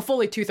up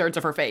fully 2/3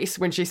 of her face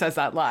when she says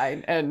that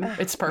line, and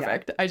it's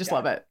perfect. I just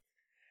love it.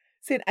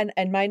 See,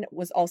 and mine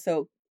was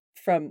also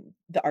from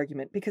the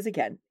argument, because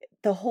again,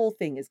 the whole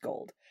thing is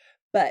gold.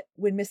 But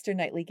when Mr.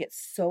 Knightley gets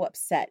so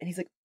upset and he's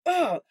like,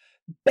 "Oh,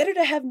 better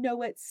to have no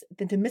wits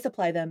than to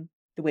misapply them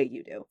the way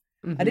you do."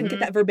 I didn't get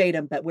that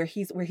verbatim, but where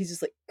he's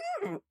just like,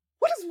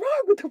 "What is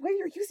wrong with the way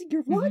you're using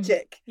your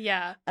logic?"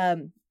 Yeah.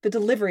 The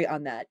delivery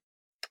on that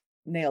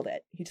nailed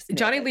it. He just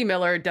Johnny Lee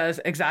Miller does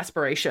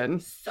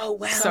exasperation so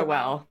well. So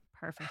well.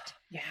 Perfect.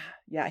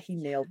 Yeah, he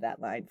nailed that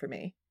line for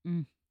me.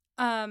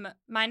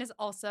 Mine is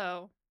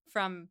also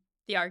from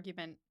the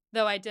argument,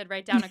 though I did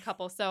write down a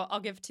couple, so I'll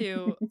give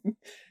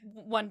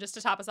one just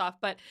to top us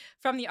off. But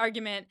from the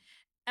argument,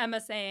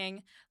 Emma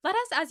saying, "Let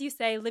us, as you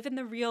say, live in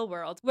the real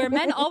world, where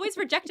men always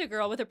reject a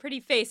girl with a pretty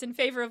face in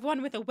favor of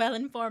one with a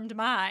well-informed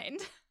mind."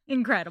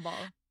 Incredible.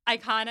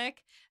 Iconic.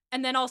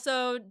 And then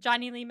also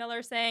Johnny Lee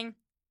Miller saying,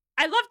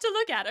 "I love to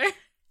look at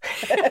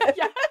her."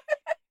 Yeah.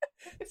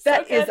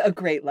 That is a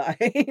great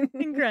line.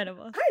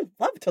 Incredible. I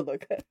love to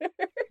look at her.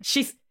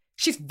 She's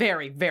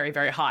very, very,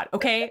 very hot.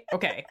 Okay.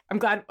 I'm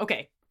glad.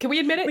 Okay. Can we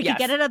admit it? We can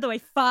get it out of the way.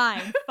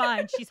 Fine.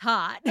 She's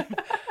hot.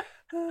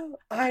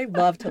 I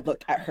love to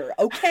look at her.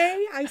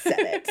 Okay, I said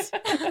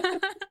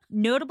it.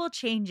 Notable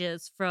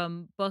changes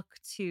from book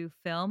to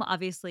film.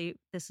 Obviously,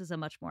 this is a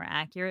much more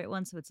accurate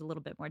one, so it's a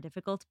little bit more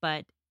difficult,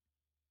 but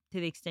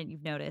to the extent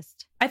you've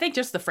noticed. I think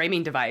just the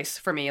framing device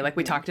for me, like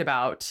we talked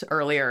about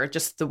earlier,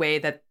 just the way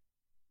that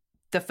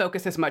the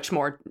focus is much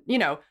more,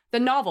 the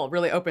novel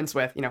really opens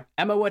with,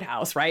 Emma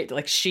Woodhouse, right?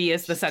 Like she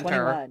is the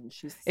center. 21.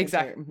 She's the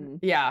exactly. center.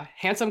 Yeah.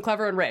 Handsome,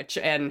 clever, and rich.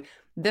 And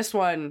this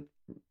one,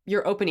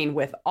 you're opening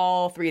with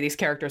all three of these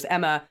characters,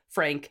 Emma,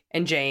 Frank,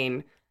 and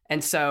Jane.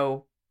 And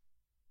so,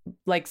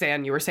 like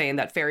Zan, you were saying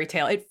that fairy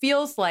tale, it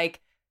feels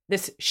like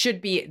this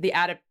should be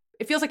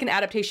it feels like an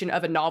adaptation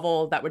of a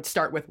novel that would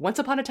start with once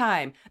upon a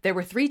time, there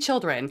were 3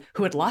 children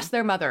who had lost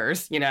their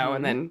mothers,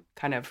 and then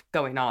kind of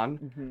going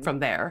on from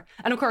there.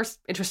 And of course,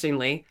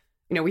 interestingly,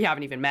 we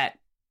haven't even met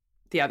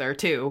the other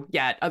 2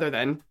 yet, other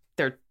than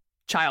their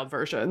child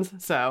versions.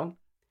 So,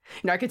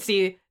 I could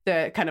see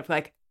the kind of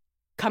like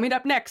coming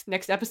up next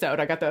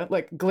episode. I got the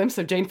like glimpse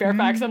of Jane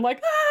Fairfax. I'm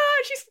like,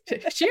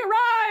 she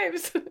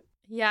arrives.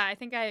 Yeah, I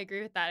think I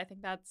agree with that. I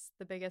think that's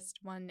the biggest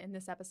one in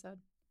this episode.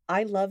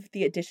 I love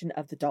the addition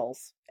of the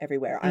dolls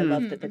everywhere. I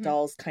love that the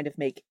dolls kind of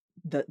make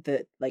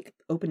the like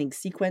opening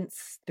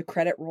sequence, the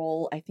credit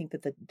roll. I think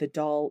that the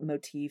doll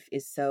motif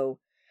is so,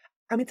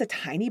 it's a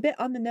tiny bit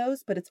on the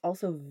nose, but it's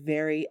also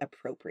very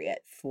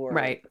appropriate for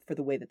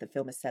the way that the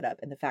film is set up.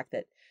 And the fact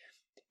that,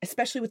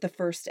 especially with the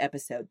first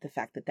episode, the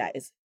fact that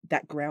is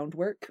that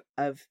groundwork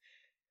of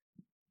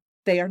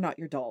they are not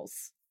your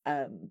dolls.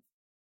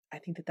 I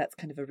think that that's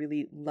kind of a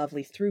really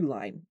lovely through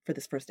line for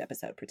this first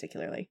episode,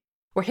 particularly.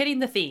 We're hitting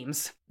the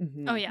themes.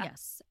 Mhm. Oh, yeah.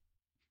 Yes.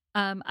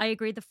 I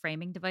agree. The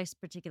framing device,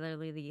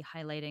 particularly the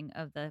highlighting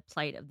of the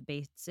plight of the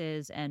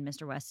Bateses and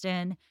Mr.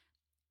 Weston,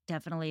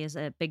 definitely is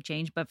a big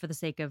change. But for the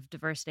sake of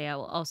diversity, I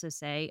will also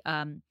say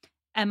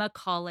Emma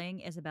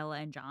calling Isabella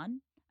and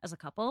John as a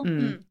couple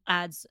Mm.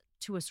 adds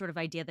to a sort of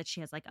idea that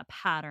she has like a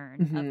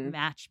pattern of Mhm.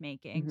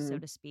 matchmaking, so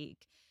Mhm. to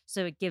speak.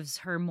 So it gives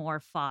her more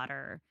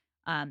fodder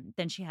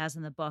than she has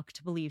in the book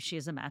to believe she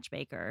is a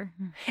matchmaker.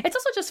 It's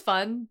also just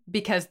fun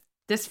because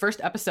this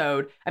first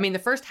episode, I mean, the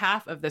first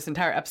half of this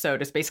entire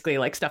episode is basically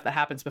like stuff that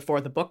happens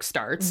before the book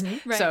starts.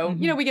 Mhm. Right. So,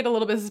 Mhm. you know, we get a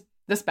little bit of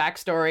this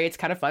backstory. It's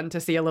kind of fun to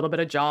see a little bit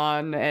of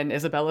John and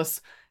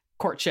Isabella's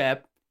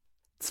courtship.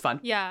 It's fun.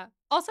 Yeah.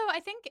 Also, I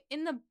think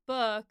in the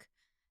book,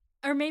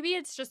 or maybe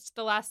it's just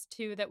the last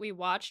two that we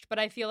watched, but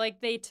I feel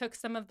like they took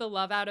some of the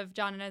love out of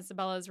John and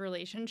Isabella's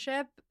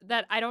relationship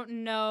that I don't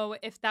know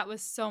if that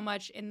was so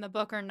much in the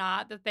book or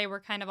not, that they were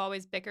kind of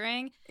always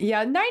bickering.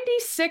 Yeah,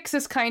 96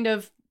 is kind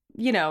of,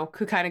 you know,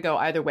 could kind of go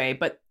either way.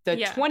 But the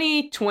Yeah.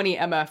 2020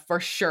 Emma, for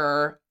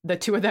sure, the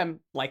two of them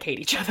like hate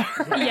each other.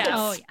 Yes.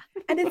 Oh,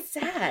 yeah. And it's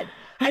sad.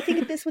 I think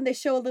in this one they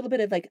show a little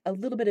bit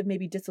of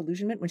maybe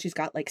disillusionment when she's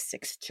got like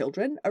 6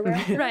 children around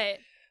her. Right.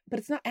 But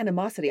it's not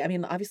animosity. I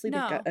mean, obviously they've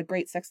No. got a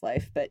great sex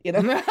life, but you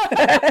know.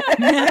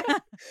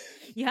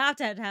 You have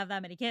to have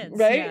that many kids.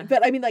 Right? Yeah.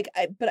 But I mean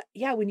but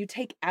yeah, when you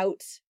take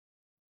out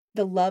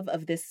the love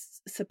of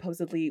this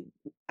supposedly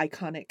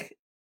iconic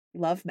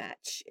love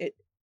match, it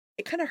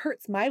kind of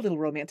hurts my little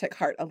romantic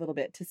heart a little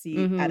bit to see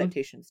Mhm.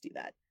 adaptations do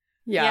that.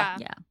 Yeah.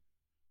 Yeah.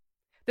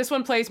 This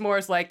one plays more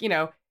as like, you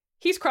know,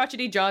 he's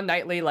crotchety John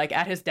Knightley, like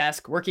at his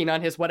desk working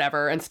on his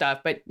whatever and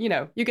stuff. But, you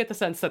know, you get the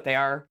sense that they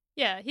are,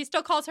 Yeah. He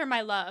still calls her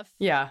my love.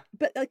 yeah.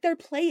 But like they're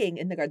playing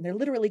in the garden. They're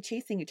literally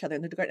chasing each other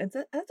in the garden.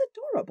 And that's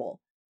adorable.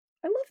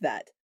 I love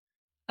that.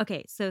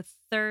 Okay, so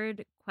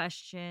third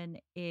question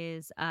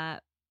is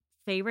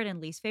favorite and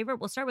least favorite.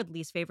 We'll start with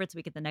least favorite so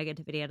we get the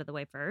negativity out of the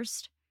way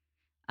first.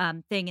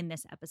 Thing in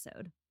this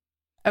episode.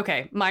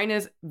 Okay, mine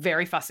is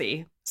very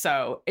fussy.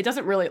 So it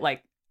doesn't really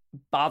like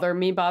bother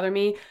me,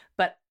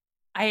 but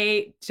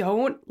I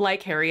don't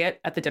like Harriet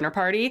at the dinner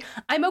party.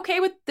 I'm okay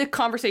with the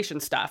conversation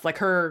stuff, like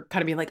her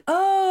kind of being like,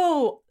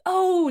 oh,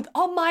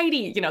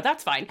 almighty, you know,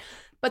 that's fine.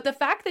 But the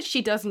fact that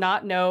she does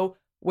not know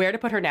where to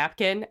put her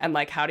napkin and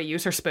like how to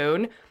use her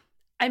spoon,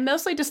 I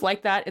mostly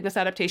dislike that in this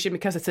adaptation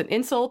because it's an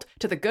insult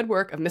to the good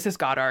work of Mrs.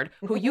 Goddard,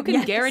 who you can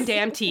Yes.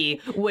 guarantee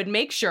would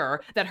make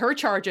sure that her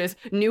charges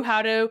knew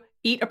how to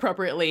eat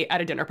appropriately at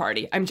a dinner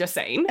party. I'm just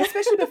saying.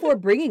 Especially before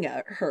bringing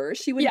her,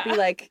 she wouldn't Yeah. be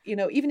like, you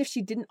know, even if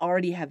she didn't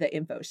already have that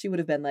info, she would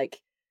have been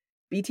like,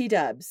 BT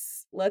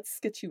dubs, let's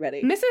get you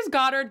ready. Mrs.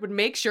 Goddard would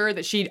make sure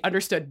that she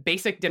understood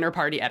basic dinner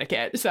party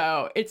etiquette.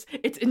 So it's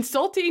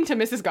insulting to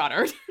Mrs.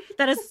 Goddard.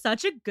 That is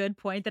such a good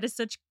point. That is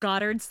such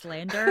Goddard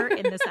slander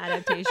in this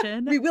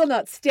adaptation. We will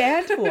not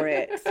stand for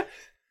it.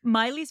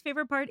 My least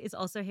favorite part is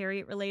also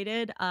Harriet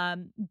related,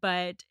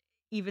 but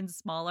even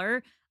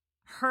smaller.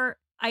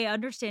 I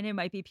understand it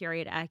might be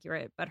period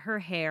accurate, but her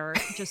hair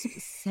just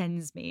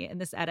sends me in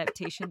this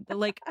adaptation. The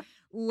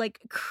like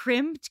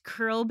crimped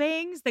curl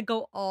bangs that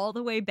go all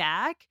the way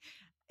back.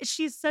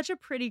 She's such a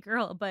pretty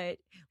girl, but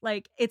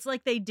like it's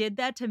like they did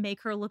that to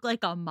make her look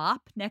like a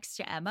mop next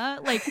to Emma.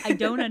 Like I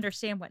don't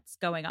understand what's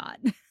going on.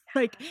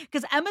 Like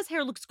because Emma's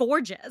hair looks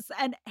gorgeous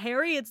and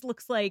Harriet's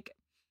looks like,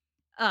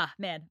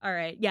 man. All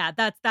right, yeah,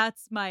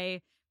 that's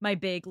my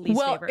big least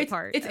favorite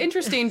part. It's of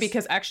interesting this.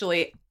 because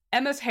actually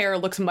Emma's hair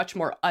looks much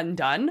more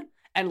undone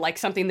and like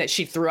something that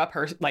she threw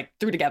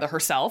together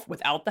herself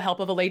without the help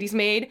of a lady's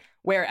maid,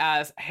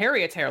 whereas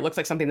Harriet's hair looks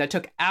like something that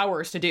took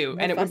hours to do.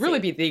 More And it would fussy. really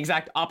be the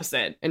exact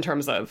opposite in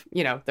terms of,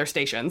 you know, their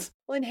stations.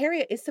 Well, and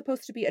Harriet is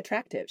supposed to be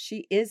attractive.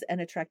 She is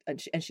an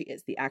and she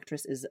is. The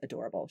actress is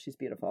adorable. She's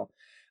beautiful.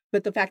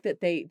 But the fact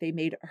that they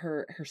made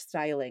her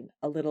styling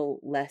a little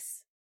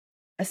less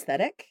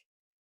aesthetic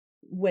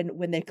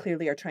when they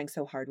clearly are trying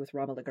so hard with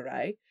Romola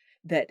Garai,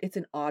 that it's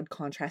an odd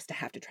contrast to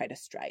have to try to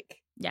strike.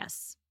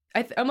 Yes.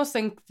 I almost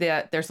think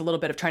that there's a little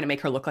bit of trying to make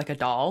her look like a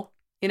doll,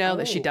 you know,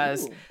 that she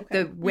does. Ooh,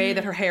 okay. The way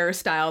that her hair is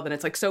styled, and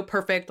it's like so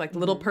perfect, like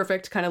little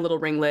perfect kind of little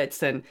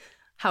ringlets, and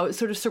how it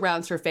sort of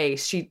surrounds her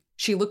face.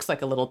 She looks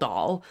like a little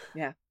doll.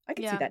 Yeah, I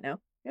can Yeah. see that now.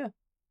 Yeah.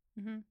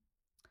 Mm-hmm.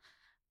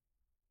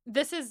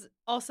 This is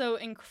also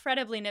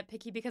incredibly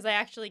nitpicky because I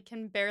actually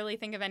can barely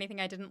think of anything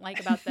I didn't like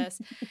about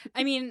this.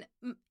 I mean,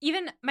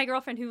 even my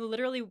girlfriend who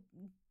literally,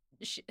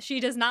 she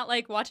does not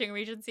like watching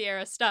Regency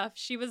era stuff.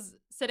 She was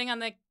sitting on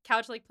the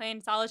couch like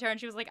playing solitaire and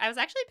she was like, I was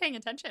actually paying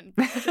attention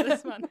to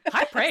this one.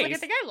 High I was praise. like, I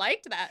think I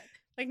liked that.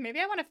 Like, maybe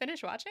I want to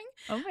finish watching.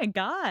 Oh my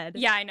God.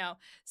 Yeah, I know.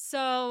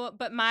 So,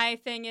 but my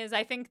thing is,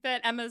 I think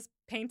that Emma's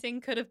painting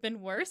could have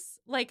been worse.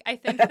 Like, I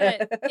think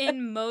that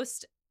in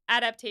most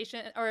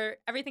adaptation or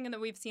everything that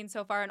we've seen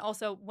so far, and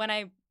also when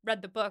I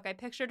read the book, I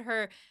pictured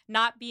her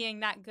not being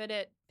that good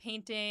at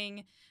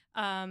painting,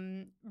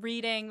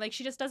 reading. Like,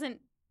 she just doesn't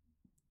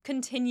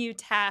continue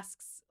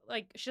tasks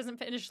she doesn't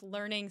finish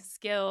learning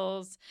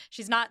skills.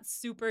 She's not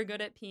super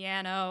good at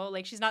piano.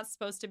 Like, she's not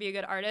supposed to be a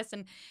good artist.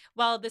 And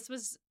while this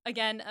was,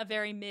 again, a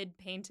very mid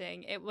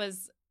painting, it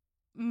was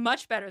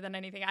much better than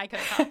anything I could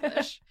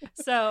accomplish.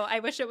 So I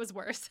wish it was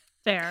worse.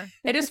 Fair.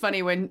 It is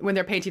funny when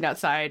they're painting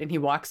outside and he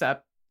walks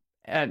up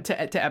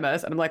to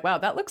Emma's, and I'm like, wow,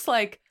 that looks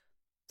like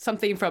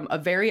something from a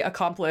very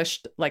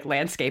accomplished like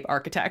landscape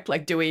architect,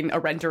 like doing a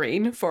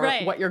rendering for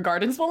what your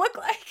gardens will look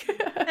like.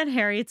 And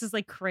Harriet's is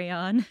like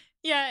crayon.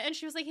 Yeah, and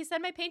she was like, he said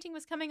my painting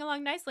was coming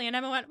along nicely, and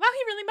Emma went, wow,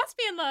 he really must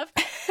be in love.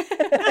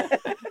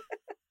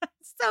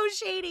 So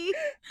shady.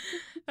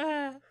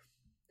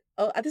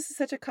 Oh, this is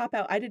such a cop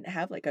out. I didn't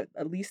have like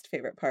a least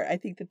favorite part. I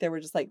think that there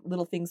were just like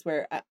little things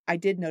where I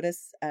did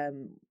notice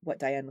what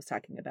Diane was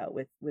talking about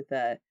with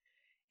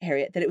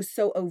Harriet, that it was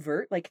so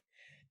overt. Like,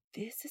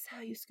 this is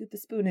how you scoop the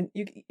spoon, and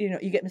you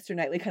get Mr.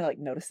 Knightley kind of like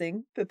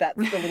noticing that's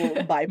the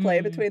little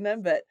byplay between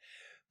them. But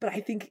I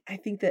think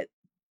that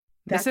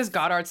this is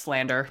Goddard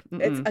slander.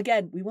 It's,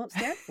 again, we won't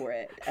stand for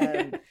it.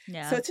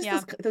 So it's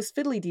just those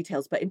fiddly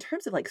details. But in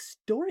terms of like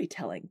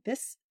storytelling,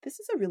 this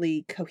is a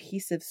really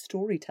cohesive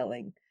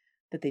storytelling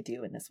that they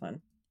do in this one.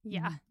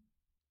 Yeah.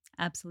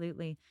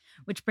 Absolutely.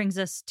 Which brings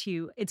us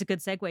to, it's a good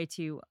segue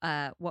to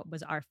what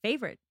was our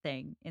favorite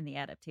thing in the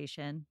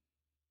adaptation.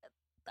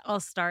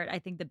 I'll start. I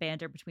think the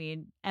banter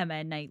between Emma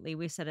and Knightley,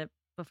 we've said it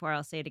before,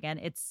 I'll say it again.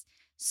 It's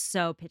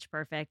so pitch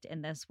perfect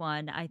in this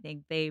one. I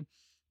think they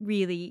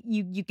really,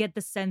 you get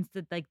the sense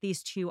that like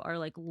these two are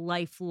like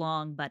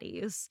lifelong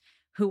buddies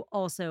who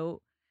also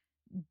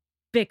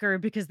bicker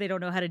because they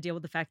don't know how to deal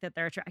with the fact that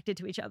they're attracted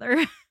to each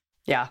other.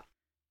 Yeah.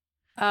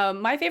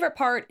 My favorite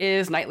part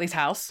is Knightley's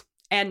house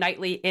and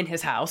Knightley in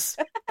his house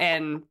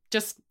and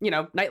just,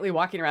 Knightley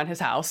walking around his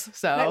house.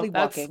 So Knightley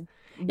walking,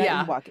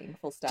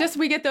 full stop. Just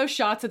we get those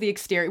shots of the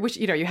exterior, which,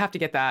 you have to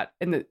get that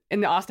in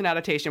the Austen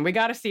adaptation. We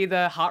got to see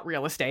the hot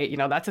real estate,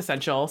 that's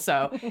essential.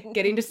 So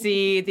getting to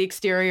see the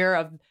exterior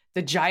of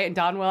the giant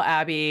Donwell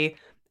Abbey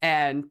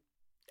and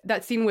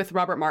that scene with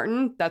Robert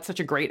Martin, that's such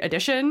a great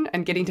addition.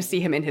 And getting to see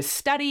him in his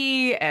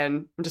study,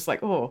 and I'm just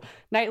like, oh,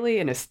 Knightley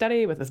in his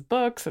study with his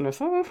books, and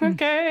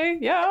okay,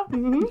 yeah.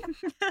 Mm-hmm.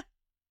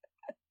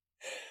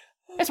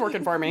 It's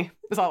working for me,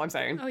 is all I'm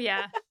saying. Oh,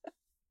 yeah.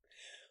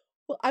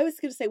 Well, I was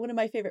going to say one of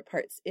my favorite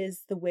parts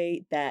is the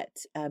way that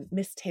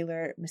Miss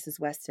Taylor, Mrs.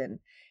 Weston,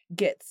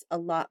 gets a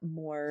lot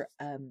more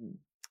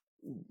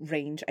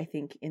range, I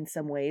think, in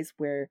some ways,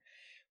 where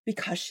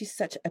because she's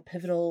such a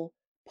pivotal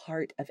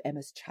part of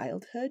Emma's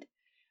childhood,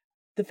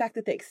 the fact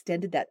that they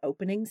extended that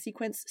opening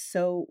sequence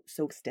so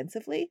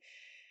extensively,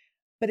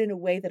 but in a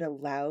way that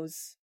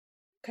allows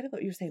kind of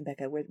what you were saying,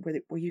 Becca, where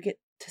you get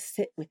to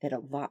sit with it a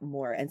lot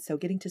more. And so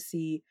getting to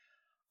see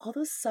all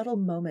those subtle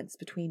moments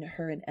between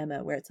her and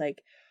Emma, where it's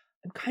like,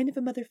 I'm kind of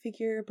a mother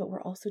figure, but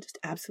we're also just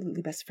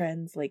absolutely best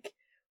friends. Like,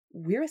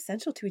 we're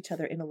essential to each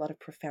other in a lot of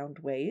profound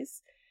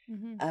ways.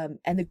 Mm-hmm.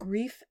 And the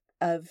grief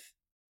of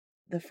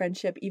the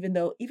friendship, even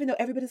though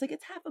everybody's like,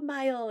 it's half a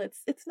mile,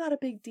 it's not a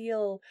big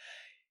deal.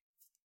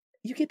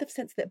 You get the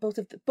sense that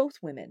both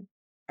women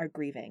are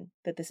grieving,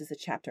 that this is a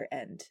chapter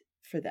end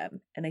for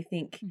them. And I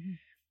think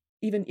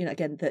even,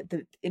 again,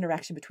 the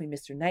interaction between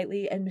Mr.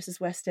 Knightley and Mrs.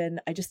 Weston,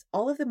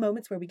 all of the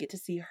moments where we get to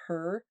see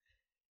her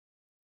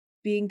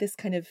being this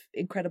kind of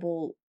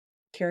incredible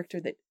character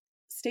that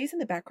stays in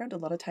the background a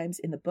lot of times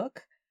in the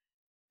book,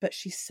 but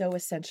she's so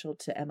essential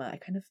to Emma. I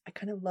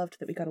kind of loved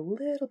that we got a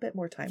little bit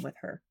more time with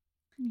her.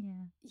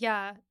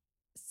 Yeah.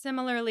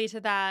 Similarly to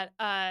that,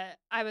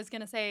 I was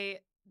going to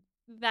say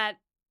that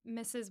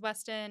Mrs.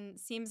 Weston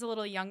seems a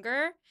little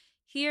younger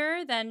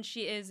here than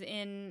she is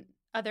in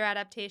other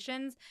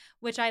adaptations,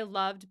 which I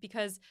loved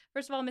because,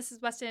 first of all,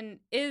 Mrs.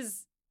 Weston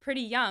is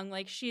pretty young.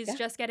 Like, she's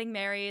just getting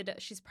married.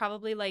 She's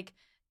probably like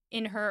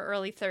in her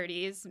early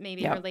 30s,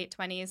 maybe her late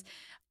 20s.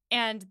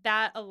 And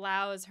that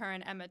allows her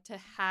and Emma to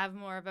have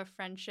more of a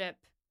friendship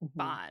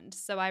bond.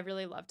 So I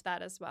really loved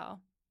that as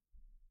well.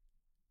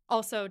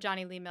 Also,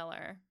 Johnny Lee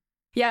Miller.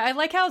 Yeah, I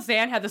like how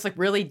Zan had this like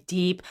really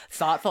deep,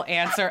 thoughtful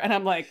answer. And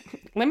I'm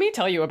like, let me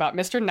tell you about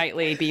Mr.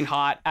 Knightley being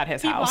hot at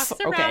his house. He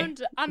walks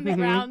around on the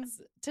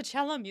grounds to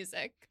cello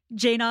music.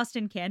 Jane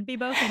Austen can be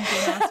both, and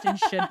Jane Austen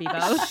should be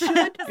both.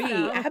 Should be,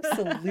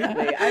 absolutely.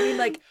 I mean,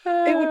 like,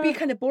 it would be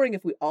kind of boring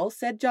if we all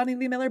said Johnny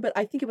Lee Miller, but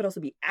I think it would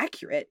also be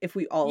accurate if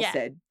we all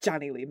said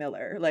Johnny Lee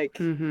Miller. Like,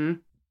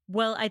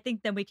 well, I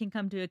think then we can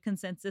come to a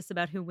consensus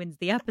about who wins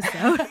the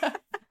episode.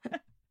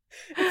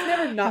 It's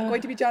never not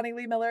going to be Johnny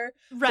Lee Miller.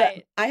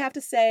 Right. But I have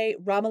to say,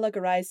 Ramala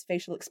Garai's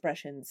facial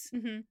expressions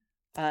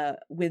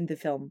win the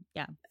film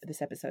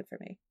this episode for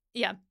me.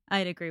 Yeah.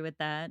 I'd agree with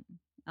that.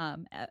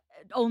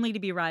 Only to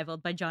be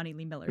rivaled by Johnny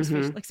Lee Miller's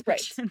facial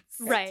expressions.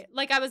 Right.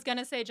 Like, I was going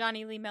to say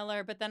Johnny Lee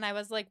Miller, but then I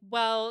was like,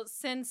 well,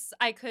 since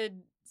I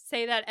could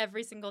say that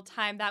every single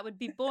time, that would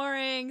be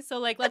boring. So,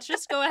 like, let's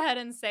just go ahead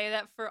and say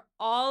that for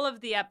all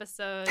of the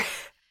episodes,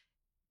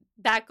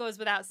 that goes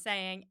without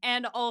saying.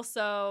 And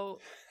also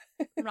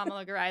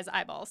Ramala Garai's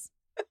eyeballs.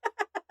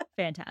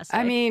 Fantastic.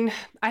 I mean,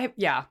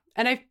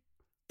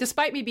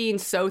 despite me being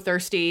so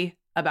thirsty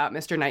about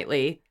Mr.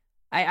 Knightley,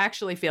 I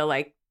actually feel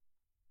like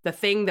the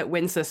thing that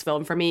wins this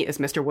film for me is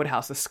Mr.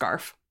 Woodhouse's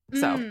scarf.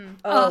 So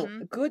Oh,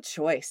 good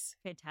choice.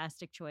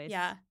 Fantastic choice.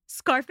 Yeah.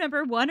 Scarf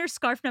number 1 or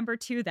scarf number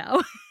 2,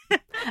 though? I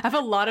have a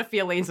lot of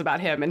feelings about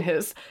him and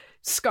his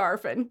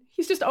scarf, and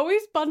he's just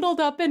always bundled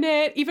up in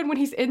it, even when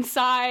he's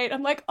inside.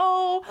 I'm like,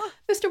 oh,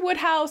 Mr.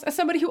 Woodhouse, as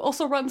somebody who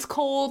also runs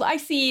cold, I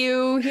see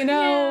you, you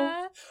know?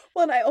 Yeah.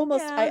 Well, and I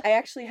almost, Yeah. I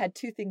actually had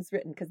 2 things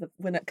written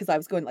because I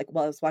was going like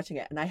while I was watching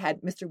it, and I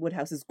had Mr.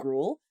 Woodhouse's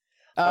gruel.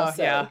 Oh,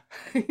 Also yeah.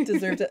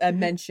 deserved a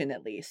mention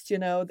at least,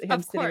 him Of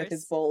sitting with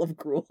his course. bowl of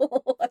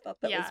gruel. I thought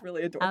that Yeah. was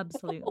really adorable.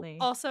 Absolutely.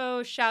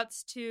 Also,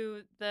 shouts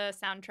to the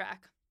soundtrack.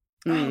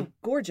 Mm.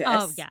 Gorgeous.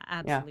 Oh, yeah,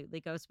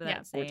 absolutely. Goes without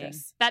Yeah, saying.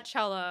 gorgeous. That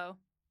cello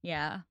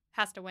Yeah.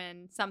 has to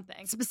win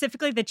something.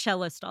 Specifically the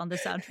cellist on the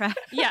soundtrack.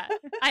 Yeah,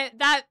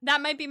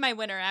 that might be my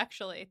winner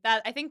actually.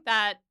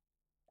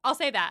 I'll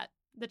say that.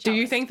 The Do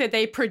you cellist. think that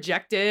they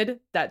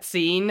projected that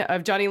scene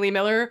of Johnny Lee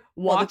Miller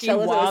While the walking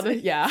cellist while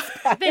was- yeah.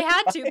 they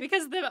had to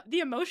because the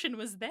emotion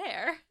was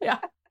there? Yeah.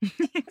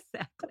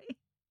 Exactly.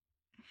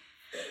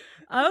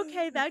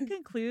 Okay, that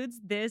concludes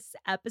this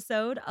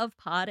episode of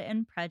Pod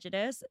and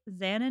Prejudice.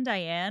 Zan and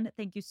Diane,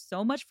 thank you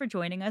so much for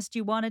joining us. Do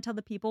you want to tell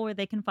the people where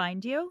they can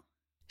find you?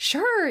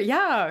 Sure,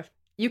 yeah.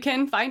 You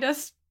can find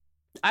us,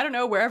 I don't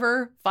know,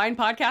 wherever fine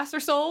podcasts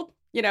are sold,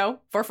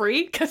 for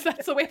free, because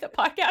that's the way that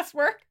podcasts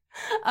work.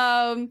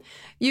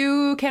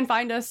 You can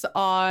find us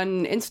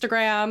on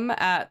Instagram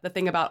at The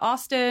Thing About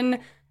Austen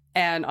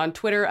and on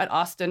Twitter at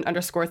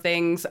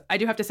Austen_things. I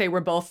do have to say we're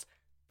both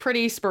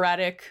pretty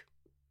sporadic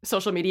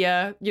social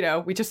media.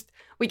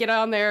 We get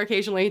on there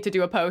occasionally to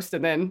do a post,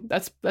 and then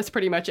that's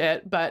pretty much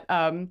it. But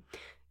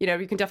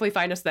you can definitely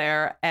find us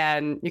there,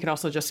 and you can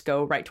also just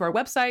go right to our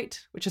website,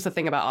 which is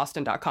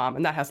thethingaboutausten.com,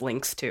 and that has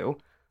links to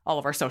all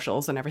of our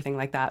socials and everything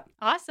like that.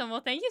 Awesome.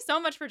 Well, thank you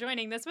so much for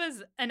joining. This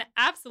was an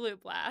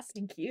absolute blast.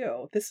 Thank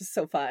you. This was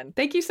so fun.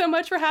 Thank you so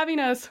much for having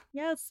us.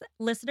 Yes,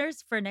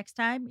 listeners, for next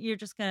time, you're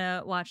just going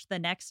to watch the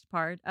next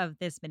part of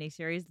this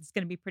miniseries. It's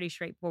going to be pretty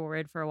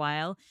straightforward for a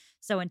while.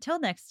 So until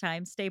next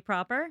time, stay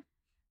proper.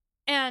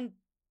 And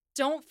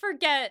don't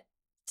forget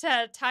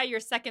to tie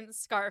your second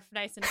scarf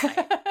nice and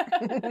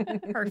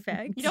tight.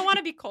 Perfect. You don't want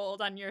to be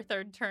cold on your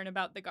third turn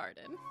about the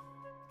garden.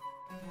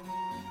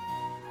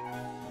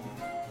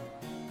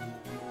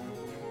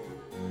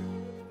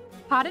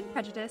 Pod and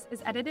Prejudice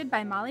is edited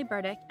by Molly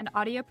Burdick and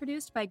audio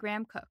produced by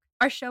Graham Cook.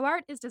 Our show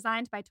art is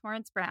designed by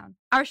Torrance Brown.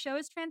 Our show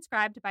is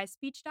transcribed by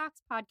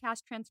SpeechDocs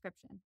Podcast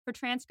Transcription. For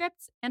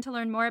transcripts and to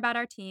learn more about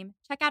our team,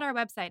 check out our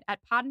website at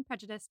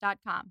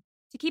podandprejudice.com.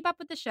 To keep up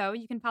with the show,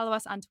 you can follow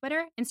us on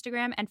Twitter,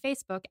 Instagram, and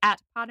Facebook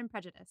at Pod and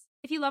Prejudice.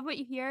 If you love what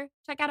you hear,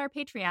 check out our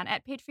Patreon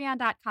at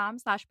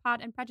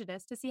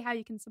patreon.com/podandprejudice to see how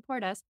you can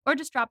support us, or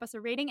just drop us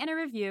a rating and a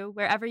review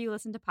wherever you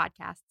listen to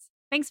podcasts.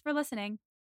 Thanks for listening.